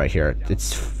say that right here.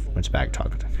 It's back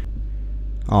talking.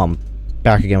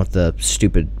 Back again with the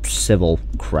stupid civil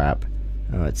crap.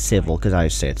 It's civil because I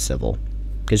say it's civil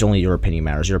because only your opinion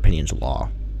matters. Your opinion's law.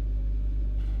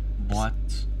 What?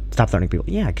 Stop threatening people.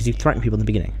 Yeah, because you threatened people in the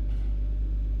beginning.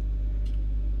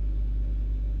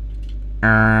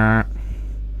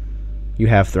 You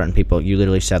have threatened people. You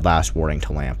literally said last warning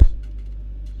to Lamp.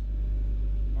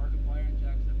 Markiplier and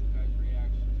Jacksepticeye's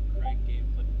reaction to Craig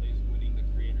gameplay plays winning the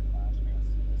creator class. I gotta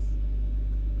see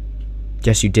this.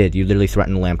 Yes, you did. You literally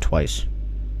threatened Lamp twice.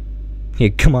 Yeah,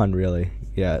 come on, really.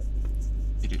 Yeah.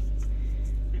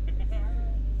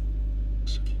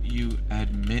 You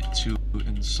admit to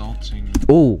insulting.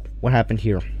 Oh, what happened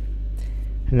here?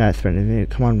 Not threatening.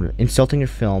 Come on, insulting your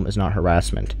film is not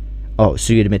harassment. Oh,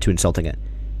 so you admit to insulting it?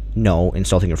 No,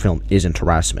 insulting your film isn't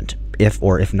harassment.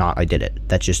 If not, I did it.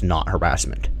 That's just not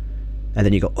harassment. And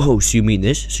then you go, oh, so you mean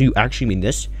this? So you actually mean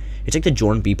this? It's like the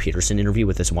Jordan B. Peterson interview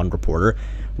with this one reporter,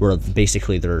 where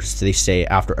basically they say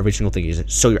after every single thing, he's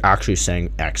so you're actually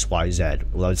saying X, Y, Z.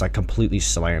 Well, it's like completely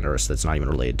slanderous. That's not even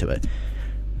related to it.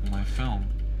 My film.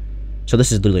 So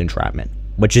this is literally entrapment,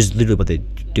 which is literally what they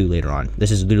do later on.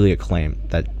 This is literally a claim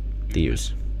that they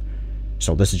use.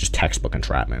 So this is just textbook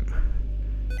entrapment.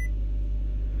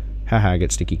 Haha, I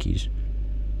get sticky keys.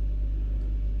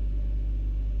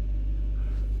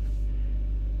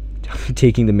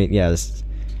 Taking the main, yeah,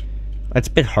 that's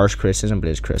a bit harsh criticism, but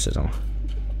it is criticism.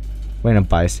 Random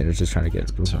bystanders just trying to get.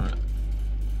 It's alright.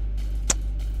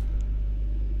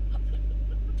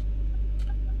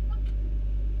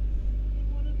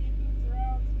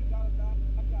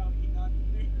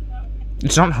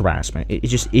 It's not harassment. It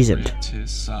just isn't.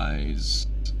 Criticize.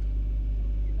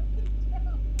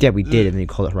 Yeah, we did, and then you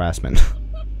call it harassment.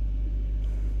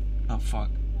 Oh fuck.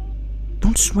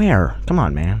 Don't swear. Come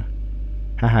on, man.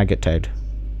 Haha, get tagged.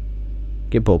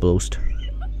 Get boblost.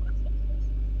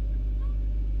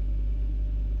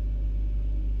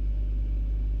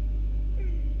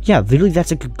 Yeah, literally,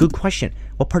 that's a good question.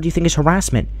 What part do you think is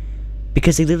harassment?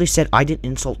 Because they literally said, I didn't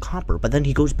insult Copper, but then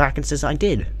he goes back and says, I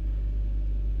did.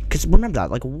 Because remember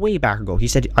that, like, way back ago, he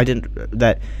said, I didn't,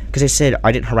 because I said,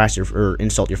 I didn't harass your, or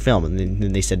insult your film, and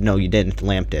then they said, no, you didn't,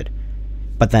 Lamp did.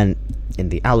 But then, in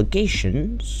the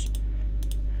allegations,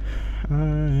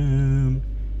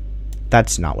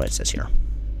 that's not what it says here.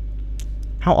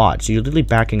 How odd. So you're literally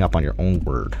backing up on your own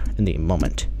word in the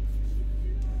moment.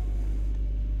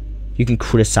 You can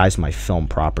criticize my film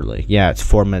properly. Yeah, it's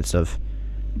 4 minutes of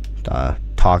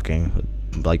talking,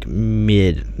 like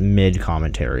mid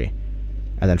commentary,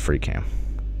 and then free cam.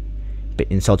 But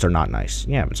insults are not nice.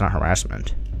 Yeah, but it's not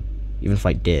harassment. Even if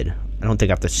I did, I don't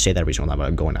think I have to say that every single time, but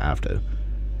I'm going to have to.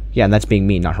 Yeah, and that's being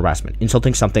mean, not harassment.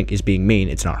 Insulting something is being mean.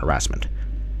 It's not harassment.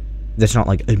 That's not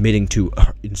like admitting to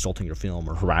insulting your film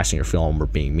or harassing your film or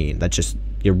being mean. That's just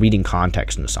you're reading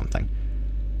context into something.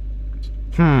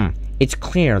 It's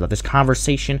clear that this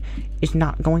conversation is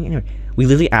not going anywhere. We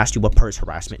literally asked you what part is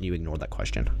harassment and you ignored that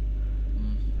question.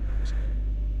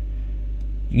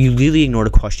 You literally ignored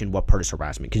a question, what part is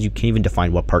harassment, because you can't even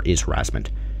define what part is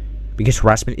harassment. Because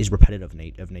harassment is repetitive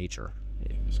of nature.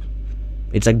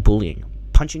 It's like bullying.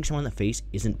 Punching someone in the face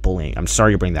isn't bullying. I'm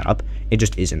sorry to bring that up. It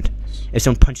just isn't. If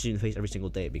someone punches you in the face every single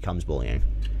day, it becomes bullying.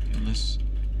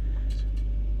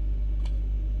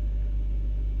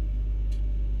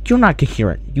 You're not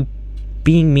coherent. You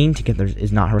being mean together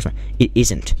is not harassment. It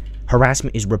isn't.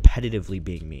 Harassment is repetitively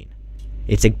being mean.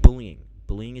 It's like bullying.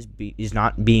 Bullying is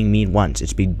not being mean once.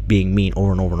 It's being mean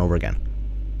over and over and over again.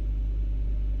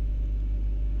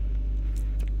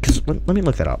 Because let me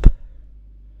look that up.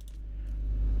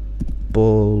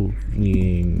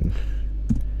 Bullying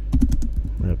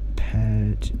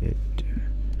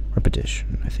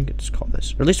repetition. I think it's called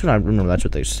this. Or at least when I remember that's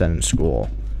what they said in school.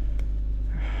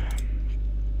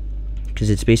 Because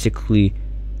it's basically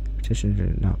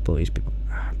repetition, not bullies people.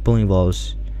 Bullying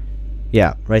involves,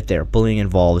 yeah, right there. Bullying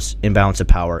involves imbalance of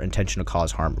power, intention to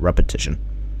cause harm, repetition.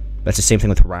 That's the same thing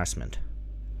with harassment.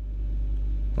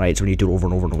 Right? It's when you do it over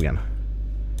and over and over again.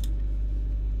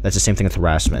 That's the same thing with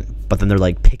harassment. But then they're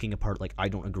like picking apart, like, I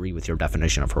don't agree with your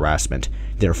definition of harassment,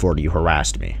 therefore you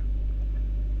harassed me.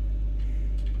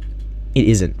 It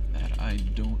isn't. That I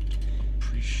don't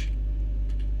appreciate.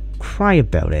 Cry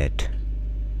about it.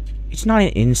 It's not an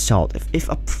insult. If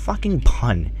a fucking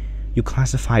pun you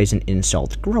classify as an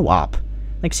insult, grow up.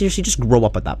 Like, seriously, just grow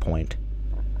up at that point.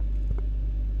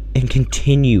 And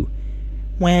continue.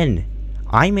 When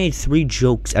I made 3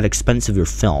 jokes at expense of your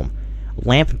film,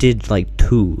 Lamp did like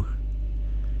 2.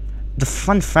 The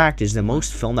fun fact is the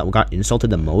most film that got insulted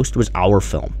the most was our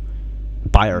film.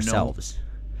 By ourselves.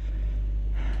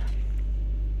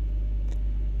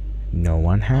 No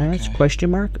one has? Okay.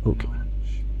 Question mark? Okay.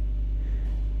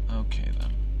 Okay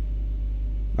then.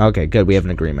 Okay, good. We have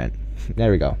an agreement.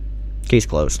 There we go. Case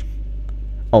closed.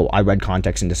 Oh, I read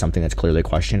context into something that's clearly a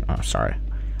question? Oh, sorry.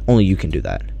 Only you can do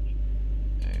that.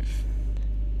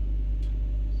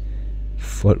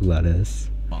 Foot lettuce.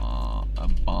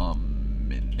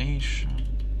 Abomination.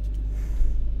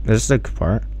 This is the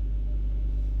part.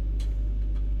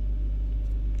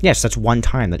 Yes, that's one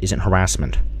time that isn't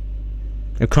harassment.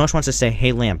 If Khronos wants to say,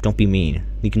 hey, Lamp, don't be mean,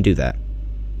 he can do that.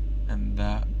 And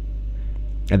that...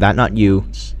 And that not you.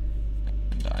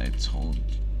 And I told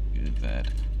you that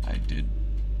I did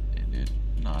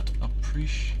not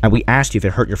appreciate... And we asked you if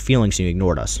it hurt your feelings and you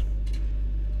ignored us.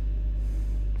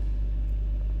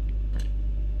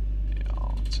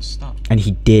 Yeah, just stop. And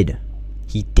he did.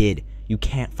 He did. You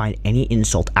can't find any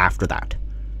insult after that.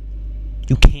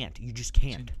 You can't. You just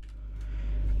can't.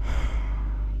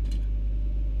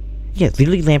 Yeah,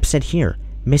 literally Lamp said here,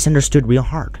 misunderstood real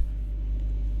hard.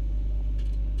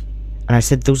 And I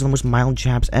said those are the most mild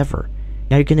jabs ever.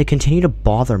 Now you're going to continue to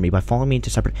bother me by following me into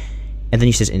separate... And then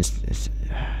he says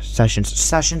sessions.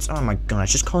 Sessions? Oh my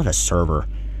gosh, just call it a server.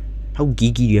 How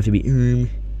geeky do you have to be?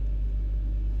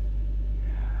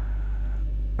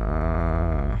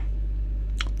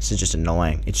 This is just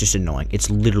annoying. It's just annoying. It's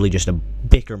literally just a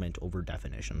bickerment over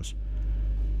definitions.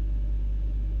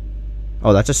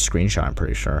 Oh, that's a screenshot, I'm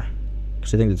pretty sure.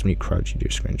 Because I think that's when you crouch, you do a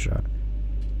screenshot.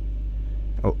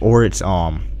 Or it's,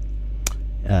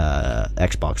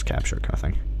 Xbox capture kind of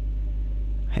thing.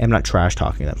 Hey, I'm not trash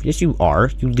talking them. Yes, you are.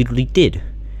 You literally did.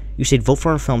 You said vote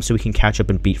for our film so we can catch up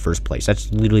and beat first place.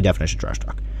 That's literally definition trash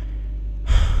talk.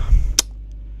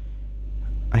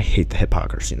 I hate the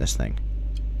hypocrisy in this thing.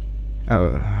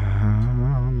 Oh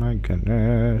my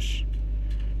goodness.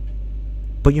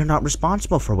 But you're not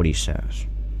responsible for what he says.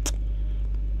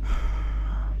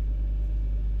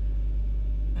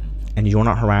 And you're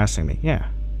not harassing me. Yeah.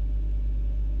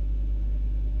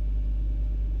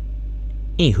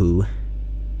 Anywho,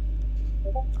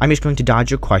 I'm just going to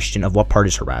dodge your question of what part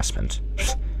is harassment.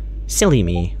 Silly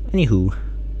me. Anywho,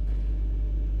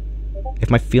 if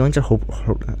my feelings are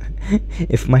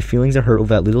if my feelings are hurt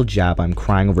over that little jab, I'm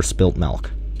crying over spilt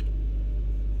milk.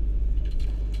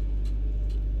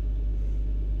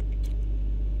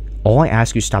 All I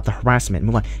ask you is stop the harassment.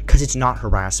 Move on, because it's not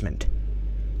harassment.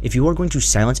 If you are going to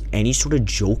silence any sort of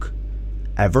joke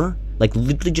ever, like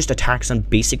literally just attacks on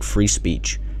basic free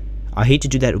speech, I hate to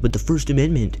do that with the First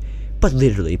Amendment, but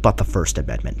literally, but the First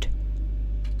Amendment.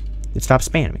 Stop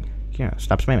spamming. Yeah,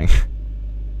 stop spamming.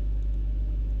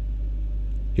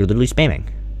 You're literally spamming.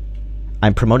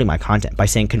 I'm promoting my content by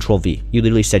saying Control V. You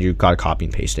literally said you gotta copy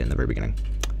and paste it in the very beginning.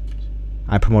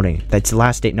 I'm promoting. That's the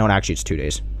last date. No, actually, it's 2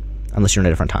 days. Unless you're in a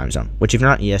different time zone. Which, if you're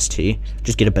not EST,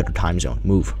 just get a better time zone.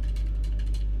 Move.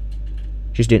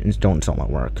 Just don't insult my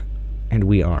work. And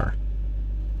we are.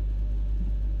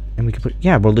 And we could put...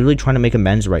 Yeah, we're literally trying to make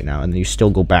amends right now, and then you still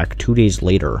go back 2 days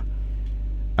later,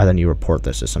 and then you report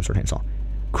this as some sort of insult.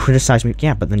 Criticize me.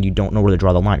 Yeah, but then you don't know where to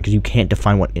draw the line, because you can't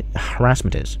define what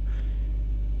harassment is.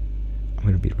 I'm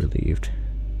going to be relieved.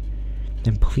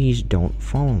 Then please don't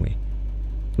follow me.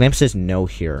 Lamp says no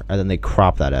here, and then they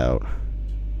crop that out.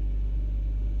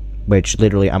 Which,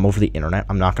 literally, I'm over the internet.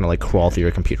 I'm not going to, like, crawl through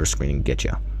your computer screen and get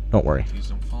you. Don't worry. Please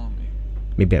don't follow me.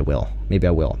 Maybe I will. Maybe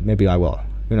I will. Maybe I will.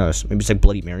 Who knows? Maybe it's like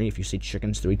Bloody Mary. If you see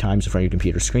chickens 3 times in front of your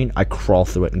computer screen, I crawl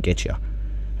through it and get you.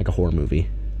 Like a horror movie.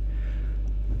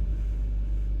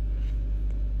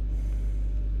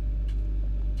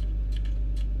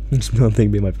 Just don't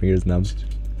think my fingers numb.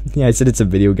 Yeah, I said it's a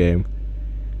video game.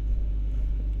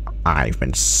 I've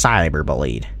been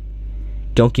cyberbullied.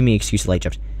 Don't give me excuses like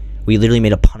Jeff. We literally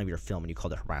made a pun of your film and you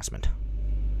called it harassment.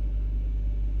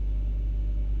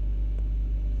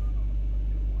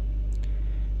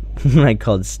 When I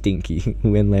called stinky,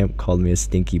 when Lamp called me a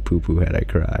stinky poo-poo head, I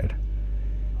cried.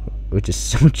 Which is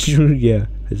so true, yeah.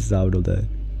 I sobbed all day.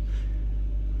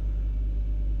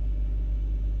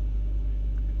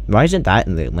 Why isn't that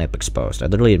in the Lamp exposed? I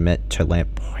literally admit to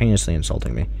Lamp heinously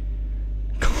insulting me.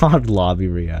 God, lobby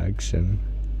reaction.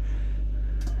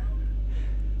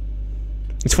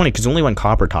 It's funny, because only when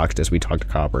Copper talks to us, we talk to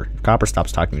Copper. If Copper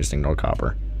stops talking, we just ignore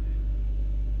Copper.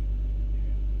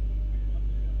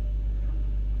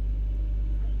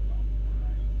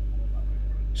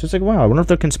 So it's like, wow, I wonder if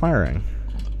they're conspiring.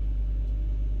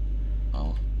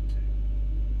 Oh.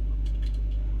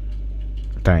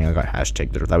 Dang, I got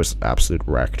hashtag there. That was absolute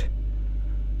wrecked.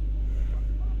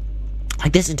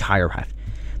 Like, this entire half.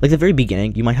 Like, the very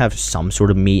beginning, you might have some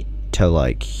sort of meat to,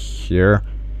 like, here.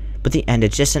 But the end,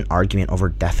 it's just an argument over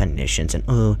definitions. And,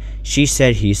 oh, she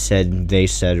said, he said, they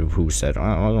said, who said.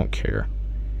 I don't care.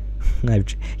 Yeah,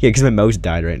 because my mouse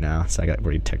died right now, so I got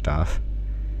pretty ticked off.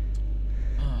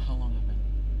 How long have I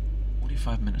been?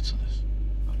 45 minutes of this.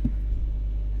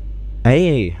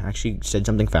 Hey, actually said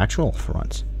something factual for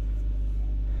once.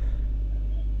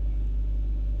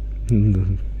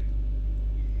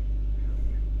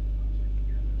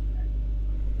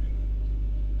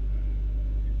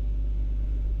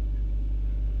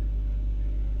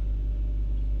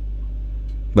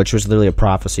 which was literally a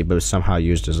prophecy, but was somehow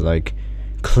used as like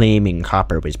claiming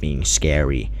Copper was being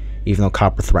scary, even though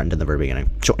Copper threatened in the very beginning.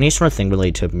 So any sort of thing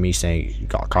related to me saying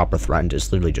Copper threatened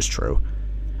is literally just true.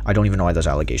 I don't even know why those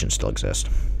allegations still exist.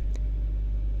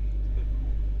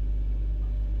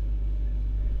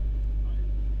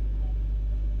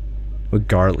 With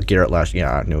Garrett last,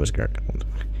 yeah, I knew it was Garrett.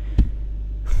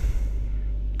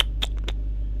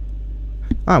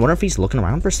 Oh, I wonder if he's looking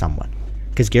around for someone.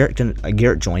 Because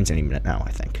Garrett joins any minute now,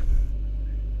 I think.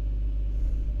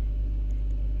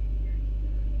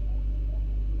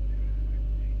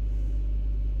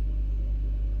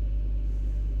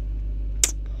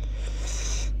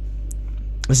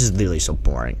 This is literally so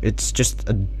boring. It's just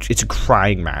it's a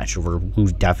crying match over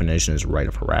whose definition is right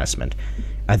of harassment.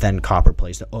 And then Copper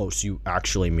plays the, oh, so you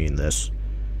actually mean this.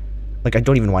 Like, I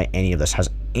don't even know why any of this has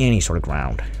any sort of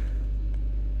ground.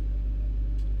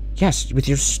 Yes, with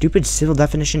your stupid civil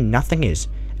definition, nothing is.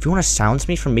 If you want to silence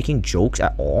me from making jokes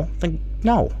at all, then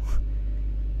no.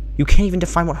 You can't even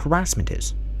define what harassment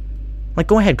is. Like,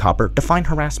 go ahead, Copper, define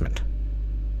harassment.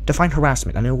 Define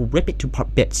harassment, and I will rip it to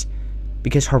bits.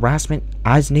 Because harassment,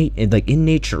 in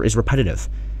nature, is repetitive.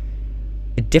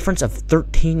 A difference of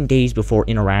 13 days before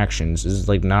interactions is,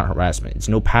 like, not harassment. It's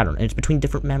no pattern, and it's between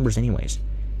different members anyways.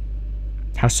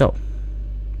 How so?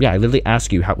 Yeah, I literally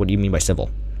ask you, what do you mean by civil?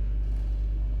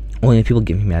 Only people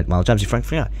give me mad mild jobs.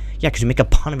 Yeah, because you make a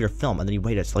pun of your film, and then you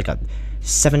write a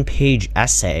 7-page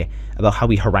essay about how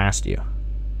we harassed you.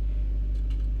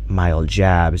 Mild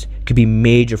jabs could be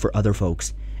major for other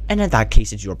folks, and in that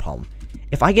case, it's your problem.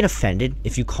 If I get offended,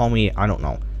 if you call me, I don't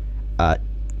know,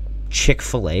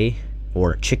 Chick-fil-A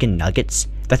or chicken nuggets,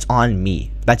 that's on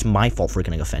me. That's my fault for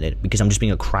getting offended, because I'm just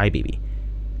being a crybaby.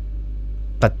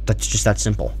 That's just that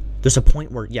simple. There's a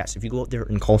point where, yes, if you go out there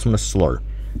and call someone a slur,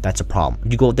 that's a problem.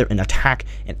 If you go out there and attack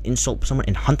and insult someone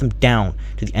and hunt them down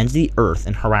to the ends of the earth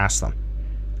and harass them,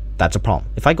 that's a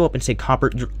problem. If I go up and say,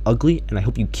 Copper, you're ugly, and I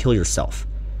hope you kill yourself,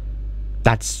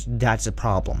 that's a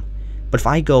problem. But if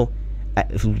I go,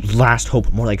 last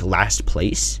hope, more like last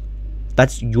place,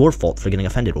 that's your fault for getting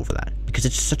offended over that, because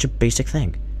it's such a basic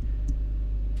thing.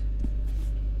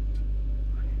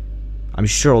 I'm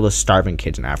sure all the starving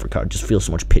kids in Africa just feel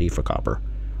so much pity for Copper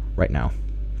right now,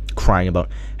 crying about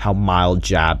how mild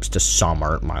jabs to some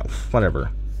aren't mild,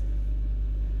 whatever.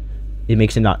 It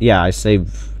makes it not, yeah, I say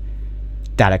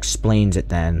that explains it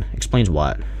then. Explains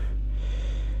what?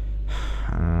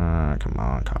 Come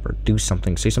on, Copper, do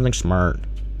something, say something smart.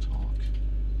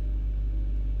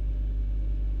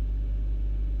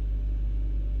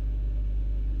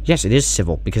 Yes, it is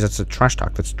civil, because that's a trash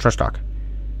talk. That's trash talk.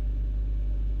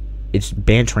 It's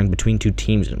bantering between two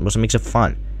teams, and what makes it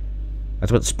fun.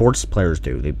 That's what sports players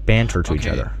do. They banter to each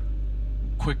other.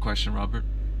 Quick question, Robert.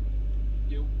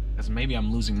 As maybe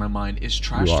I'm losing my mind. Is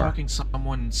trash talking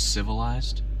someone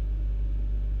civilized?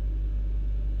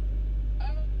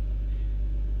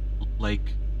 Like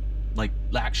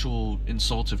actual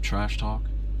insultive trash talk?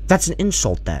 That's an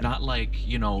insult then. Not like,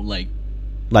 you know, like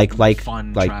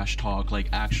fun trash talk, like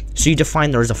actual. So you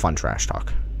define there is a fun trash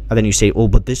talk, and then you say, oh,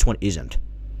 but this one isn't.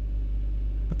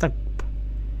 What the?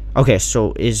 Okay,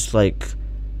 so is like,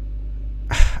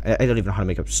 I don't even know how to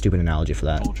make a stupid analogy for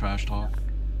that. Old trash talk.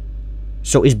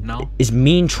 So is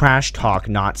mean trash talk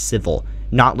not civil?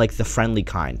 Not like the friendly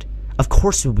kind? Of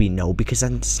course it would be no, because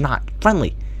then it's not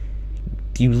friendly.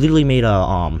 You literally made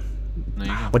a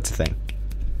what's the thing?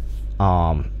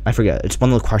 I forget. It's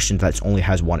one of the questions that only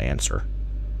has one answer.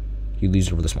 You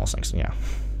lose over the small things. Yeah.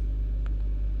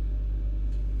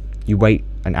 You write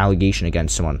an allegation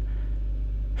against someone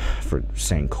for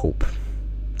saying cope.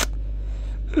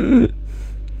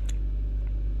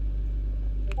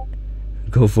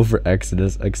 Go vote for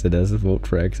Exodus. Vote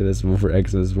for Exodus. Vote for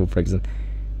Exodus. Vote for Exodus.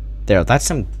 There, that's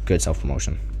some good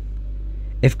self-promotion.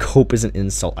 If cope is an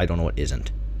insult, I don't know what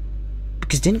isn't.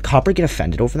 Because didn't Copper get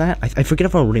offended over that? I forget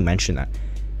if I already mentioned that.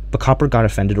 But Copper got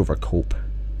offended over cope.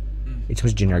 It's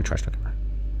his generic trash talk.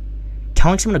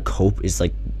 Telling someone to cope is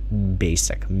like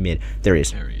basic, mid. There he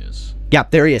is. There he is. Yeah,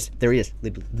 there he is. There he is.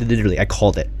 Literally, I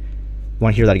called it. You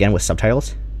want to hear that again with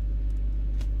subtitles?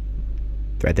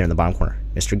 Right there in the bottom corner.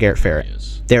 Mr. Garrett Ferret.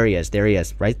 There he is. There he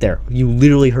is. Right there. You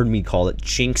literally heard me call it.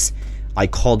 Jinx. I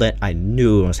called it. I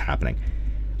knew it was happening.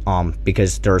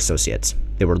 Because they're associates.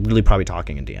 They were literally probably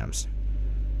talking in DMs.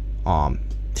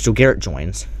 So Garrett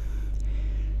joins.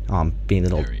 Being a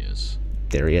little. There he is.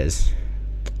 There he is.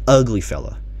 Ugly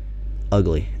fella.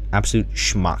 Ugly. Absolute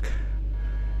schmuck.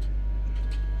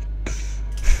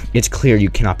 It's clear you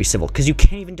cannot be civil, because you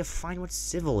can't even define what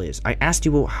civil is. I asked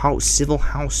you how civil,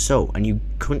 how so, and you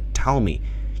couldn't tell me.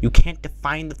 You can't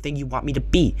define the thing you want me to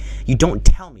be. You don't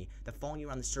tell me that following you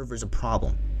around the server is a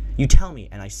problem. You tell me,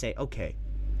 and I say, okay.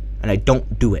 And I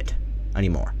don't do it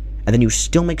anymore. And then you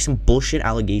still make some bullshit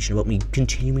allegation about me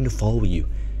continuing to follow you.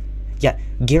 Yeah,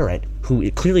 Garrett, who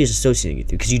clearly is associating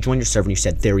with you, because you joined your server and you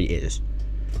said, there he is.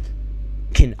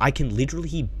 I can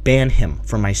literally ban him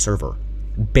from my server.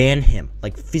 Ban him.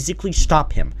 Like, physically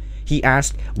stop him. He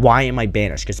asked, why am I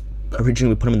banished? Because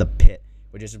originally we put him in the pit,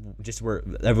 which is just where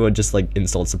everyone just, like,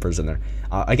 insults the person there.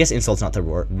 I guess insult's not the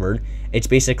word. It's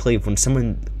basically when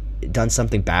someone done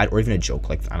something bad, or even a joke,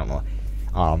 like, I don't know.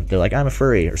 They're like, I'm a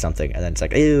furry, or something, and then it's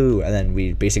like, ew, and then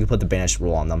we basically put the banish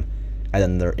rule on them, and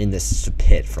then they're in this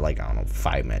pit for, like, I don't know,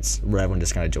 5 minutes, where everyone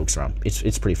just kind of jokes around.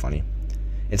 It's pretty funny.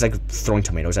 It's like throwing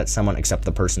tomatoes at someone, except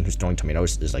the person who's throwing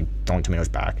tomatoes is like throwing tomatoes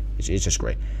back. It's just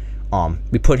great.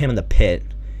 We put him in the pit,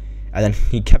 and then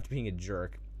he kept being a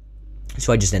jerk,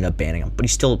 so I just ended up banning him. But he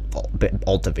still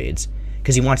alt evades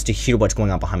because he wants to hear what's going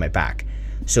on behind my back.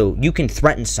 So you can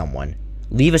threaten someone,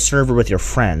 leave a server with your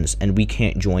friends, and we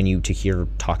can't join you to hear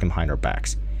talking behind our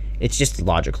backs. It's just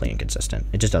logically inconsistent.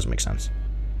 It just doesn't make sense.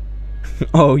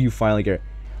 Oh, you finally, Garrett.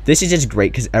 This is just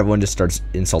great because everyone just starts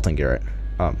insulting Garrett.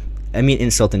 I mean,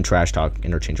 insult and trash talk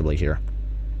interchangeably here.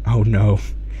 Oh no.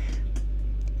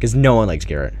 Because no one likes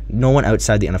Garrett. No one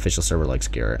outside the unofficial server likes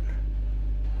Garrett.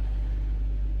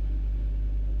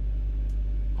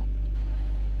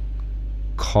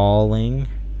 Calling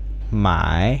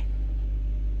my...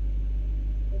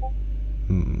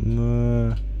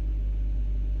 well,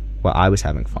 I was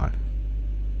having fun.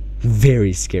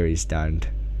 Very scary stunned.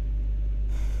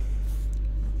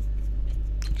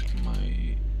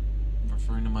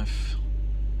 Referring to my...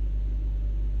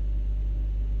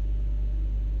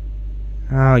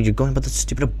 Oh, you're going about the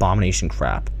stupid abomination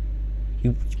crap.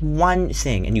 One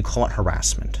thing, and you call it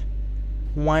harassment.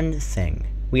 One thing.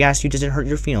 We ask you, does it hurt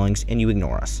your feelings, and you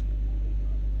ignore us.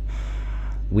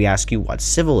 We ask you what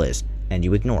civil is, and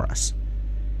you ignore us.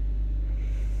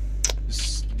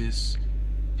 This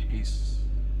case...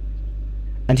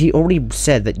 And he already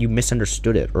said that you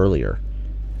misunderstood it earlier.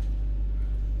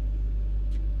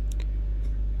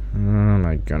 Oh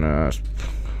my goodness.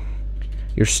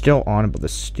 You're still on about the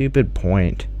stupid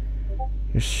point.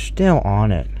 You're still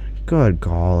on it. Good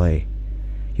golly.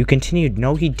 You continued,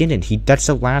 no he didn't. That's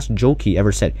the last joke he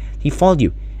ever said. He followed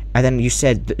you. And then you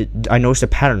said, I noticed a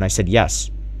pattern. I said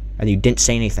yes. And you didn't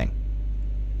say anything.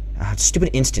 Stupid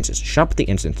instances. Shut up with the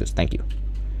instances. Thank you.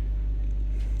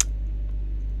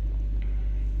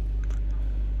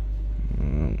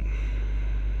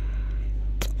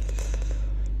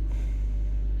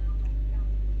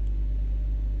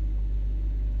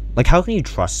 Like, how can you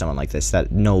trust someone like this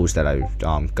that knows that I've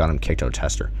got him kicked out of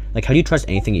Tester? Like, how do you trust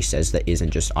anything he says that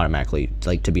isn't just automatically,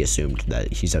 like, to be assumed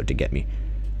that he's out to get me?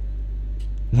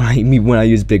 When I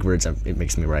use big words, it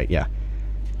makes me right, yeah.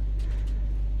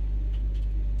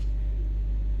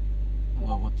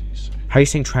 Well, what do you say? How are you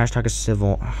saying trash talk is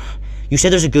civil? You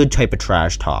said there's a good type of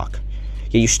trash talk.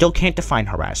 Yeah, you still can't define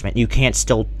harassment. You can't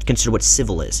still consider what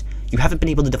civil is. You haven't been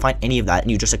able to define any of that, and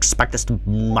you just expect us to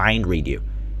mind read you.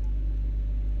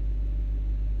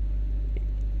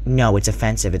 No, it's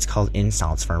offensive. It's called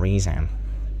insults for a reason.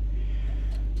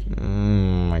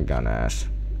 My goodness.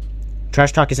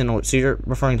 Trash talk isn't... So you're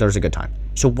referring to there's a good time.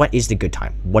 So what is the good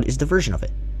time? What is the version of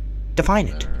it? Define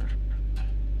it.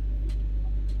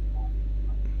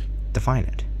 Define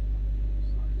it.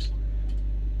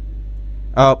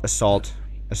 Oh, assault.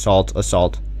 Assault.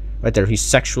 Assault. Right there. He's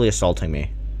sexually assaulting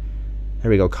me. There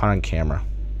we go. Caught on camera.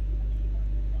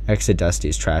 Exit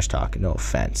Dusty's trash talk. No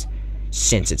offense.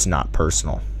 Since it's not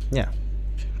personal. Yeah.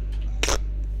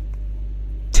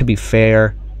 To be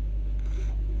fair,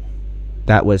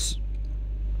 that was...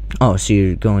 Oh, so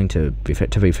you're going to be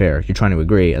fair. You're trying to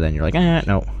agree, and then you're like,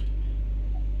 no.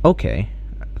 Okay.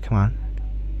 Come on.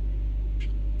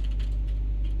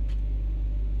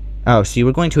 Oh, so you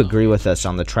were going to agree with us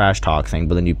on the trash talk thing,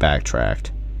 but then you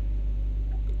backtracked.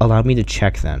 Allow me to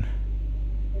check then.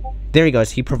 There he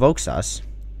goes. He provokes us.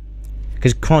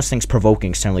 Because Khronos thinks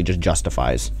provoking certainly just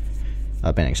justifies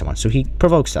banning someone. So he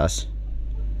provokes us.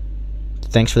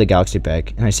 Thanks for the galaxy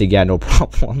bag. And I say, yeah, no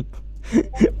problem.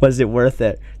 Was it worth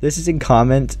it? This is in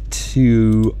comment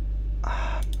to...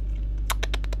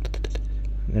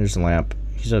 There's the lamp.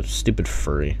 He's a stupid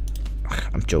furry.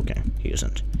 I'm joking. He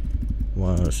isn't.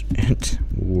 Was it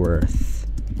worth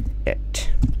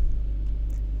it?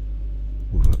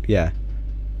 Yeah.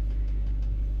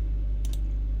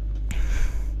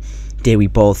 Did we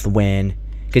both win?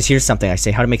 Because here's something I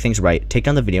say, how to make things right. Take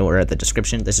down the video or at the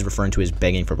description. This is referring to his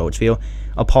begging for votes video.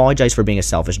 Apologize for being a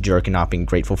selfish jerk and not being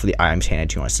grateful for the items handed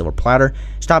to you on a silver platter.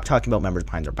 Stop talking about members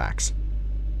behind their backs.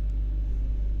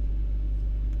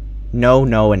 No,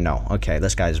 no, and no. Okay,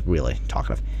 this guy's really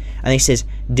talkative. And he says,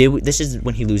 this is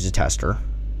when he loses tester.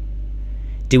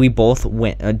 Did we both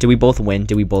win? Did we both win?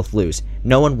 Did we both lose?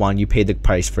 No one won. You paid the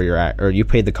price for you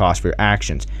paid the cost for your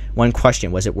actions. One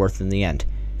question: was it worth it in the end?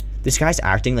 This guy's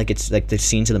acting like it's like the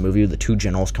scenes of the movie where the two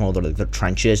generals come over to the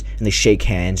trenches and they shake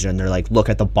hands and they're like, look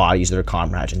at the bodies of their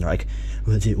comrades and they're like,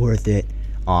 was it worth it?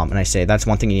 And I say, that's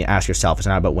one thing you need to ask yourself. It's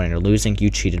not about winning or losing. You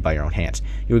cheated by your own hands.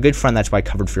 You were a good friend, that's why I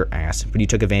covered for your ass. But you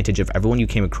took advantage of everyone you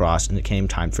came across, and it came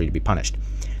time for you to be punished.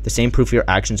 The same proof of your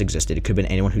actions existed. It could have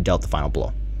been anyone who dealt the final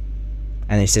blow.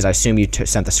 And he says, I assume you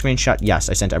sent the screenshot? Yes,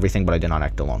 I sent everything, but I did not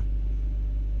act alone.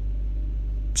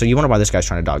 So you wonder why this guy's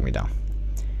trying to dog me down.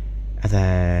 And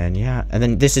then, yeah. And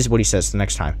then this is what he says the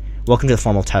next time. Welcome to the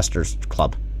Formal Testers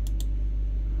Club.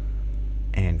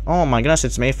 And, oh my goodness,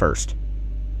 it's May 1st.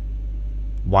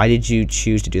 Why did you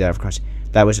choose to do that? Of course,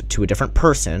 that was to a different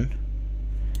person.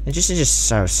 It's just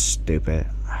so stupid.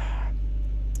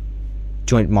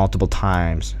 Joined multiple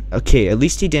times. Okay, at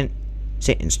least he didn't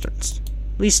say instance.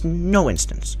 At least no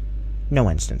instance.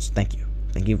 No instance. Thank you.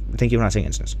 Thank you for not saying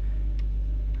instance.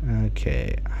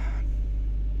 Okay.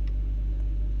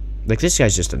 Like, this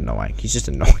guy's just annoying. He's just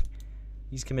annoying.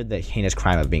 He's committed the heinous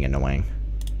crime of being annoying.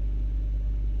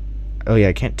 Oh yeah,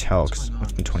 I can't tell because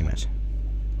it's been 20 minutes.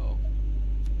 Oh.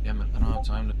 Yeah, man, I don't have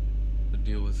time to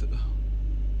deal with it.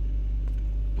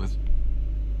 With...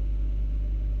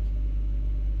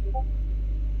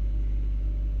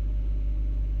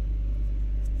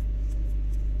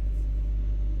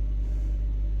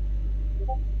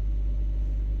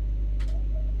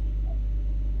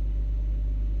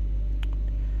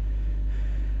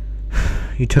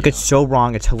 You took it so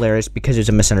wrong, it's hilarious because it's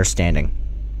a misunderstanding.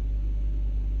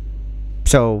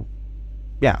 So,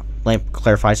 yeah, Lamp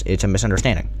clarifies it's a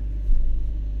misunderstanding.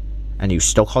 And you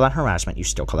still call that harassment, you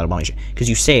still call that abomination. Because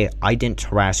you say, I didn't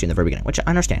harass you in the very beginning, which I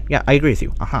understand. Yeah, I agree with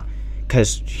you.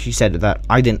 Because he said that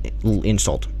I didn't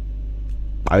insult.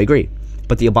 I agree.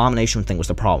 But the abomination thing was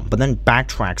the problem. But then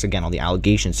backtracks again on the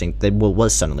allegation saying that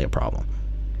was suddenly a problem.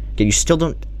 Yet you still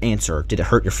don't answer, did it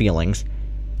hurt your feelings?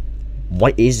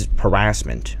 What is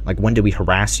harassment? Like, when did we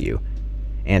harass you?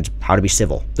 And how to be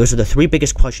civil? Those are the three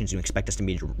biggest questions you expect us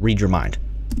to read your mind.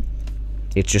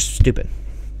 It's just stupid.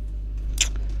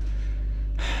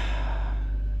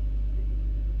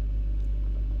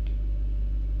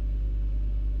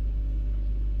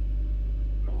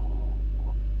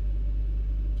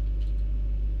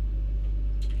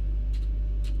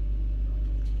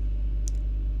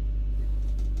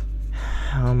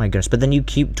 Oh my goodness! But then you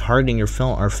keep targeting our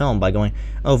film by going,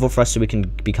 "Oh, vote for us so we can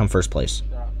become first place."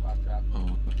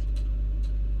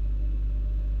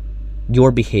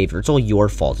 Your behavior. It's all your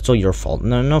fault. It's all your fault.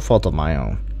 No fault of my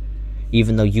own.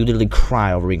 Even though you literally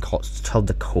cry over being told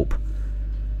to cope.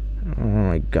 Oh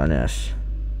my goodness.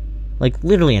 Like,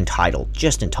 literally entitled.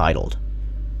 Just entitled.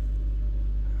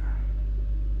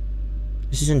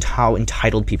 This isn't how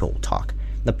entitled people talk.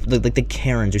 Like the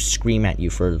Karens who scream at you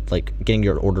for, like, getting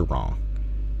your order wrong.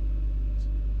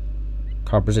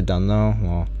 Carpers are done, though?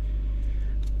 Well...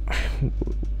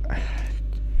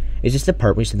 Is this the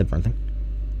part where you said the burn thing?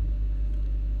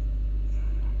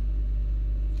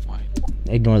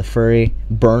 Ignore the furry.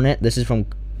 Burn it. This is from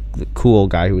the cool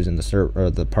guy who was in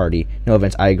the party. No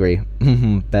offense, I agree.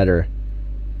 Better.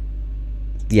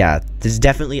 Yeah, this is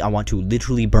definitely, I want to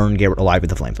literally burn Garrett alive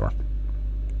with a flamethrower.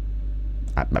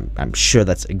 I'm sure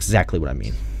that's exactly what I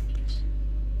mean.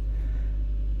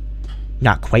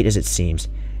 Not quite as it seems.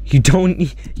 You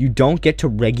don't get to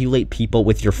regulate people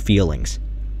with your feelings.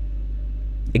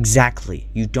 Exactly.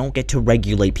 You don't get to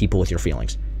regulate people with your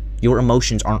feelings. Your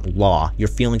emotions aren't law. Your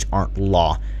feelings aren't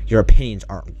law. Your opinions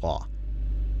aren't law.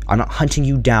 I'm not hunting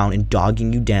you down and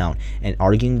dogging you down and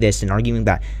arguing this and arguing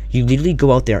that. You literally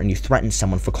go out there and you threaten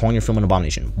someone for calling your film an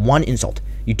abomination. One insult.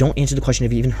 You don't answer the question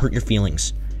if you even hurt your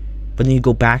feelings. But then you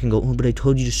go back and go, oh, but I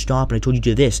told you to stop and I told you to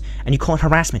do this. And you call it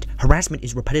harassment. Harassment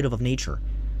is repetitive of nature.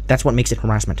 That's what makes it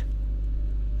harassment.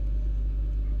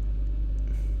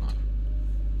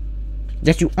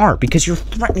 Yes, you are, because you're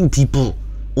threatening people.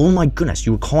 Oh my goodness,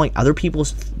 you were calling other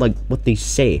people's, like, what they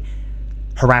say,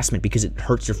 harassment because it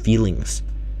hurts your feelings.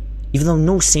 Even though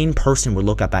no sane person would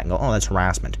look at that and go, oh, that's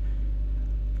harassment.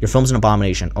 Your film's an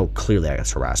abomination. Oh, clearly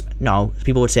that's harassment. No,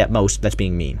 people would say at most, that's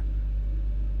being mean.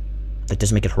 That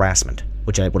doesn't make it harassment,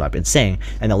 which is what I've been saying,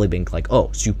 and they'll be like,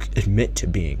 oh, so you admit to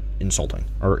being insulting,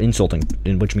 or insulting,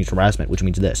 which means harassment, which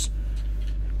means this.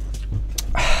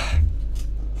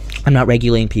 I'm not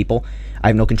regulating people. I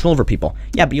have no control over people.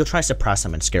 Yeah, but you'll try to suppress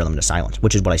them and scare them into silence,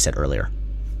 which is what I said earlier.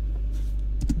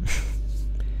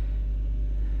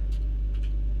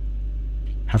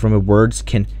 How from words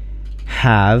can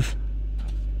have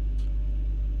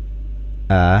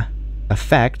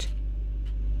effect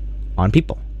on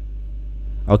people.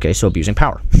 Okay, so abusing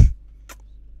power.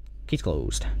 Case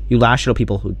closed. You lash out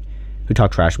people who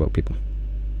talk trash about people.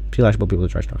 If you lash about people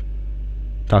who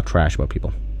talk trash about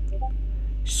people.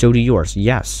 So do yours.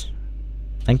 Yes.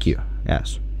 Thank you.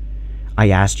 Yes. I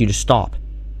asked you to stop.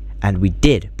 And we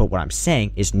did. But what I'm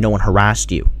saying is no one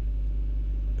harassed you.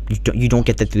 You don't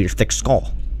get that through your thick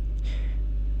skull.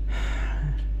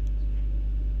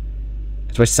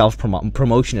 That's why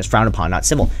self-promotion is frowned upon, not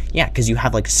civil. Yeah, because you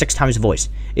have like 6 times the voice.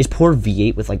 Is poor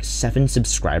V8 with like 7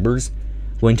 subscribers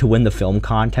going to win the film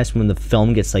contest when the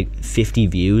film gets like 50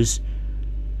 views?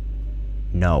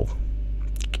 No.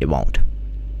 It won't.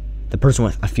 The person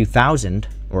with a few thousand,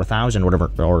 or 1,000, whatever,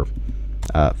 or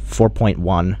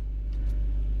 4.1,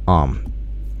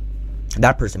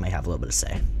 that person may have a little bit of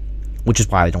say. Which is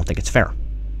why I don't think it's fair.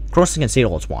 Khronos can say it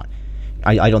all it's want.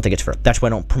 I don't think it's fair. That's why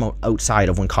I don't promote outside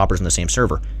of when Copper's in the same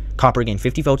server. Copper gained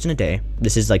 50 votes in a day.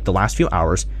 This is like the last few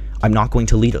hours. I'm not going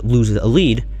to lose a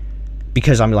lead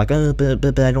because I'm like,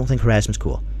 but I don't think harassment's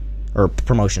cool. Or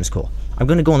promotion's cool. I'm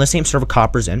going to go on the same server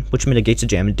Copper's in, which mitigates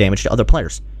the damage to other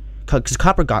players. Because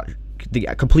Copper got the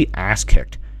complete ass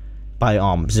kicked by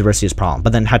Zerisia's problem,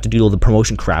 but then had to do all the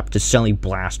promotion crap to suddenly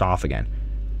blast off again.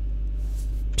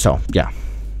 So, yeah.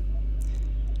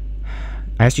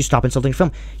 I asked you to stop insulting the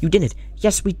film. You didn't.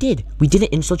 Yes, we did. We didn't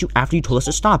insult you after you told us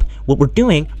to stop. What we're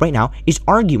doing right now is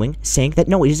arguing, saying that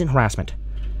no, it isn't harassment.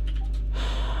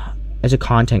 As a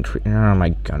content creator, oh my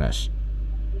goodness.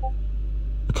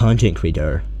 A content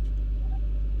creator.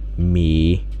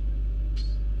 Me.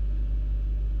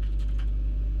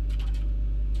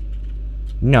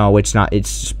 No, it's not.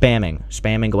 It's spamming.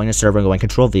 Spamming, going to server and going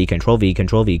Control V, Control V,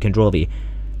 Control V, Control V.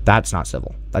 That's not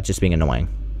civil. That's just being annoying.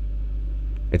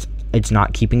 It's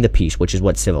not keeping the peace, which is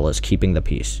what civil is, keeping the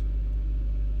peace.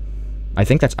 I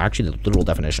think that's actually the literal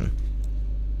definition.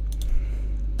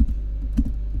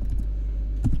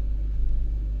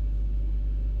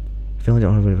 I feel like I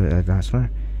don't have that's fine.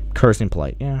 Cursing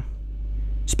polite, yeah.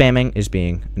 Spamming is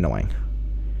being annoying.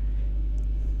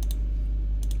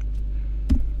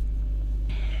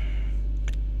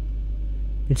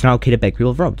 It's not okay to beg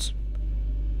people votes.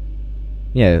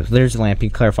 Yeah, there's Lamp. He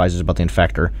clarifies this about the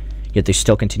infector, yet they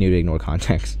still continue to ignore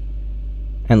context.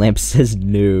 And Lamp says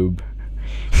noob.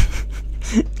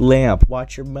 Lamp,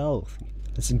 watch your mouth.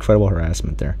 That's incredible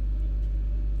harassment there.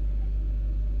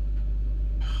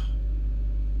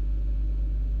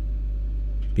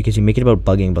 Because you make it about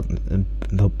bugging, but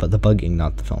the bugging,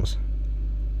 not the films.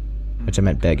 Which I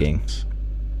meant begging.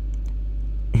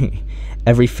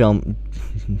 Every film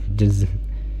does.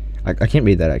 I can't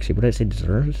read that actually. What did I say?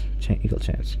 Deserves? Equal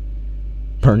chance.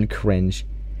 Burn cringe.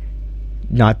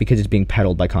 Not because it's being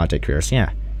peddled by content creators.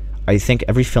 Yeah. I think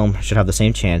every film should have the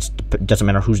same chance. Doesn't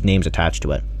matter whose name's attached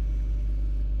to it.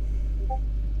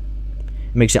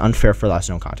 It makes it unfair for less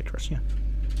known content creators. Yeah.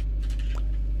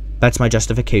 That's my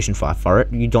justification for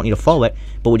it. You don't need to follow it.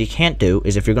 But what you can't do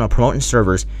is if you're going to promote in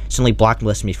servers, suddenly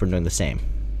blacklist me for doing the same.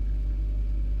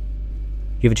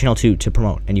 You have a channel too to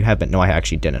promote, and you haven't. No, I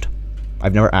actually didn't.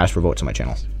 I've never asked for votes on my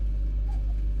channel.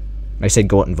 I said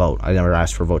go out and vote. I never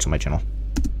asked for votes on my channel.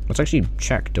 Let's actually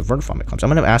check to verify my claims. I'm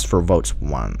going to ask for votes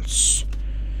once.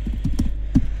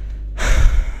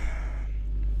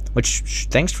 Which,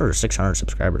 thanks for 600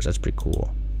 subscribers. That's pretty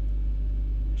cool.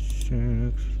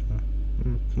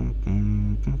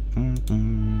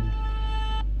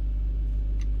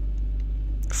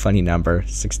 Funny number.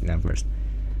 60 numbers.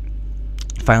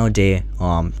 Final day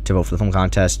to vote for the film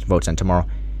contest. Votes end tomorrow.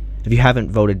 If you haven't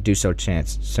voted, do so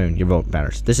soon. Your vote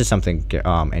matters. This is something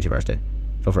Antivirus did.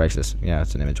 Vote for Exodus. Yeah,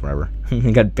 it's an image, whatever.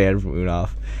 It got banned from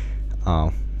Unoff.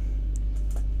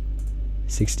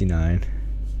 69.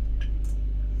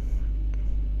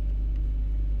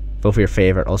 Vote for your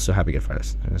favorite. Also, happy Good Friday.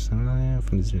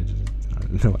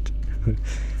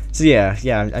 So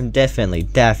yeah, I'm definitely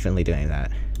doing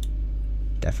that.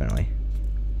 Definitely.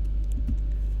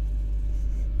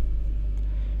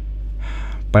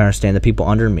 But I understand the people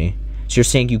under me. So you're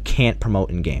saying you can't promote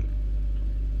in game?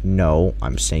 No,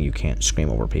 I'm saying you can't scream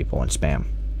over people and spam.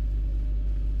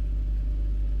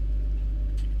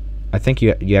 I think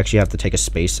you actually have to take a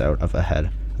space out of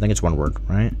ahead. I think it's one word,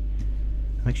 right?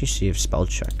 Let me actually see if spell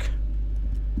check.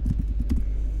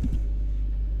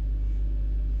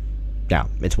 Yeah,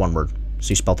 it's one word.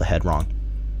 So you spelled the head wrong.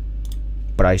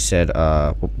 But I said,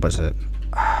 what was it?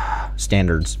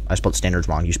 Standards. I spelled standards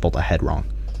wrong. You spelled the head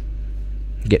wrong.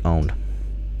 Get owned.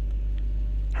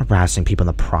 Harassing people in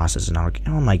the process is not.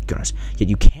 Oh my goodness. Yet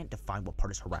you can't define what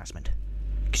part is harassment.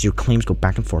 Because your claims go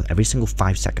back and forth every single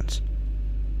 5 seconds.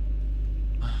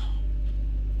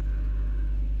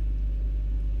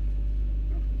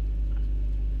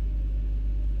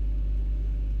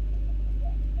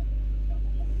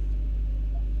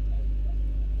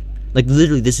 Like,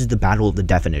 literally, this is the battle of the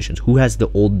definitions. Who has the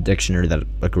old dictionary that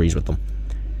agrees with them?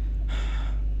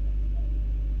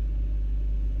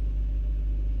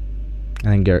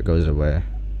 And then Garrett goes away.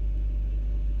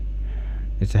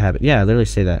 It's a habit. Yeah, I literally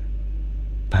say that.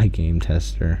 By game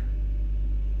tester.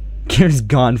 Garrett's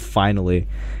gone finally.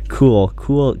 Cool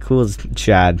as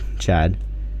Chad.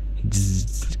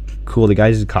 Cool, the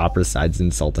guy's copper side's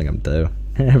insulting him too.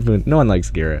 No one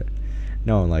likes Garrett.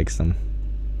 No one likes him.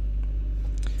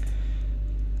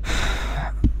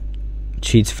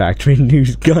 Cheats factory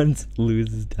news guns,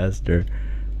 loses tester.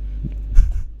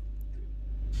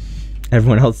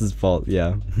 Everyone else's fault,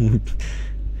 yeah.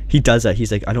 He does that.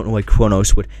 He's like, I don't know why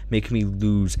Khronos would make me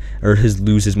lose, or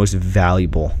lose his most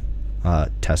valuable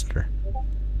tester.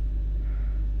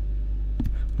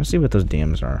 Let's see what those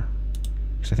DMs are.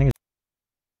 Because I think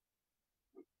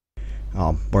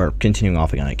it's... we're continuing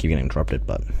off again. I keep getting interrupted,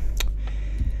 but...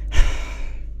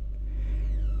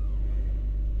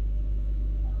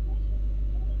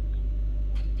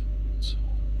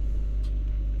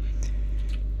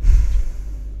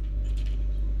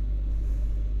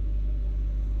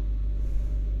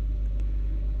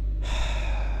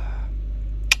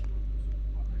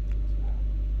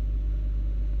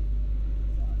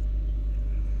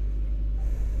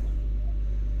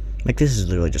 Like, this is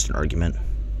literally just an argument.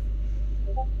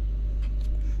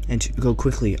 And to go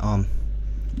quickly,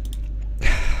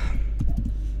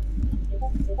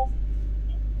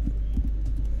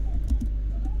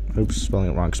 oops, spelling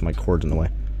it wrong because my cord's in the way.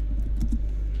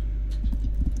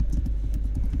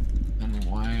 And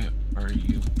why are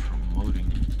you promoting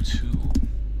two?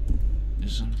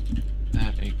 Isn't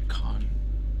that a con?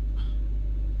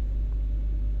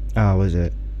 Was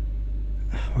it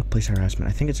workplace harassment?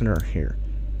 I think it's under here.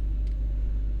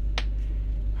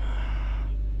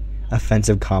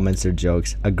 Offensive comments or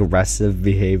jokes, aggressive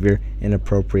behavior,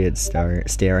 inappropriate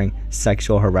staring,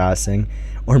 sexual harassing,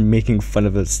 or making fun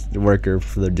of a worker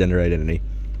for their gender identity.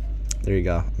 There you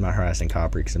go. I'm not harassing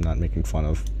Copper because I'm not making fun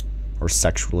of or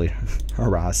sexually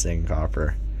harassing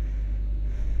Copper.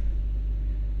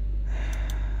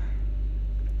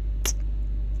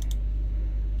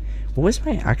 What was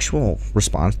my actual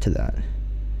response to that?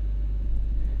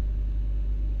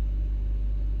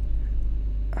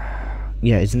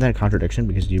 Yeah, isn't that a contradiction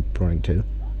because you're promoting two?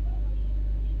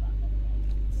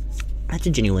 That's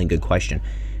a genuinely good question,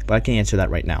 but I can answer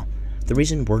that right now. The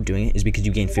reason we're doing it is because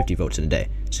you gain 50 votes in a day.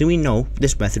 So we know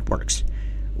this method works.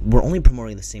 We're only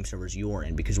promoting the same servers you're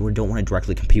in because we don't want to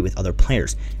directly compete with other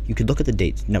players. You could look at the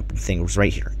date things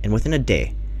right here, and within a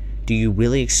day, do you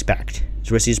really expect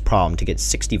Zarissi's problem to get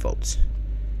 60 votes?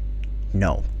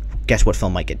 No. Guess what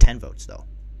film might get 10 votes, though?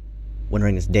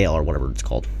 Wintering is Dale, or whatever it's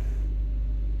called.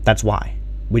 That's why.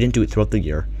 We didn't do it throughout the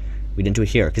year. We didn't do it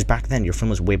here, because back then, your film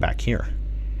was way back here.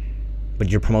 But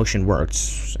your promotion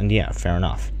worked, and yeah, fair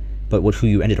enough. But who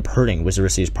you ended up hurting was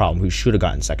Zarissi's problem, who should have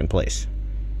gotten second place.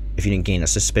 If you didn't gain a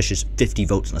suspicious 50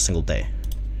 votes in a single day.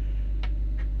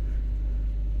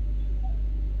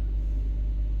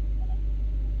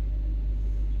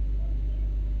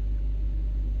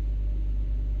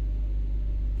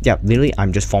 Yeah, literally,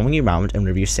 I'm just following you around, and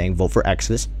whenever you're saying vote for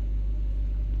Exodus,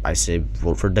 I say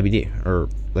vote for WD, or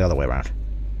the other way around.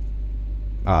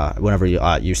 Whenever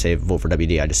you say vote for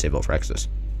WD, I just say vote for Exodus.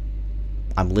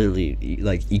 I'm literally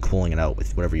like equaling it out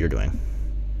with whatever you're doing.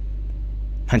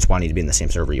 Hence why I need to be in the same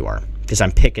server you are, because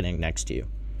I'm picketing next to you.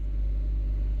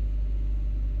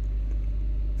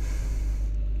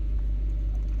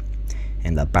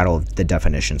 And the battle of the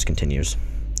definitions continues.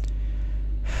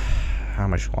 How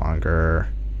much longer?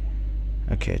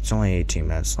 Okay, it's only 18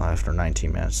 minutes left, or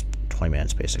 19 minutes, 20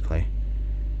 minutes basically.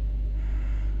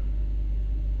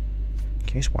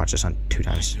 Can you just watch this on 2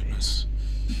 times speed?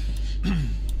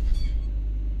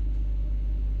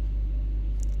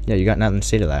 Yeah, you got nothing to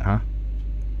say to that, huh?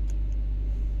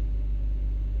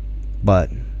 But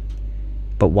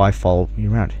why follow me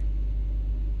around?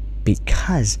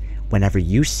 Because whenever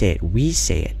you say it, we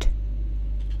say it.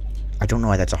 I don't know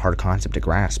why that's a hard concept to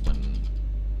grasp.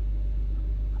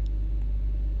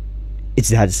 It's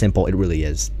that simple, it really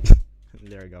is.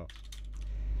 There we go.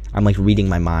 I'm like reading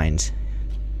my mind.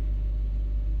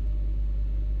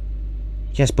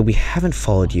 Yes, but we haven't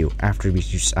followed you after you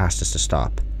just asked us to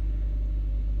stop.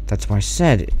 That's why I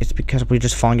said, it's because we're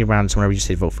just following you around, so whenever you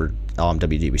say vote for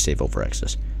WD, we say vote for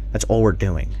Exodus. That's all we're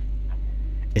doing.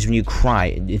 It's when you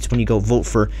cry, it's when you go vote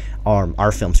for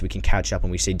our film so we can catch up,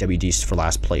 and we say WD for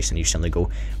last place, and you suddenly go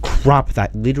crop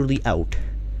that literally out.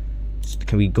 So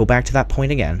can we go back to that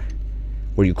point again?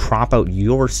 Where you crop out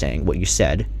your saying what you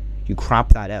said, you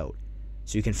crop that out,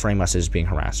 so you can frame us as being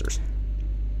harassers.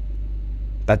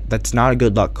 That's not a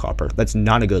good luck, Copper. That's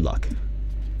not a good luck.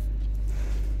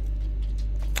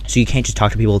 So you can't just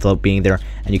talk to people without being there,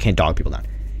 and you can't dog people down.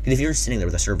 Because if you're sitting there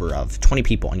with a server of 20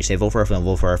 people, and you say, vote for our film,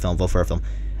 vote for our film, vote for our film,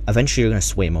 eventually you're going to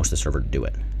sway most of the server to do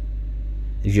it.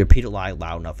 If you repeat a lie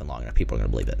loud enough and long enough, people are going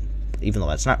to believe it. Even though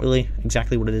that's not really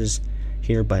exactly what it is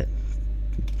here, but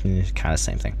it's kind of the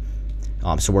same thing.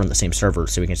 So we're on the same server,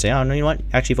 so we can say, oh, no, you know what?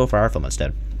 Actually vote for our film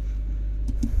instead.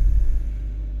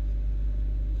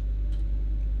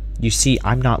 You see,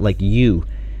 I'm not like you.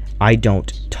 I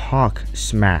don't talk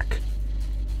smack.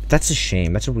 That's a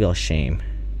shame. That's a real shame.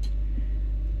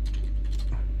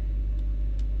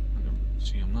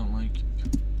 See, I'm not like...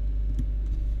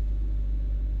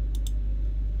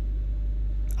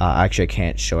 Actually, I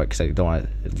can't show it because I don't want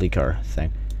to leak our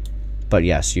thing. But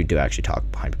yes, you do actually talk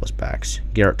behind people's backs.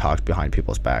 Garrett talks behind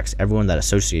people's backs. Everyone that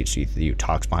associates with you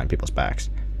talks behind people's backs.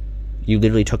 You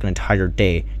literally took an entire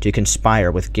day to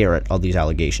conspire with Garrett all these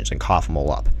allegations and cough them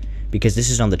all up. Because this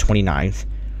is on the 29th.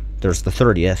 There's the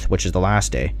 30th, which is the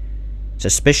last day.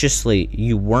 Suspiciously,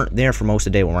 you weren't there for most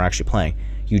of the day when we're actually playing.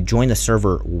 You joined the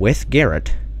server with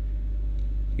Garrett.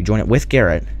 You join it with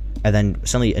Garrett, and then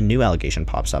suddenly a new allegation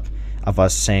pops up of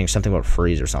us saying something about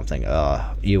freeze or something.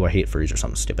 I hate freeze or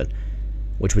something stupid.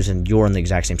 Which was you're in the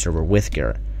exact same server with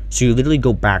Garrett. So you literally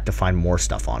go back to find more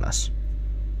stuff on us.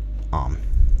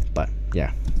 But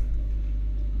yeah.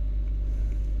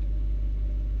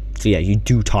 So yeah, you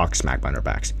do talk smack behind our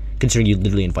backs. Considering you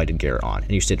literally invited Garrett on,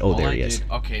 and you said, oh, there he is.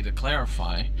 Okay, to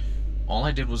clarify, all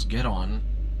I did was get on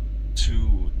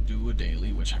to do a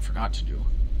daily, which I forgot to do.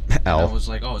 L. And I was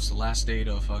like, oh, it's the last day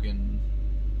to fucking...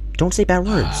 Don't say bad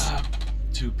words.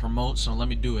 To promote, so let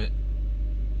me do it.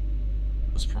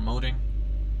 Was promoting,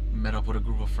 met up with a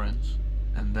group of friends,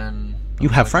 and then... You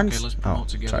have friends? Okay, let's promote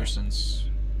together since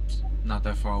it's not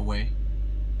that far away.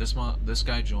 This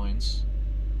guy joins,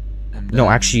 and then...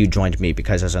 No, actually you joined me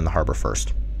because I was in the harbor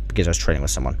first. Because I was trading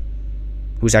with someone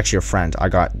who's actually your friend. I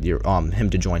got him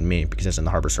to join me because I was in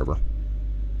the harbor server.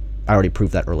 I already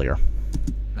proved that earlier.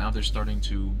 Now they're starting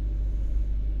to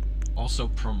also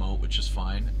promote, which is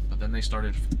fine. But then they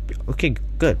started. Okay,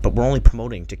 good. But we're only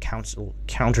promoting to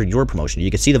counter your promotion.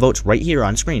 You can see the votes right here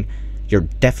on screen. You're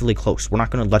definitely close. We're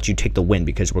not going to let you take the win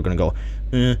because we're going to go,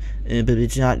 but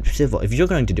it's not civil. If you're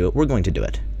going to do it, we're going to do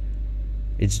it.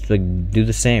 It's like, do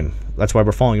the same. That's why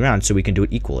we're following around, so we can do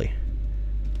it equally.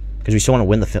 Because we still want to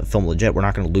win the film legit. We're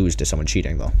not going to lose to someone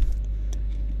cheating, though.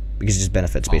 Because it just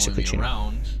benefits basically cheating.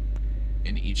 Around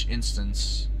in each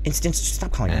instance.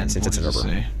 Stop calling it an instance. It's a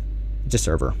server. It's a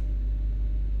server.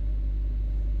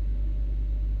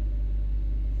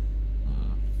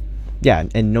 Yeah,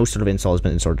 and no sort of insult has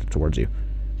been inserted towards you.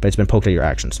 But it's been poked at your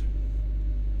actions.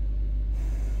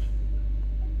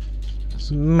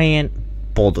 Man,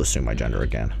 bold to assume my gender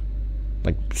again.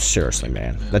 Like, seriously,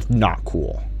 man. That's not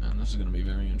cool. This is going to be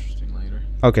very interesting later.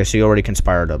 Okay, so you already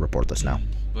conspired to report this now.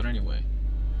 But anyway.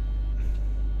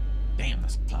 Damn,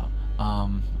 that's loud.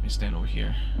 Let me stand over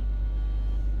here.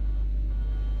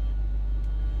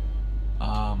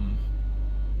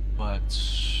 But...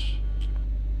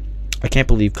 I can't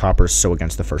believe Copper's so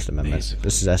against the First Amendment. Basically.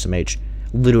 This is SMH.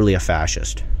 Literally a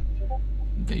fascist.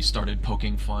 They started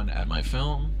poking fun at my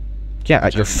film. Yeah,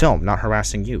 at your film, not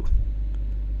harassing you.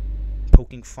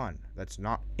 Poking fun. That's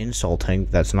not insulting.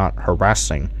 That's not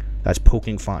harassing. That's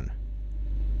poking fun.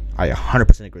 I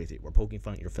 100% agree with you. We're poking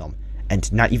fun at your film.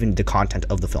 And not even the content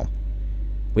of the film.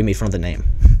 We made fun of the name.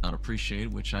 Not appreciate,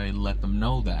 which I let them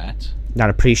know that. Not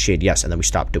appreciate, yes, and then we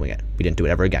stopped doing it. We didn't do it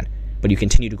ever again. But you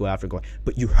continue to go after going,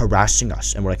 but you're harassing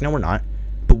us. And we're like, no, we're not.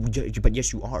 But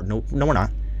yes, you are. No, we're not.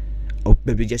 Oh,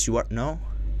 but yes, you are. No.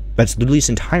 That's literally this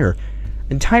entire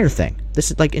thing.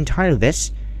 This is like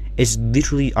this is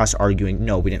literally us arguing,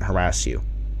 no, we didn't harass you.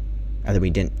 And then we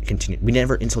didn't continue. We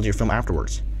never insulted your film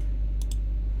afterwards.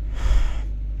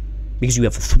 Because you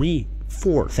have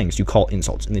 3-4 things you call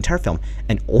insults in the entire film,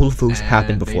 and all of those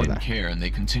happened before that. They didn't care, and they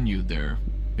continued their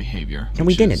behavior. And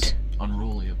we didn't.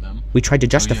 Unruly of them. We tried to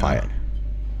justify it.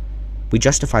 We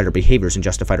justified our behaviors and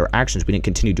justified our actions. We didn't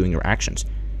continue doing your actions.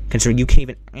 Considering you can't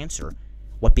even answer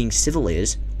what being civil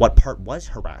is, what part was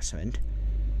harassment,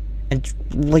 and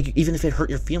like even if it hurt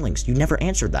your feelings, you never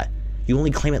answered that. You only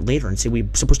claim it later and say we're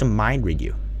supposed to mind read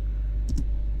you.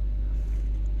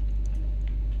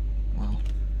 Well.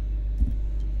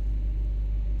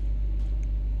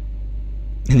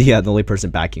 And yeah, the only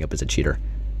person backing up is a cheater.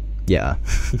 Yeah.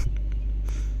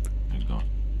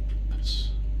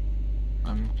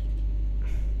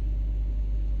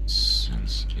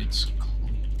 Since it's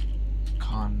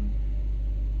conversation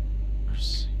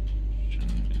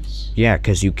is... Yeah,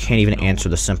 because you can't even answer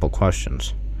the simple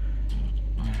questions.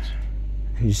 What?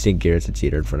 You see Garrett's a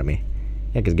cheater in front of me.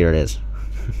 Yeah, because Garrett is.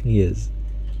 He is.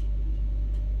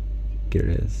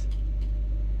 Garrett is.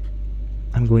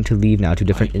 I'm going to leave now to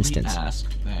different instance. Ask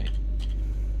that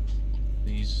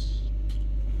these.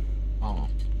 Oh.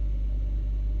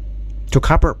 So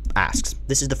Copper asks.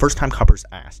 This is the first time Copper's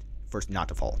asked. First not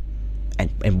to follow.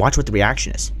 And watch what the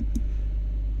reaction is.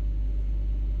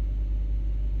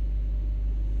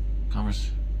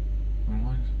 Converse.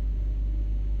 What?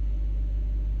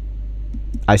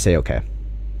 I say okay.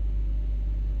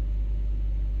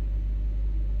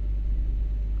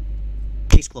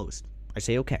 Case closed. I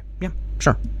say okay. Yeah,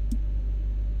 sure.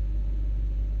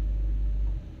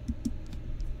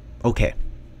 Okay.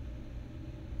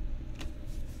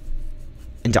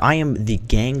 And I am the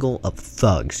gangle of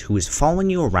thugs who is following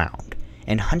you around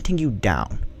and hunting you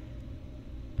down.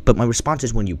 But my response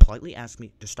is when you politely ask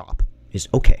me to stop is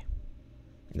okay.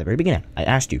 In the very beginning, I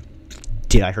asked you,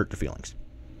 did I hurt your feelings?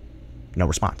 No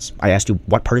response. I asked you,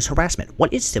 what part is harassment?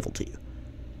 What is civil to you?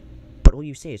 But all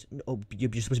you say is, oh,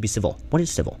 you're supposed to be civil. What is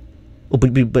civil? Oh,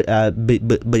 but you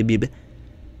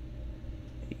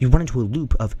run into a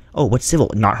loop of, oh, what's civil?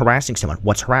 Not harassing someone.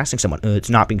 What's harassing someone? It's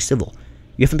not being civil.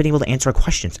 You haven't been able to answer our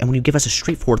questions. And when you give us a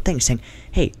straightforward thing saying,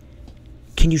 hey,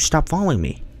 can you stop following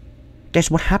me?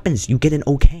 That's what happens. You get an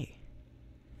okay.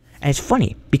 And it's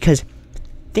funny because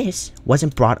this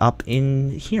wasn't brought up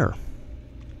in here.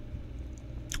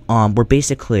 Where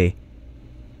basically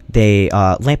they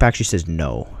Lamp actually says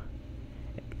no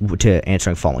to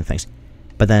answering following things,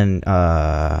 but then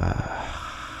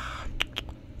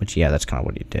which yeah, that's kind of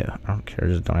what you do. I don't care,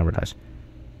 just don't advertise.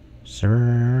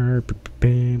 Sir,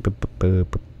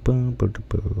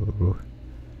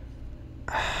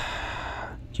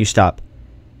 you stop.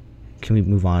 Can we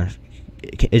move on?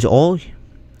 Is all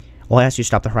I asked you to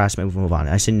stop the harassment, move on.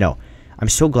 And I said no. I'm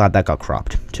so glad that got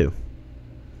cropped too.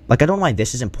 Like, I don't know why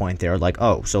this isn't point there. Like,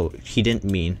 oh, so he didn't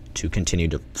mean to continue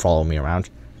to follow me around.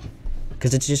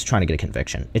 Because it's just trying to get a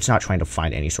conviction. It's not trying to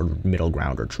find any sort of middle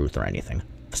ground or truth or anything.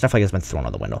 Stuff like that's been thrown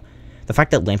out the window. The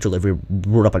fact that Lamp Delivery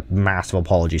wrote up a massive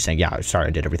apology saying, yeah, I'm sorry,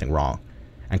 I did everything wrong.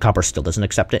 And Copper still doesn't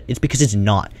accept it. It's because it's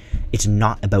not. It's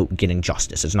not about getting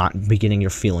justice. It's not getting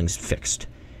your feelings fixed.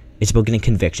 It's about getting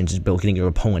convictions. It's about getting your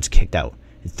opponents kicked out.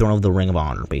 Thrown out of the ring of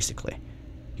honor, basically.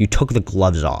 You took the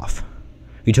gloves off.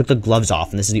 You took the gloves off,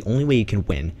 and this is the only way you can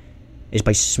win, is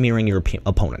by smearing your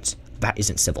opponents. That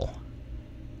isn't civil.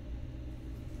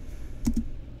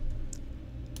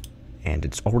 And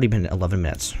it's already been 11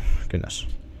 minutes. Goodness.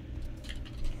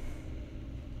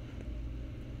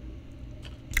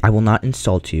 I will not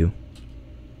insult you.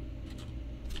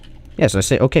 Yes, I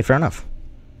say, okay, fair enough.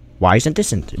 Why isn't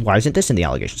this in the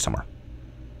allegation somewhere?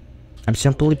 I'm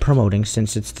simply promoting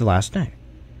since it's the last day.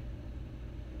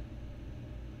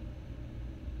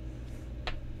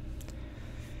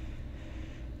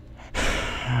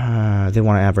 They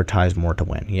want to advertise more to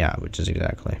win. Yeah, which is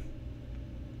exactly.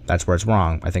 That's where it's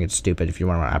wrong. I think it's stupid if you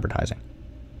want advertising.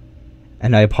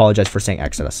 And I apologize for saying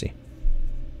exodusy.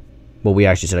 Well, we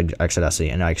actually said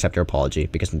exodusy, and I accept your apology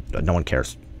because no one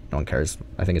cares. No one cares.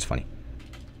 I think it's funny.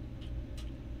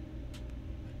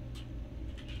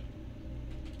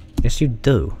 Yes, you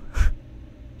do.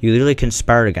 You literally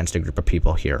conspired against a group of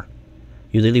people here.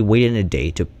 You literally waited a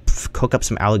day to cook up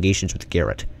some allegations with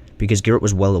Garrett. Because Garrett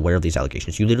was well aware of these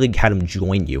allegations. You literally had him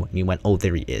join you, and you went, oh,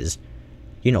 there he is.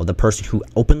 You know, the person who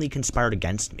openly conspired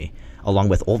against me, along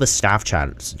with all the staff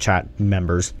chat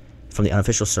members from the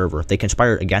unofficial server. They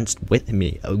conspired against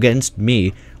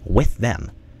me with them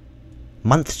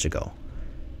months ago.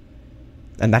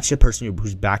 And that's the person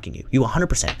who's backing you. You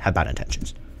 100% have bad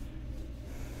intentions.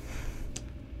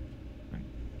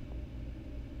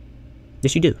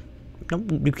 Yes, you do. No,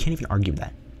 you can't even argue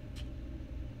that.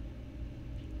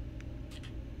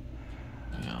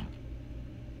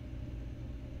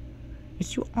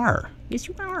 Yes, you are. Yes,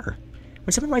 you are.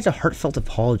 When someone writes a heartfelt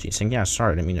apology saying, yeah,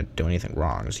 sorry, I didn't mean to do anything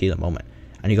wrong, just heat of the moment,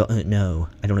 and you go, no,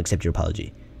 I don't accept your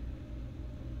apology.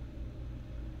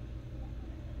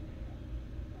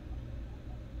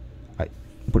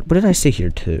 What did I say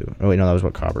here, too? Oh, wait, no, that was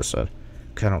what Cobra said.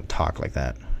 Because I don't talk like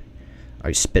that.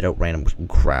 I spit out random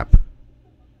crap.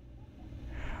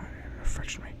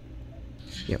 Friction rate.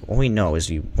 Yeah, all we know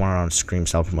is you want to scream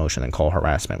self-promotion and call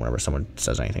harassment whenever someone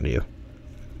says anything to you.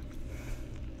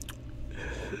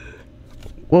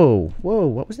 Whoa,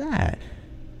 what was that?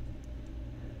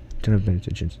 Don't have many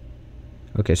digits.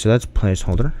 Okay, so that's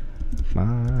placeholder. Come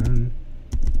on.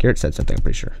 Garrett said something, I'm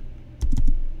pretty sure.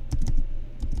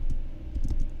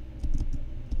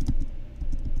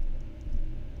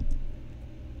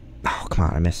 Oh, come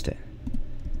on, I missed it.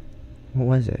 What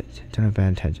was it? Don't have bad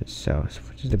intentions. So,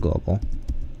 which is the global.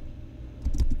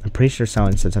 I'm pretty sure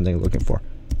someone said something I'm looking for.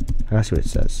 I gotta see what it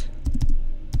says.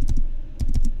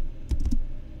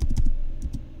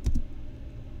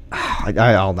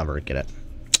 I'll never get it.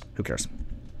 Who cares?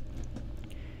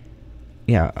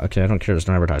 Yeah, okay, I don't care. Just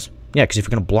don't advertise. Yeah, because if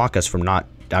you're gonna block us from not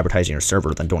advertising your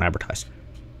server, then don't advertise.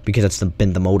 Because that's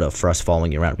been the motive for us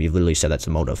following you around. We literally said that's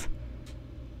the motive.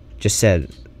 Just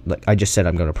said, like I just said,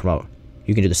 I'm gonna promote.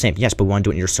 You can do the same. Yes, but we want to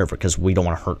do it in your server because we don't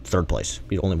want to hurt third place.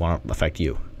 We only want to affect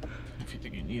you. If you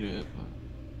think you need it.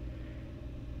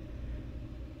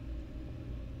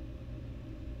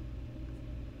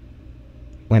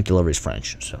 But... Lamp delivery is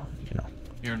French, so you know.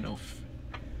 You're no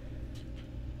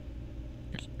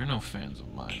fans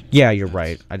of mine. Yeah, you're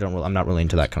right. I'm not really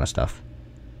into that kind of stuff.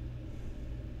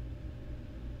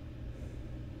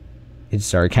 It's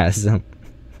sarcasm.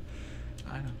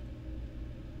 I know.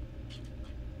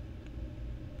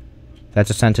 That's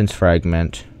a sentence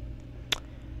fragment.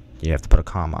 You have to put a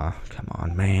comma. Come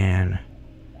on, man.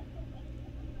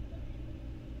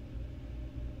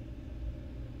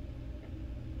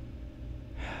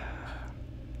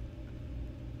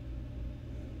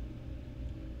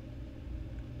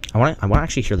 I want to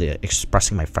actually hear the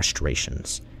expressing my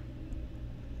frustrations,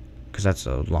 because that's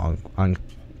a long,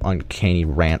 uncanny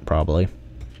rant probably.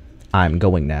 I'm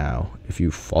going now. If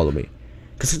you follow me,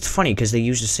 because it's funny because they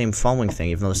use the same following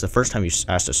thing, even though it's the first time you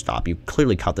asked to stop. You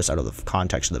clearly cut this out of the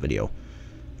context of the video.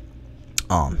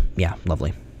 Yeah,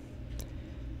 lovely.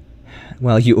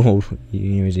 Well, you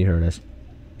usually heard us.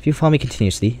 If you follow me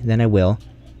continuously, then I will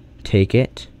take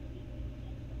it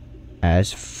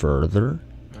as further.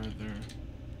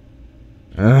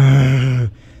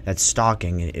 That's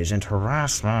stalking. It isn't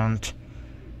harassment.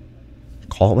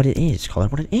 Call it what it is. Call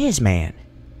it what it is, man.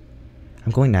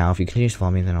 I'm going now. If you continue to follow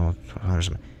me, then I'll...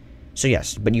 So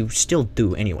yes, but you still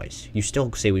do anyways. You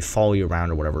still say we follow you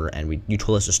around or whatever, and you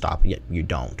told us to stop, yet you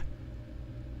don't.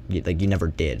 You never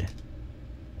did.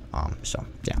 So,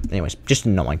 yeah. Anyways, just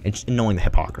annoying. It's annoying the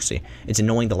hypocrisy. It's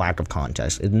annoying the lack of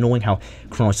context. It's annoying how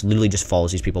Khronos literally just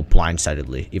follows these people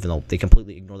blindsidedly, even though they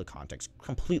completely ignore the context,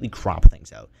 completely crop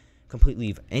things out, completely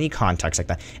leave any context like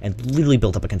that, and literally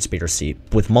build up a conspiracy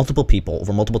with multiple people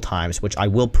over multiple times, which I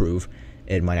will prove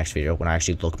in my next video when I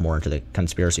actually look more into the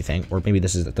conspiracy thing, or maybe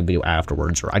this is the video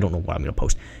afterwards, or I don't know what I'm going to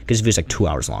post, because this video is like 2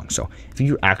 hours long. So if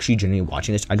you're actually genuinely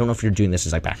watching this, I don't know if you're doing this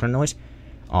as like background noise.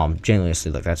 Genuinely,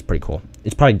 like, that's pretty cool.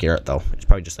 It's probably Garrett, though. It's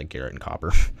probably just like Garrett and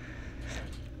Copper.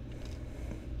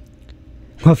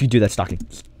 Well, if you do that stalking,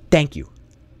 thank you.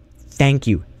 Thank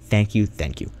you. Thank you.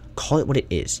 Thank you. Call it what it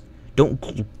is.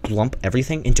 Don't lump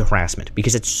everything into harassment,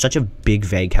 because it's such a big,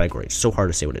 vague category. It's so hard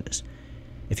to say what it is.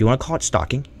 If you want to call it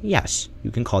stalking, yes,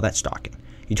 you can call that stalking.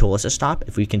 You told us to stop.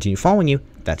 If we continue following you,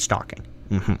 that's stalking.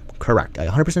 Correct. I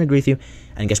 100% agree with you.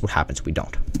 And guess what happens? We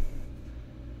don't.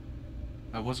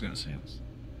 I was going to say this.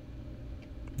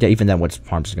 Yeah, even then, what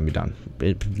harm is going to be done?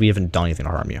 We haven't done anything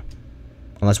to harm you.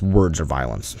 Unless words are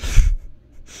violence.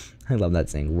 I love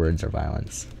that saying, words are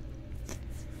violence.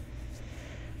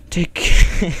 Take...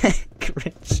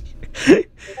 cringe.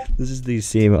 This is the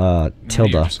same,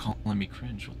 tilde. You're just calling me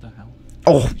cringe, what the hell?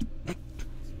 Oh!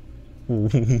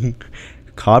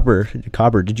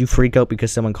 Cobber, did you freak out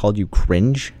because someone called you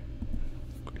cringe?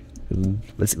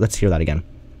 Let's hear that again.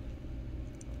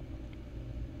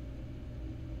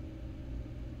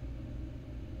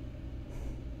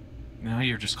 Now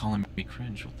you're just calling me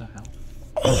cringe. What the hell?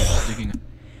 Oh,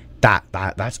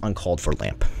 that's uncalled for,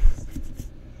 Lamp.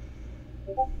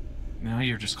 Now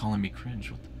you're just calling me cringe.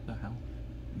 What the hell?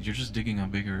 You're just digging a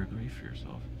bigger grave for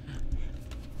yourself.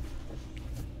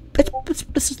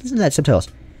 Listen to that subtitles.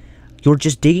 You're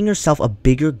just digging yourself a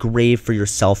bigger grave for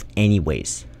yourself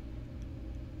anyways.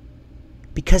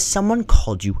 Because someone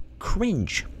called you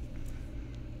cringe.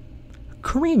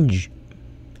 Cringe.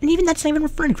 And even that's not even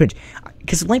referring to cringe.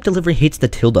 Because Lamp Delivery hates the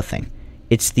tilde thing.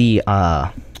 It's the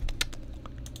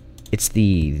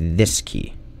this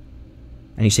key.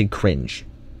 And he said cringe.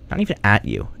 Not even at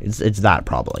you. It's that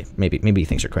probably. Maybe he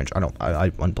thinks you're cringe.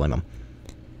 I wouldn't blame him.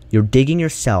 You're digging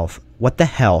yourself. What the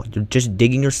hell? You're just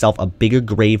digging yourself a bigger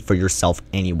grave for yourself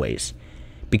anyways.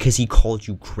 Because he called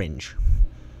you cringe.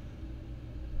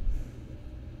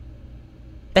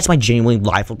 That's my genuinely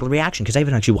lively reaction, because I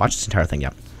haven't actually watched this entire thing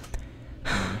yet.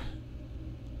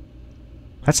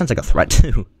 That sounds like a threat,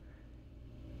 too.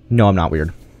 No, I'm not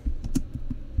weird.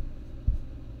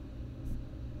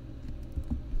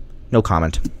 No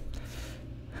comment.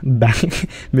 Back,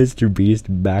 Mr.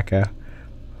 Beast, Backa.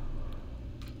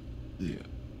 Yeah.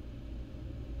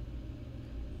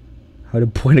 How to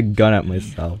point a gun at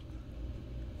myself.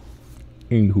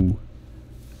 Anywho.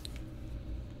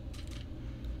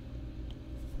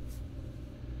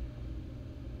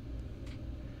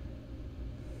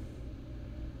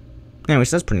 Anyways,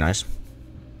 that's pretty nice.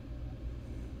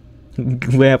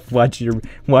 watch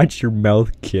your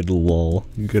mouth, kid. Lol.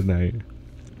 Good night.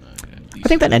 I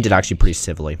think that ended actually pretty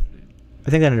civilly. I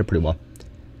think that ended pretty well.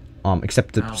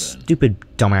 Except the stupid,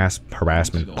 dumbass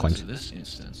harassment claims. This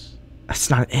instance. That's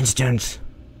not an instance.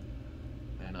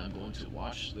 And I'm going to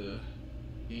watch the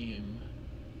game.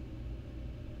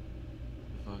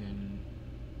 Fucking.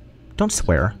 Don't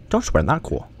swear. Don't swear. Not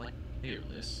cool. Player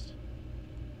list.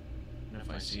 And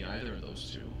if I see either of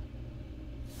those two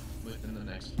within the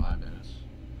next 5 minutes,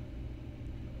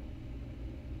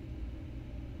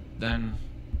 then,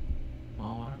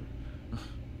 well, whatever.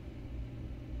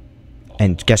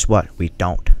 And guess what? We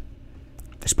don't.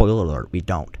 Spoiler alert, we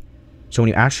don't. So when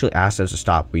you actually ask us to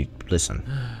stop, we listen.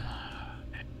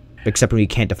 Except when you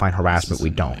can't define harassment, we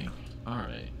don't.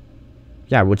 Alright.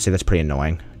 Yeah, I would say that's pretty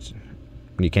annoying.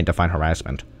 When you can't define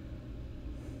harassment.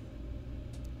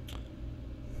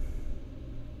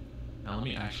 Now let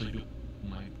me actually do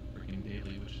my freaking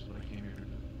daily, which is what I came here to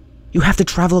do. You have to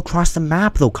travel across the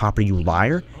map though, Copper, you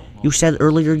liar. You said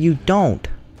earlier you don't.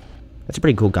 That's a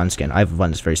pretty cool gun skin. I have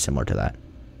one that's very similar to that.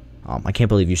 I can't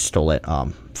believe you stole it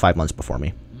 5 months before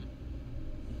me.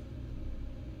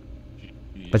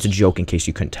 That's a joke in case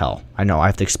you couldn't tell. I know, I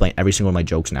have to explain every single one of my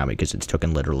jokes now because it's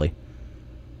taken literally.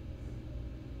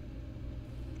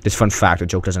 This fun fact, a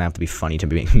joke doesn't have to be funny to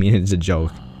be mean it's a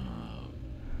joke.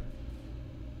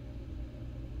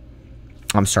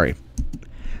 I'm sorry.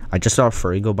 I just saw a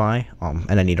furry go by,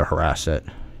 and I need to harass it.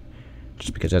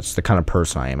 Just because that's the kind of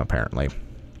person I am, apparently.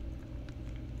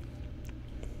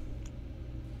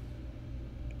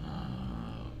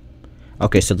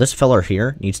 Okay, so this fella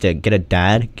here needs to get a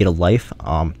dad, get a life,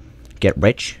 get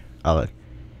rich, yeah,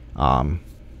 I'm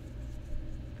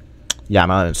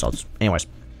out of insults. Anyways,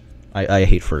 I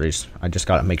hate furries. I just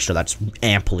gotta make sure that's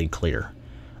amply clear.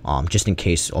 Just in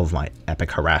case of my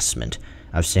epic harassment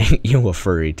of saying you a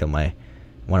furry to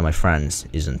one of my friends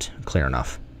isn't clear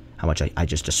enough. How much I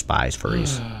just despise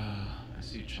furries. I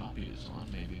see Choppy is on.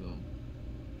 Maybe they'll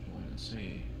join and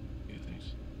say a few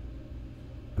things.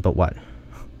 About what?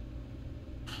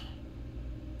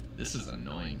 This is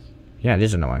annoying. Yeah, it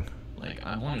is annoying. Like,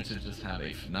 I wanted to just have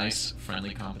a nice,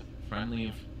 friendly.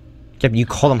 Yeah, but you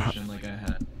call them, like I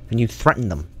had. and you threaten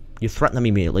them. You threaten them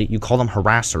immediately. You call them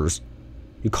harassers.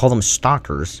 You call them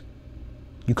stalkers.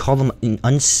 You call them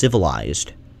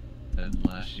uncivilized. And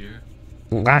last year.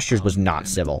 Last year's was not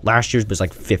civil. Last year's was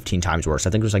like 15 times worse. I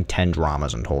think it was like 10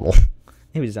 dramas in total.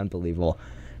 It was unbelievable.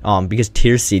 Because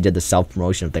Tier C did the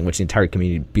self-promotion thing, which the entire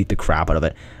community beat the crap out of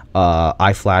it.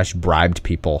 iFlash bribed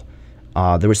people.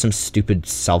 There was some stupid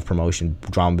self-promotion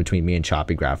drama between me and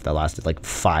Choppy Graph that lasted like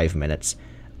 5 minutes.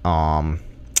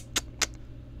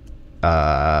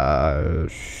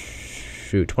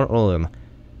 Shoot, what are all of them?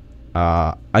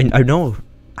 I know.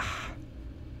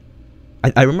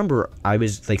 I remember I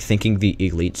was like thinking the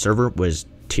elite server was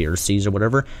tier C's or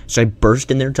whatever, so I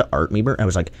burst in there to Artmemer and I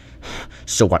was like,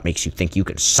 so what makes you think you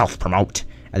can self-promote?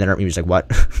 And then Artmemer was like, what?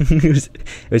 it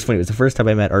was funny. It was the first time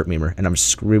I met Artmemer, and I'm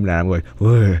screaming at him,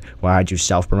 going, why'd you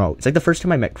self-promote? It's like the first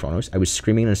time I met Khronos, I was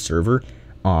screaming in a server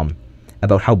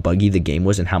about how buggy the game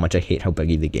was and how much I hate how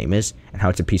buggy the game is and how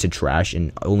it's a piece of trash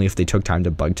and only if they took time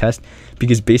to bug test.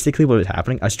 Because basically what was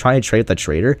happening, I was trying to trade with the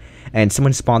trader, and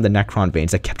someone spawned the Necron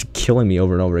veins that kept killing me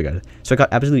over and over again. So I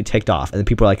got absolutely ticked off, and then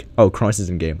people were like, oh, Khronos is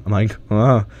in game. I'm like,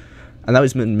 oh. And that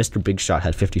was when Mr. Big Shot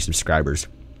had 50 subscribers.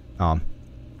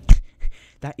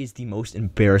 That is the most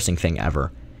embarrassing thing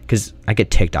ever, because I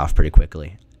get ticked off pretty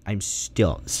quickly. I'm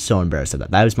still so embarrassed of that.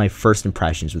 That was my first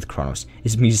impressions with Khronos,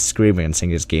 is me screaming and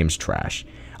saying his game's trash.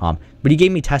 But he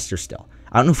gave me tester still.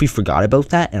 I don't know if he forgot about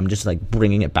that, and I'm just like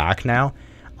bringing it back now.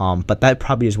 But that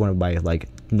probably is one of my like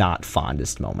not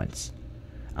fondest moments.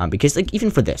 Because like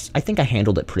even for this, I think I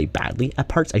handled it pretty badly at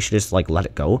parts. I should just like let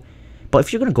it go. But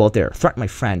if you're gonna go out there, threaten my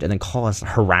friend, and then call us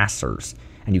harassers,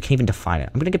 and you can't even define it,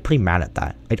 I'm gonna get pretty mad at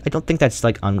that. I don't think that's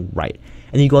like unright.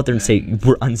 And then you go out there and say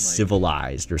we're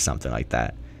uncivilized or something like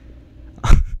that.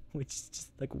 Which is just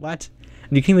like, what?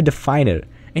 And you can't even define it.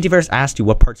 Antivirus asked you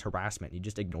what part's harassment. You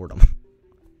just ignored them.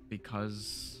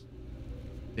 Because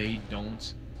they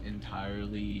don't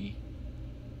entirely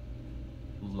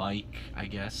like, I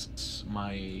guess,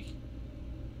 my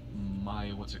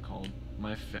what's it called?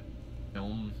 My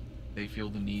film. They feel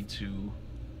the need to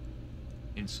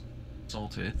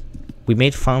insult it. We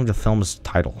made fun of the film's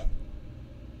title.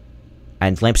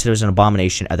 And Lamp said it was an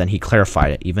abomination, and then he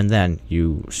clarified it. Even then,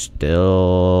 you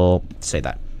still say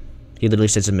that. He literally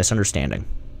says it's a misunderstanding.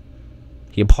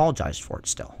 He apologized for it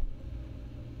still.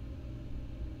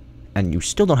 And you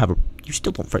still don't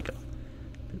freak out.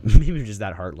 Maybe you're just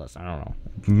that heartless, I don't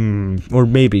know. Or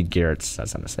maybe Garrett has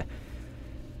something to say.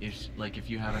 if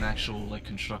you have an actual like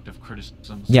constructive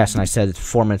criticism. Yes, and I said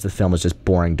 4 minutes of the film is just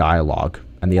boring dialogue,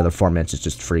 and the other 4 minutes is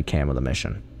just free cam of the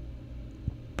mission.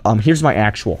 Here's my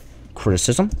actual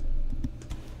criticism.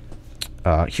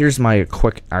 Here's my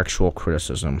quick actual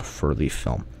criticism for the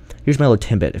film. Here's my little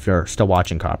tidbit if you're still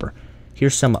watching, Copper.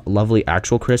 Here's some lovely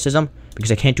actual criticism,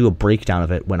 because I can't do a breakdown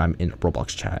of it when I'm in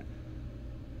Roblox chat.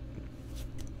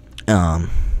 I'm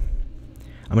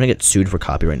gonna get sued for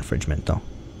copyright infringement, though.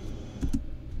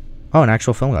 Oh, an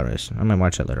actual film got released. I might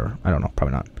watch that later. I don't know.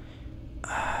 Probably not.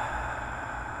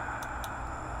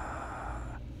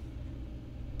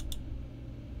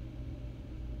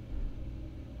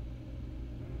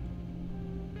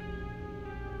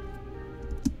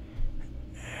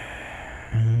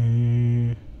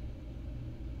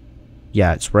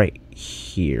 Yeah, it's right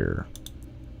here.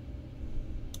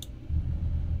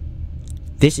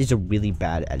 This is a really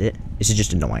bad edit. This is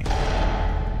just annoying.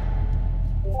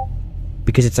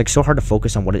 Because it's like so hard to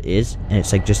focus on what it is, and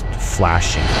it's like just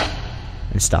flashing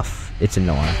and stuff. It's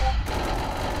annoying.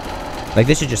 Like,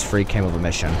 this is just free cam of a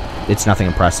mission. It's nothing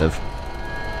impressive.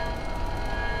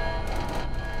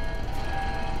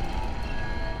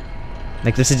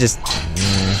 Like, this is just...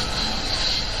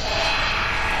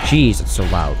 Jeez, it's so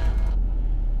loud.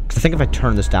 Because I think if I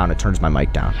turn this down, it turns my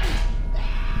mic down.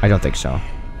 I don't think so.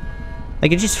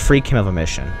 Like, it's just free cam of a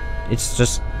mission. It's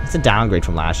just... It's a downgrade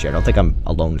from last year. I don't think I'm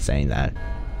alone saying that.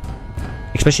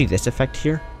 Especially this effect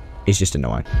here is just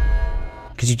annoying.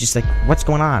 Because you just like, what's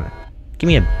going on? Give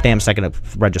me a damn second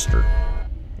to register.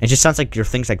 It just sounds like your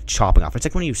thing's like chopping off. It's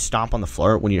like when you stomp on the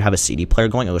floor when you have a CD player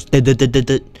going. It goes...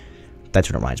 That's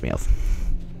what it reminds me of.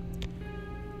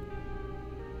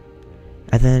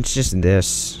 And then it's just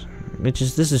this. It's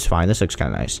just, this is fine. This looks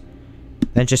kind of nice.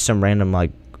 Then just some random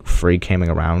like free camming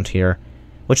around here.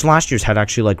 Which last year's had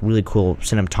actually like really cool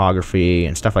cinematography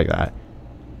and stuff like that.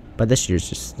 But this year's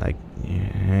just like,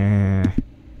 yeah,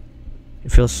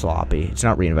 it feels sloppy. It's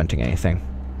not reinventing anything.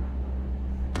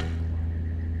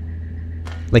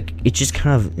 Like, it's just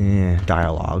kind of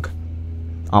dialogue.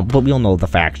 But we all know The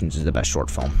Factions is the best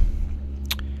short film.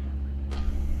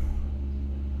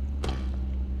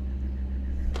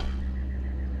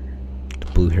 The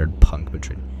blue-haired punk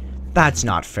betrayed. That's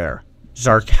not fair.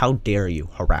 Zark, how dare you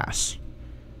harass?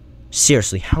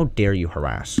 Seriously, how dare you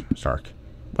harass, Zark?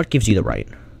 What gives you the right?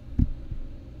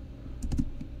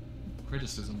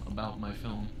 Criticism about my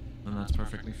film, and that's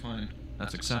perfectly fine.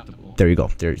 That's acceptable. There you go.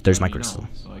 There's my criticism.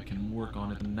 So I can work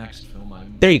on it in the next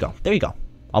film. There you go. There you go.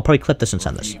 I'll probably clip this and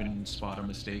send this. Even spot a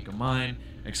mistake of mine,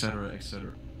 etc.,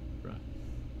 etc.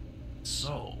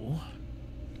 So,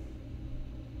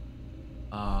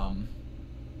 but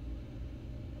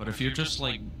if you're just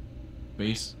like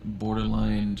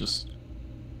borderline, just,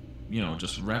 you know,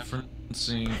 just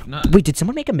referencing. Not. Wait, did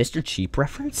someone make a Mr. Cheap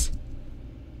reference?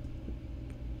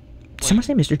 Did someone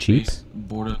say Mr. Cheap?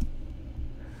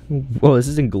 Whoa, this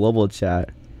is in global chat.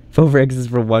 Foverex is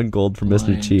for 1 gold for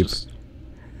Mr. Cheap.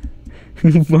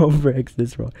 Foverex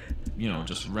is for... You know,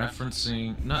 just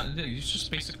referencing... Not, he's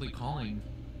just basically calling...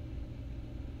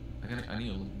 I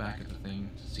need to look back at the thing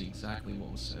to see exactly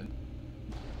what was said.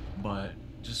 But,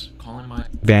 just calling my...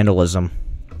 Vandalism.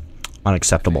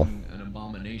 Unacceptable. An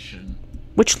abomination.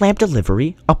 Which Lamp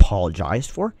Delivery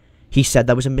apologized for. He said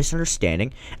that was a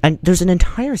misunderstanding. And there's an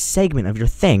entire segment of your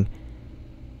thing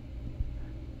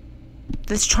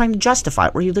that's trying to justify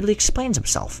it, where he literally explains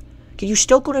himself. Can you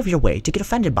still go out of your way to get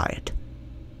offended by it?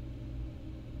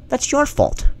 That's your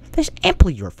fault. That's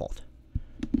amply your fault.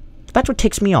 That's what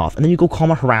ticks me off. And then you go call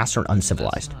him a harasser and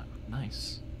uncivilized. That's not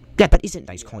nice. Yeah, but isn't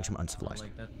nice calling someone uncivilized?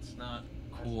 Like, that's not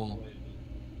cool.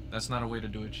 That's not a way to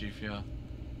do it, Chief, yeah.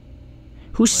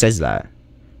 Who says that?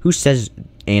 Who says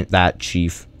ain't that,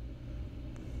 Chief?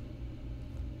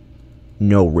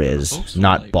 No Riz,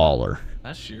 not like, baller.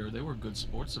 Last year, they were good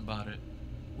sports about it.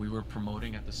 We were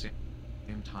promoting at the same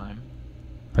time.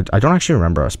 I don't actually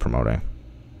remember us promoting.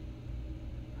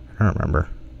 I don't remember.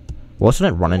 What else did I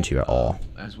run into at all?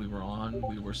 As we were on,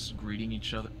 we were greeting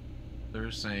each other,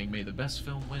 saying, "May the best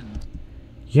film win."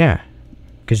 Yeah,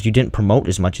 because you didn't promote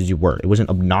as much as you were. It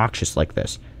wasn't obnoxious like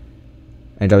this.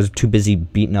 And I was too busy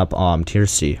beating up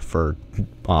Tiercy for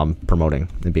promoting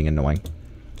and being annoying.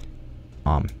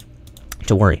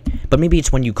 To worry. But maybe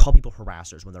it's when you call people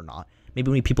harassers when they're not.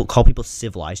 Maybe when people call people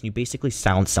civilized and you basically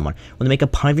silence someone. When they make a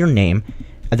pun of your name,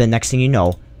 and then next thing you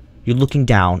know, you're looking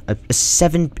down a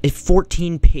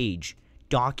 14-page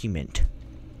document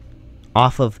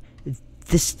off of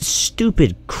this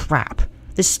stupid crap.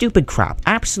 This stupid crap.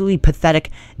 Absolutely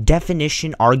pathetic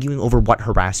definition arguing over what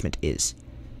harassment is.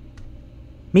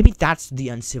 Maybe that's the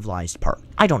uncivilized part.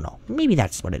 I don't know. Maybe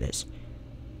that's what it is.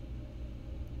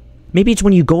 Maybe it's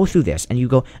when you go through this and you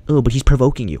go, oh, but he's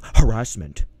provoking you.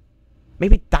 Harassment.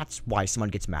 Maybe that's why someone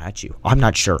gets mad at you. I'm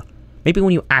not sure. Maybe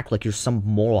when you act like you're some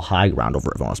moral high ground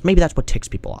over everyone else. Maybe that's what ticks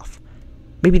people off.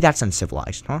 Maybe that's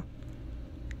uncivilized, huh?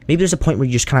 Maybe there's a point where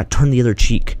you just kind of turn the other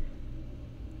cheek.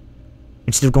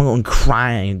 Instead of going out and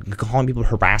crying and calling people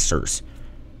harassers.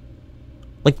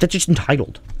 Like, that's just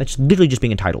entitled. That's literally just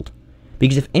being entitled.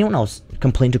 Because if anyone else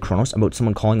complained to Khronos about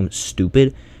someone calling them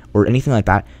stupid or anything like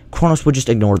that, Khronos would just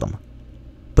ignore them.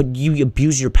 But you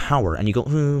abuse your power and you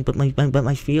go, but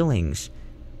my feelings.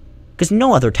 Because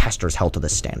no other tester is held to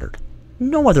this standard.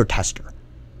 No other tester.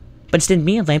 But instead,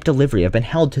 me and Lamp Delivery have been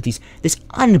held to this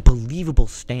unbelievable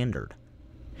standard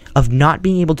of not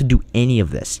being able to do any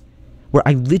of this. Where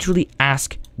I literally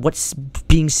ask what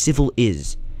being civil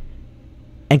is.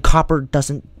 And Copper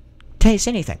doesn't say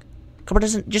anything. Copper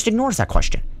just ignores that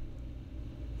question.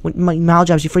 When my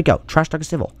maljabs, you freak out. Trash talk is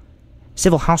civil.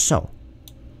 Civil, how so?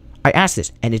 I ask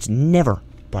this, and it's never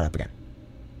brought up again.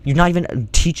 You're not even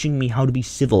teaching me how to be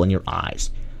civil in your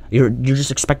eyes. You're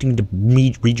just expecting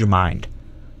me to read your mind.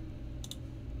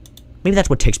 Maybe that's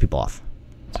what takes people off.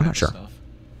 I'm not sure.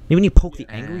 Maybe when you poke the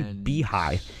angry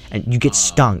beehive and you get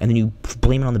stung, and then you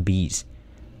blame it on the bees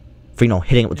for,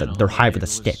 hitting it with their hive with a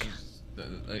stick.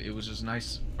 It was just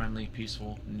nice, friendly,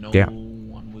 peaceful. No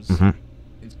one was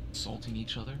insulting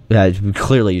each other. Yeah,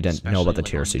 clearly you didn't know about the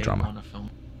TRC drama.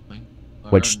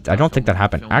 Which, I don't think that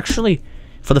happened. Actually,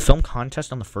 for the film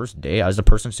contest on the first day, I was the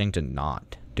person saying to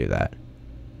not do that.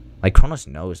 Like, Khronos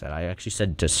knows that. I actually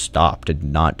said to stop, to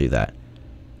not do that.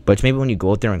 But it's maybe when you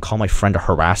go out there and call my friend a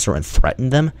harasser and threaten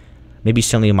them, maybe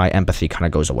suddenly my empathy kind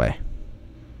of goes away.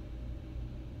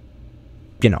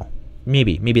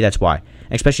 Maybe that's why.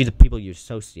 Especially the people you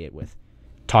associate with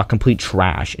talk complete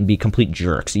trash and be complete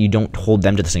jerks. You don't hold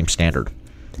them to the same standard.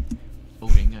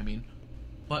 Voting, I mean.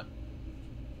 But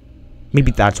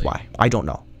maybe that's why. I don't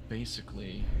know.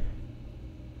 Basically,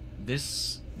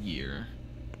 this year,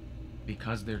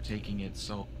 because they're taking it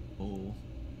so...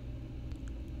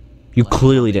 You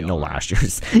clearly didn't know last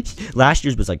year's. Last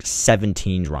year's was like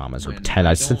 17 dramas, or 10.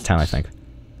 I said 10, I think.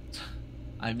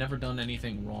 I've never done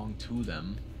anything wrong to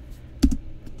them.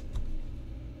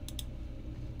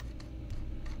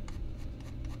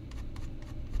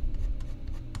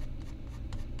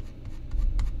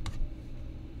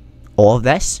 All of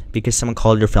this because someone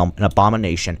called your film an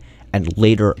abomination and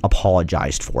later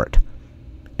apologized for it.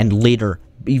 And later,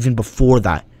 even before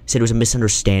that, said it was a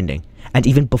misunderstanding. And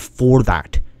even before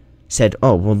that, said,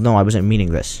 oh, well, no, I wasn't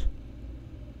meaning this.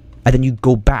 And then you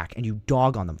go back and you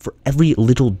dog on them for every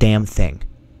little damn thing.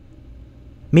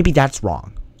 Maybe that's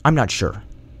wrong. I'm not sure.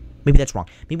 Maybe that's wrong.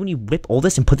 Maybe when you rip all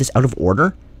this and put this out of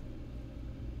order,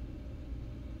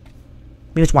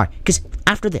 maybe that's why. Because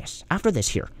after this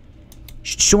here,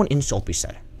 show an insult we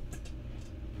said.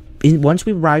 Once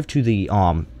we arrive to the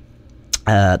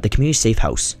community safe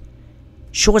house,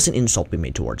 show us an insult we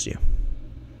made towards you.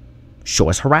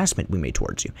 Show us harassment we made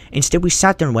towards you. Instead, we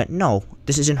sat there and went, no,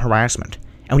 this isn't harassment.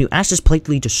 And when you asked us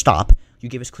politely to stop, you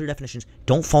gave us clear definitions.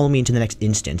 Don't follow me into the next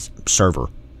instance server.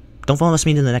 Don't follow us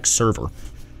into the next server.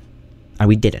 And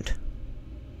we didn't.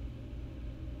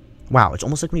 Wow, it's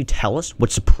almost like when you tell us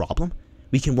what's the problem,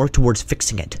 we can work towards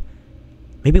fixing it.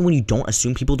 Maybe when you don't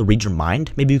assume people to read your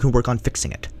mind, maybe you can work on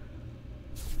fixing it.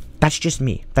 That's just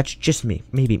me. That's just me.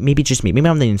 Maybe it's just me. Maybe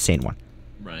I'm the insane one.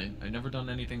 Right. I've never done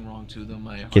anything wrong to them.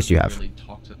 I yes, you have. Really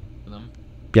talk to them.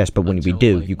 Yes, but when we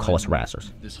do, like, you call us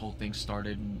harassers. This whole thing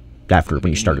started after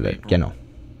when you started it,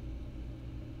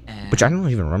 Which I don't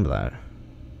even remember that.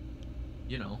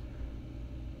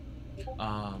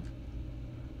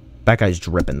 That guy's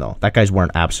dripping though. That guy's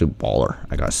wearing absolute baller,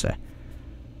 I gotta say.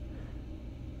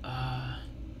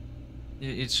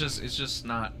 It's just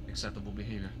not acceptable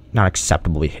behavior. Not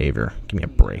acceptable behavior. Give me a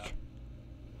break.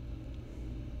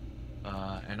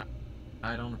 And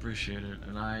I don't appreciate it,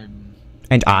 and I'm...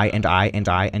 And I. I'm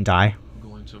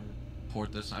going to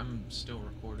report this. I'm still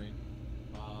recording.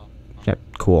 Yeah,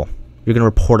 cool. You're gonna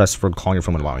report us for calling your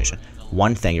film an abomination.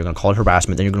 One thing, you're gonna call it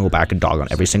harassment, then you're gonna go back and dog on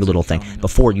every single little thing.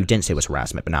 Before, you didn't say it was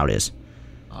harassment, but now it is.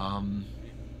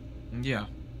 Yeah.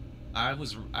 I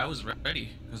was ready,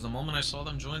 because the moment I saw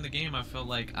them join the game, I felt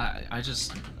like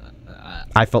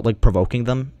I felt like provoking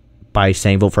them by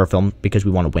saying vote for a film because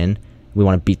we want to win. We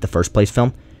want to beat the first place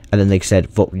film. And then they said,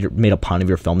 vote, you made a pun of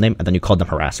your film name, and then you called them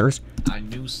harassers. I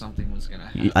knew something was going to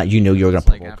happen. You knew you were going to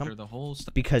provoke them? The whole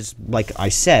because, like I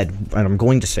said, and I'm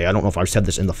going to say, I don't know if I've said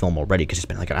this in the film already, because it's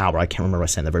been like an hour, I can't remember what I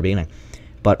said in the very beginning.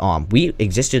 But we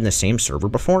existed in the same server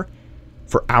before,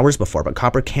 for hours before, but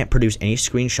Copper can't produce any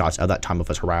screenshots of that time of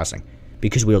us harassing.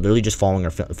 Because we were literally just following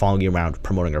you around,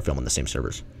 promoting our film in the same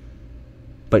servers.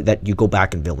 but that you go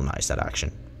back and villainize that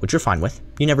action, which you're fine with.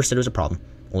 You never said it was a problem.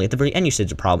 Only at the very end you said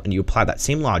it's a problem, and you apply that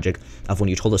same logic of when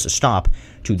you told us to stop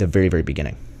to the very, very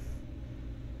beginning.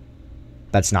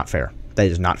 That's not fair. That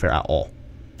is not fair at all.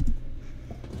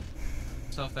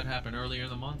 Stuff that happened earlier in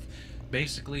the month.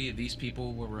 Basically, these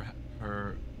people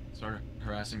started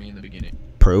harassing me in the beginning.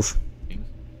 Proof.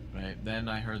 Right. Then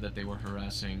I heard that they were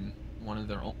harassing one of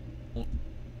their own.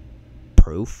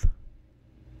 Proof.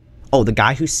 Oh, the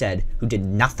guy who did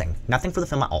nothing for the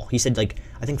film at all. He said, like,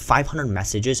 I think 500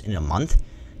 messages in a month,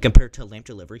 compared to Lamp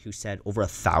Delivery, who said over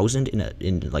 1,000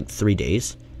 in like 3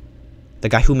 days. The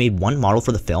guy who made one model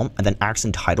for the film and then acts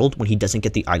entitled when he doesn't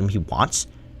get the item he wants,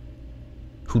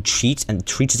 who cheats and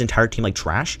treats his entire team like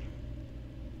trash.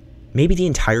 Maybe the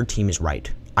entire team is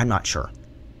right. I'm not sure.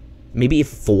 Maybe if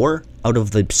 4 out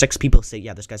of the 6 people say,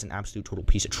 yeah, this guy's an absolute total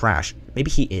piece of trash,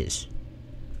 maybe he is.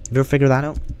 Have you ever figured that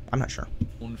out? I'm not sure.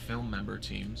 Own film member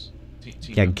teams.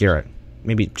 Yeah, members. Garrett.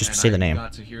 Maybe just say the name.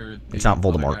 Got to hear it's not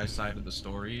Voldemort. Other guy's side of the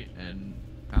story and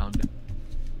found.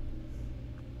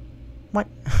 What?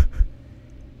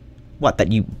 What,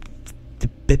 that you...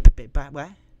 What?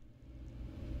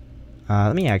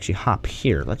 Let me actually hop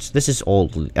here. This is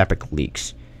old epic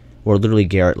leaks, where literally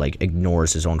Garrett, like,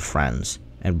 ignores his own friends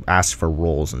and asks for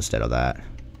roles instead of that.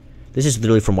 This is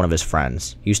literally from one of his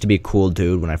friends. He used to be a cool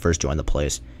dude when I first joined the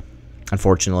place.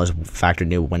 Unfortunately, his factored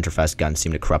new Winterfest gun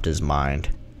seemed to corrupt his mind.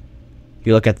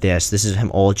 You look at this. This is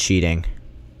him all cheating.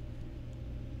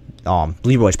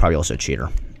 Leroy's probably also a cheater.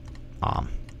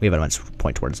 We have a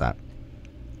point towards that.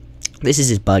 This is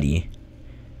his buddy.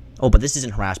 Oh, but this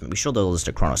isn't harassment. We showed the list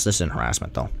of Khronos. This isn't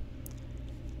harassment, though.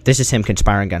 This is him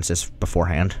conspiring against us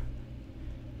beforehand.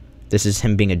 This is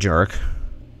him being a jerk.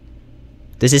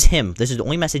 This is him. This is the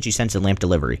only message he sends to Lamp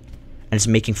Delivery. And it's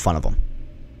making fun of him.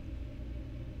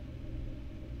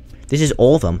 This is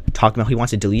all of them talking about how he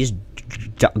wants to delete his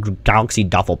Galaxy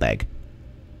duffel bag.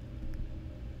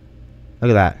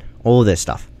 Look at that. All of this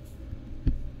stuff.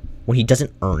 When he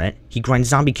doesn't earn it, he grinds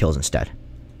zombie kills instead.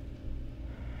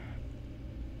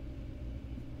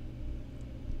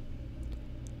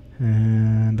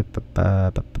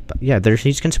 Yeah,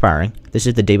 he's conspiring. This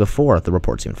is the day before the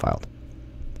report's even filed.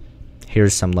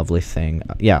 Here's some lovely thing.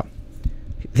 Yeah.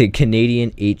 The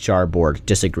Canadian HR board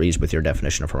disagrees with your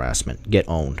definition of harassment. Get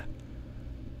owned.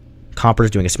 Comper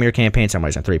is doing a smear campaign,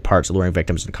 summarized in 3 parts, luring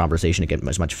victims into conversation to get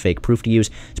as much fake proof to use,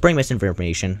 spreading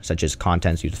misinformation, such as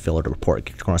contents used to fill or to report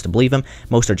Khronos to believe him.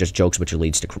 Most are just jokes, which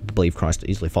leads to believe Khronos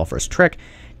to easily fall for his trick.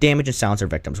 Damage and silence our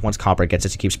victims. Once Comper gets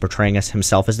us, he keeps portraying us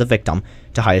himself as the victim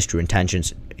to hide his true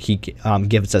intentions. He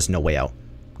gives us no way out.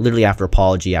 Literally after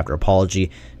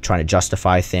apology, trying to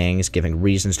justify things, giving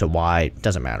reasons to why. It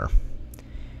doesn't matter.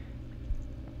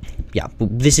 Yeah,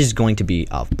 this is going to be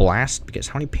a blast, because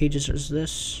how many pages is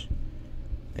this?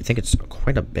 I think it's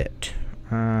quite a bit.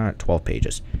 12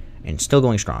 pages. And still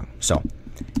going strong. So,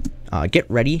 get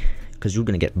ready, because you're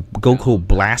going to get Goku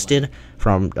blasted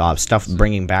from stuff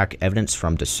bringing back evidence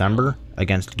from December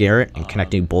against Garrett and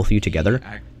connecting both of you together.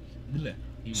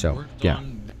 So, yeah.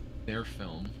 Their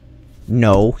film.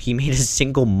 No, he made a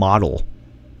single model.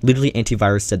 Literally,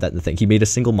 Antivirus said that in the thing. He made a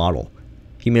single model.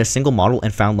 He made a single model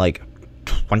and found, like,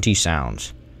 20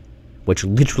 sounds, which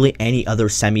literally any other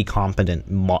semi-competent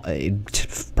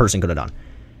person could have done.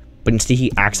 But instead,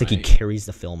 he acts like he carries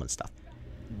the film and stuff.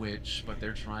 But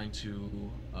they're trying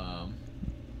to,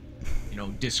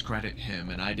 discredit him,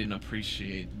 and I didn't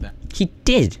appreciate that. He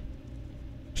did.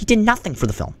 He did nothing for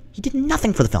the film. He did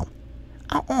nothing for the film.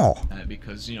 At all.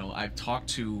 Because, I've talked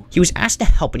to... He was asked to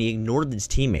help, and he ignored his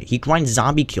teammate. He grinds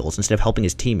zombie kills instead of helping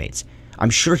his teammates. I'm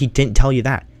sure he didn't tell you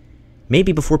that.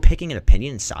 Maybe before picking an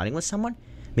opinion and siding with someone,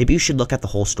 maybe you should look at the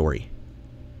whole story.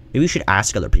 Maybe you should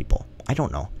ask other people. I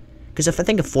don't know. Because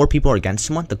if 4 people are against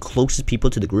someone, the closest people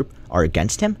to the group are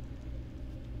against him,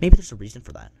 maybe there's a reason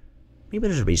for that. Maybe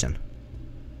there's a reason.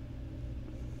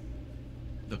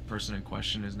 The person in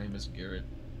question, his name is Garrett.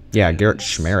 Yeah, Garrett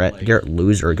Schmerett. Like, Garrett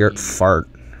Loser. Garrett Fart.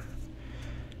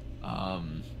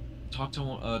 Talked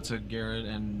to Garrett,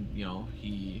 and,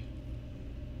 he...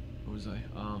 What was I?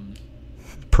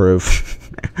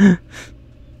 Proof.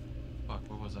 Fuck,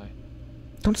 what was I?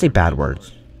 Don't say bad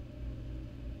words.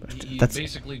 That's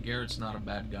basically, Garrett's not a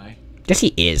bad guy. Yes,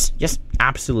 he is. Yes,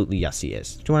 absolutely, yes, he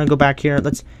is. Do you want to go back here?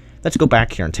 Let's go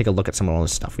back here and take a look at some of all the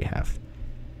stuff we have.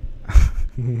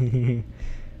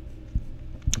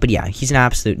 But yeah, he's an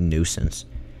absolute nuisance.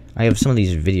 I have some of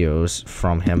these videos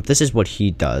from him. This is what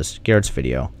he does. Garrett's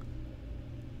video.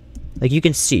 Like, you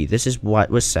can see, this is what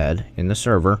was said in the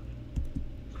server.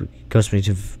 Goes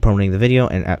to promoting the video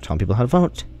and telling people how to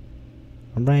vote.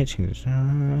 Alright.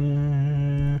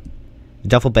 The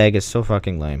duffel bag is so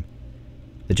fucking lame.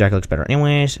 The jacket looks better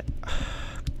anyways.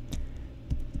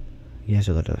 Yes,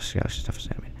 a lot of stuff is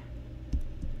animated.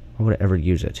 Why would I ever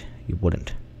use it? You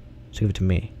wouldn't. So give it to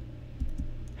me.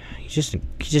 He's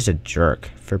just a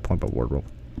jerk. Fair point, but wardrobe.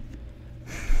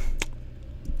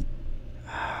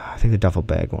 I think the duffel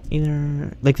bag won't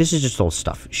either. Like, this is just old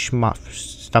stuff.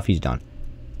 Stuff he's done.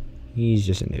 He's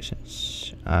just a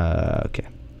nuisance. Okay.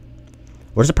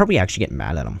 Where's the part we actually get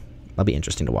mad at him? That'll be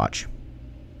interesting to watch.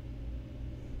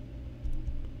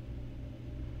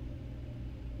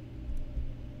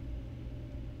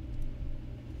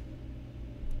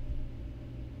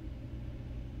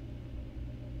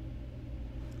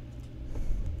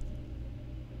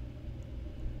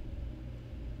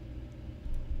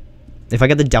 If I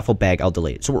get the duffel bag, I'll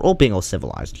delete it. So we're all being all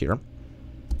civilized here.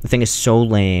 The thing is so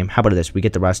lame. How about this? We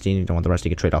get the Rusty, and you don't want the Rusty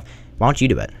to get trade off. Why don't you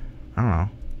do it? I don't know.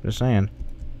 Just saying.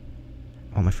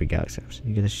 Oh, my free galaxy.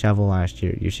 You get the shovel last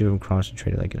year. You see from Khronos and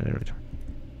traded like an inventory.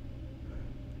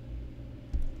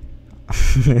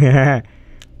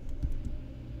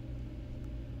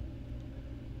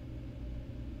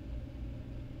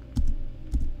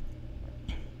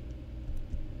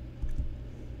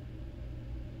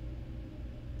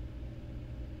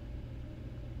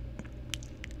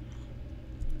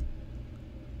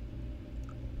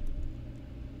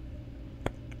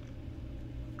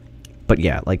 But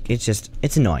yeah, like, it's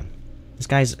annoying. This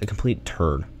guy's a complete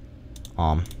turd.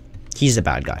 He's a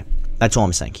bad guy. That's all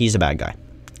I'm saying. He's a bad guy.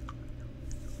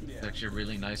 He's actually a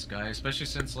really nice guy, especially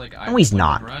since, like, No, he's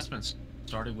not. Harassment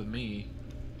started with me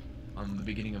on the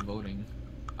beginning of voting.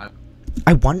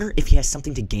 I wonder if he has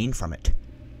something to gain from it.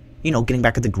 You know, getting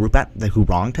back at the group who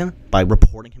wronged him by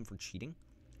reporting him for cheating.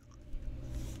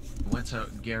 Went to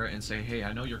Garrett and say, hey,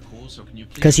 I know you're cool, so can you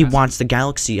please... Because he wants the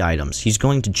galaxy items. He's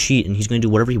going to cheat, and he's going to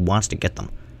do whatever he wants to get them.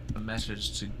 A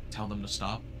message to tell them to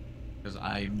stop, because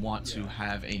I want to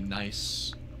have a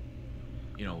nice,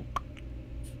 you know,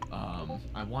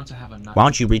 I want to have a nice... Why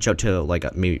don't you reach out to,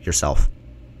 like, me yourself?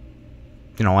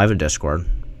 You know, I have a Discord.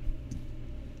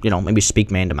 You know, maybe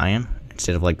speak man to man,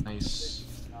 instead of, like, nice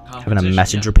having a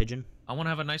messenger pigeon. I want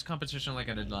to have a nice competition like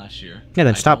I did last year. Yeah,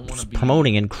 then stop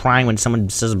promoting and crying when someone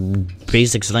says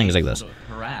basic things like this.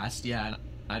 Harassed, yeah. And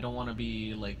I don't want to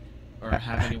be like, or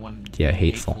have anyone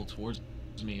hateful towards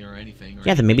me or anything.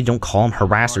 Yeah, then maybe don't call them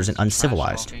harassers and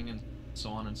uncivilized. And so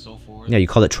on and so forth. Yeah, you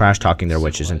call it trash talking there,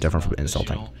 which isn't different from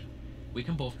insulting. You know, we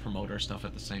can both promote our stuff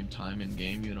at the same time in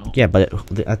game, you know. Yeah, but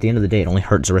at the end of the day, it only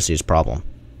hurt Zaristia's problem.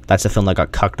 That's the film that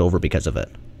got cucked over because of it.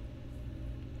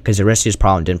 Because Zaristia's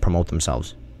problem didn't promote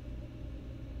themselves.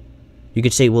 You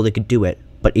could say, well, they could do it,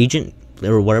 but agent,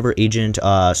 or whatever agent,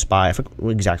 spy, I forget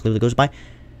exactly what it goes by,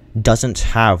 doesn't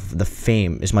have the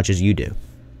fame as much as you do.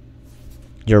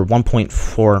 Your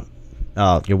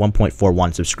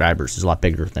 1.41 subscribers is a lot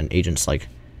bigger than agents like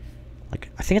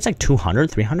I think it's like 200,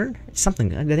 300? It's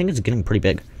something, I think it's getting pretty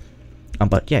big.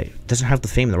 But yeah, it doesn't have the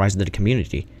fame and the rise of the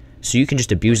community. So you can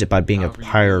just abuse it by being a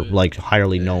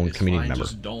highly known community member.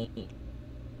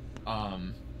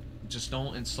 Just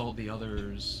don't insult the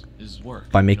others'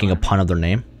 work. By making a pun of their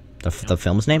name, the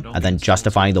film's name, and then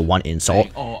justifying the one insult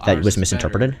that was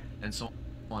misinterpreted. And so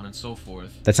on and so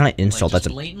forth. That's not an insult, that's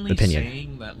an opinion.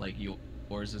 Saying that, like,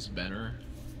 yours is better.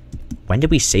 When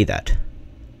did we say that?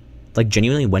 Like,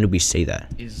 genuinely, when did we say that?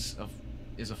 Is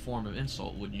a form of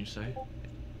insult, wouldn't you say?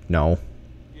 No.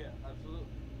 Yeah, absolutely.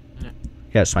 Yeah.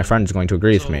 Yes, my friend is going to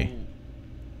agree with me.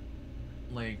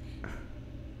 Like,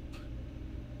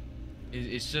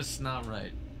 it's just not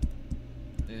right.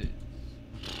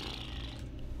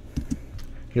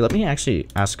 Here, let me actually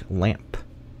ask Lamp.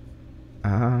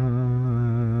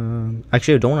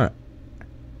 Actually, I don't want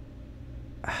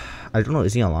to... I don't know,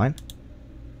 is he online?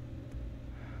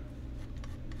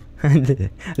 I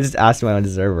just asked him on the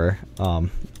server. But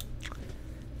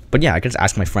yeah, I can just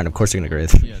ask my friend. Of course, they're gonna agree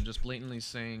with me. Yeah, just blatantly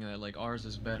saying that, like, ours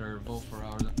is better. Vote for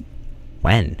ours.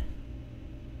 When?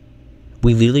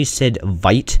 We literally said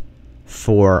vite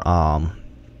for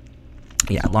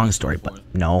yeah, long story, but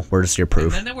no, where's your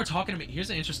proof? And then we're talking about, here's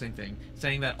an interesting thing,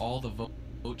 saying that all the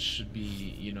votes should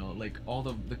be, you know, like all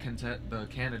the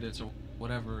candidates or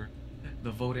whatever,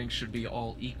 the voting should be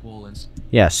all equal and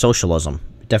yeah, socialism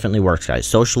definitely works, guys.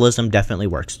 Socialism definitely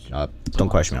works. Don't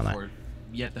question me on that.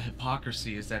 Yet the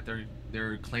hypocrisy is that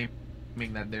they're claiming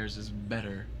that theirs is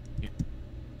better.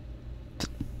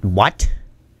 What?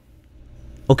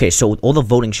 Okay, so all the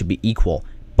voting should be equal,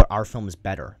 but our film is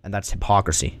better, and that's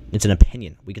hypocrisy. It's an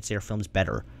opinion. We could say our film's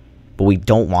better, but what we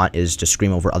don't want is to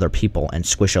scream over other people and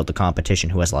squish out the competition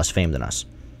who has less fame than us.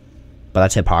 But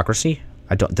that's hypocrisy?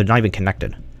 They're not even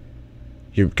connected.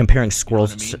 You're comparing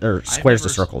squirrels, or squares to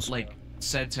circles. Like,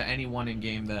 said to anyone in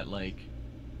game that, like,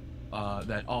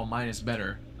 that mine is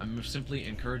better. I'm simply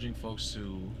encouraging folks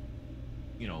to,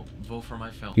 vote for my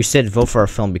film. You said vote for our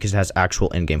film because it has actual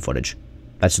in-game footage.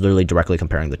 That's literally directly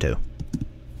comparing the two. You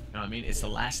know what I mean? It's the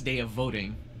last day of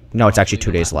voting. No, it's actually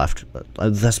 2 days left.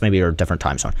 That's maybe a different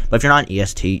time zone. But if you're not in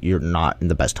EST, you're not in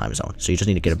the best time zone. So you just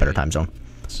need to get a better time zone.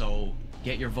 So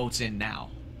get your votes in now.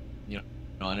 You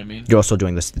know what I mean? You're also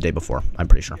doing this the day before, I'm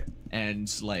pretty sure.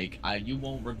 And like, you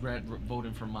won't regret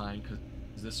voting for mine because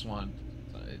this one,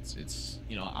 it's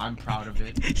I'm proud of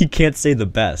it. He can't say the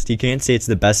best. He can't say it's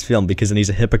the best film because then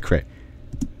he's a hypocrite.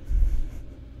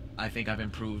 I think I've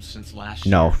improved since last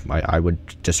year. No, I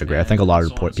would disagree. I think a lot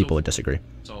of people would disagree.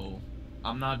 So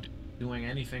I'm not doing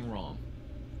anything wrong.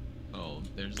 So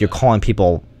you're calling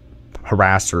people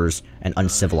harassers and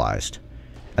uncivilized,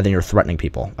 and then you're threatening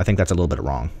people. I think that's a little bit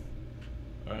wrong.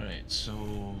 Alright,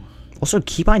 so... Also,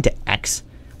 keybind to X.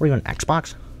 What are you on,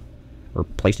 Xbox? Or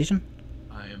PlayStation?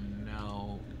 I am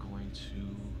now going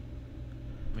to...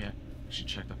 Let me actually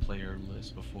check the player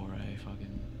list before I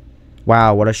fucking...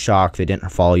 Wow, what a shock. They didn't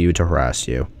follow you to harass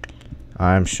you.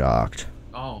 I'm shocked.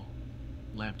 Oh.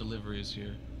 Lamp delivery is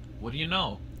here. What do you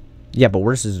know? Yeah, but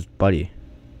where's his buddy?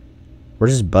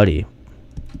 Where's his buddy?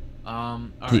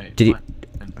 Alright. Did he...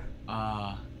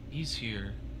 He's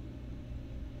here.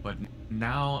 But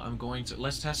now I'm going to...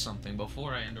 Let's test something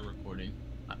before I end the recording.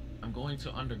 I'm going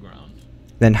to Underground.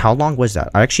 Then how long was that?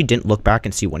 I actually didn't look back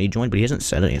and see when he joined, but he hasn't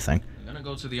said anything. I'm gonna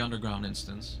go to the Underground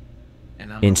instance.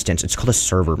 And I'm Instance. It's called a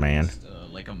server, man.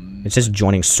 Like it says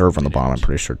joining server on the bottom, I'm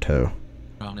pretty sure, too.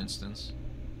 Underground instance.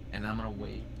 And I'm gonna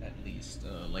wait at least,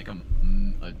 like a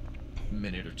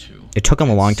minute or two. It took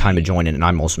him a long time to join in, and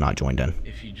I'm also not joined in.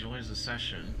 If he joins the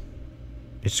session...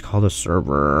 It's called a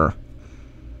server.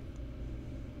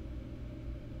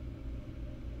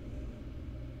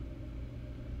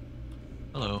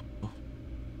 Hello.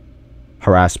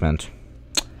 Harassment.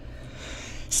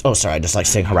 Oh, sorry, I just like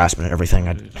saying harassment and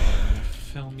everything.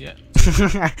 Film yet.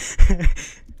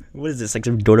 What is this, like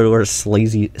some door-to-door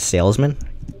sleazy salesman?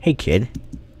 Hey, kid.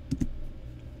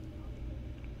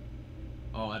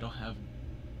 Oh, I don't have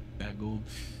that gold.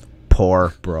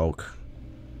 Poor, broke.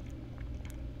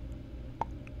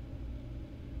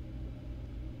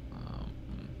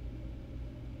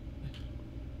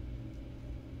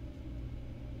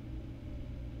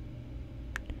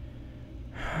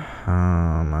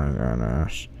 Oh my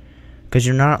goodness. Because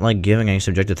you're not, like, giving any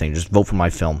subjective thing. Just vote for my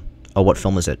film. Oh, what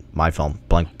film is it? My film.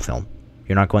 Blank film.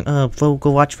 You're not going,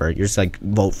 go watch for it. You're just like,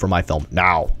 vote for my film.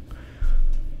 Now.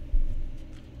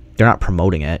 You're not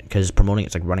promoting it. Because promoting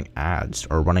it's like running ads.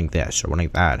 Or running this. Or running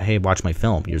that. Hey, watch my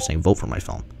film. You're saying, vote for my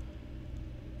film.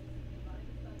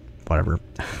 Whatever.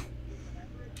 I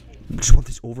just want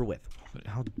this over with.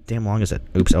 How damn long is it?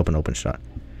 Oops, open, shut.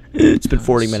 It's been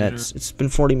 40 minutes. It's been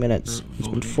 40 minutes. It's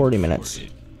been 40 minutes.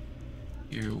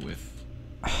 You're with...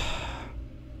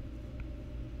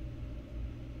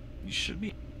 You should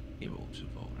be able to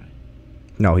vote, right?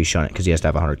 No, he shouldn't, because he has to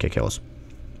have 100k kills.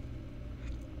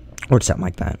 Or something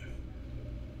like that.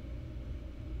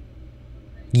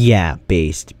 Yeah,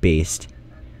 based. It's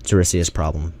a serious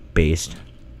problem. Based.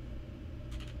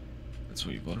 That's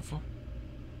what you voted for?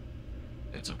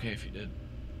 It's okay if you did.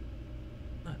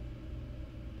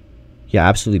 Yeah,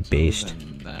 absolutely based. So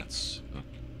then that's...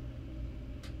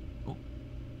 Oh.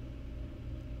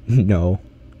 No.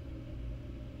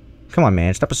 Come on,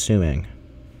 man. Stop assuming.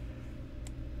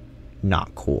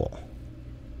 Not cool.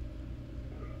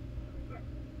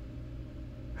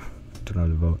 Don't know how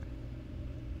to vote.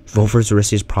 Vote for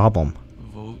Zarissia's problem.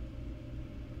 Vote.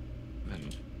 Then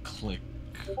click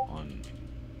on...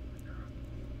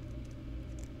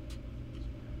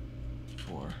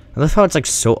 I love how it's like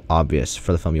so obvious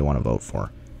for the film you want to vote for.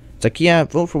 It's like, yeah,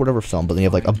 vote for whatever film, but then you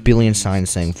have like a billion signs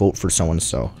saying vote for so and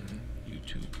so.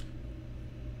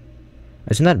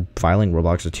 Isn't that filing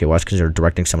Roblox as TOS because you're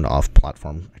directing someone to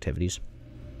off-platform activities?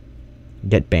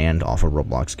 Get banned off of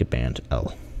Roblox. Get banned.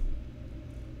 L.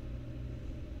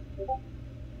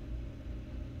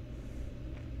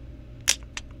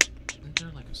 Isn't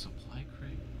there like a supply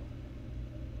crate?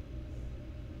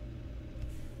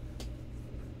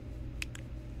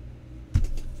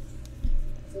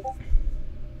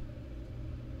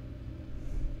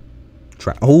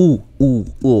 Try. Oh,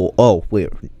 wait.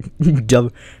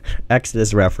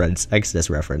 Exodus reference. Come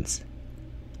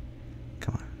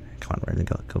on, ready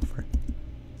to go for it.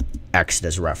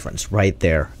 Exodus reference, right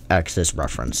there. Exodus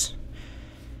reference.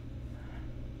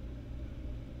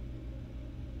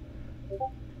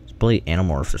 It's probably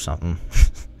Animorphs or something.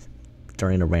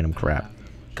 During a random crap.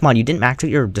 Come on, you didn't max out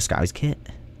your disguise kit?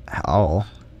 Oh.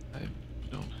 I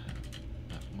don't have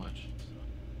that much.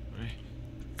 Right?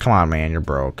 Come on, man, you're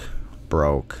broke.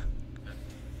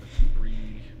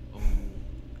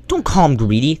 don't call him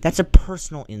greedy. That's a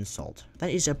personal insult. That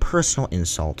is a personal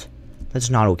insult. That's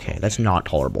not okay. That's not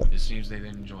tolerable. It seems they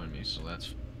didn't join me, so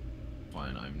that's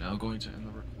fine. I'm now going to end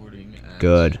the recording at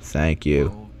Good, thank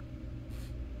you.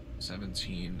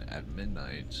 12:17 at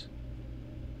midnight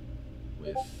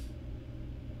with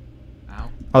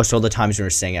Al. Oh, so the times you were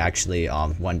saying actually,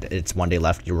 it's 1 day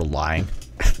left, you were lying.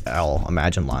 I'll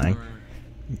imagine lying.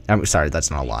 I'm sorry,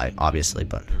 that's not a lie, obviously,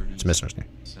 but it's a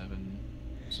misunderstanding. 7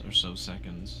 or so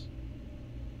seconds.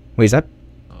 Wait, is that?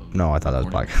 Of No, I thought that was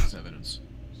recording black. this evidence.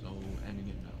 So ending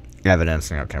it now.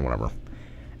 Evidence. Okay, whatever.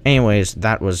 Anyways,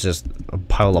 that was just a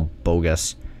pile of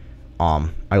bogus.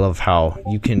 I love how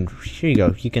you can. Here you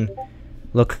go. You can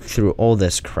look through all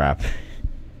this crap.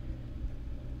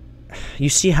 You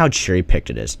see how cherry picked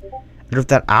it is. Out of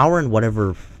that hour and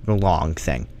whatever long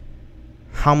thing,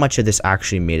 how much of this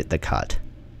actually made it the cut?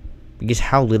 Because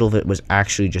how little of it was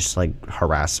actually just like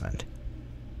harassment.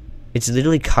 It's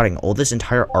literally cutting all this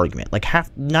entire argument. Like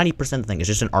 90% of the thing is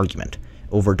just an argument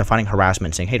over defining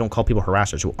harassment, saying, hey, don't call people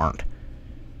harassers who aren't.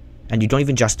 And you don't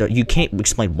even you can't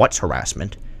explain what's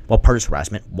harassment, what part is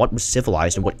harassment, what was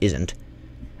civilized and what isn't.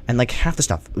 And like half the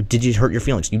stuff, did it hurt your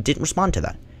feelings? You didn't respond to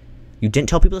that. You didn't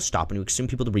tell people to stop and you assumed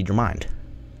people to read your mind.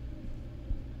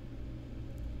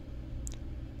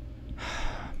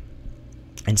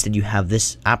 Instead, you have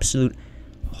this absolute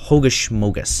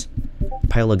hogus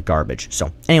pile of garbage.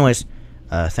 So, anyways,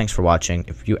 thanks for watching.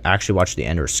 If you actually watch the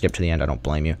end or skip to the end, I don't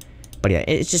blame you. But yeah,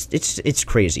 it's just, it's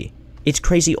crazy. It's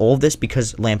crazy, all of this,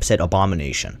 because Lamp said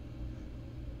abomination.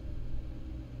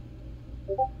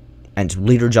 And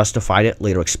later justified it,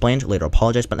 later explained, later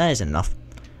apologized, but that isn't enough.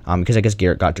 Because I guess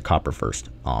Garrett got to copper first.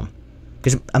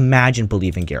 Because imagine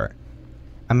believing Garrett.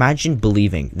 Imagine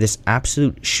believing this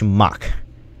absolute schmuck,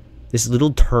 this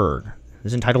little turd,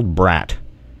 this entitled brat,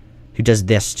 who does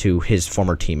this to his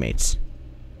former teammates.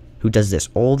 Who does this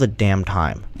all the damn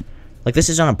time. Like, this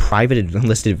is on a private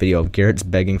enlisted video of Garrett's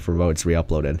begging for votes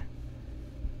re-uploaded.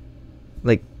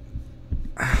 Like,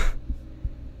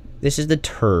 this is the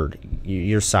turd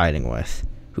you're siding with,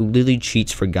 who literally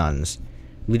cheats for guns,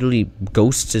 literally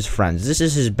ghosts his friends. This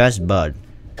is his best bud.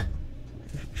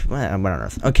 What on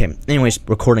earth? Okay, anyways,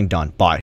 recording done. Bye.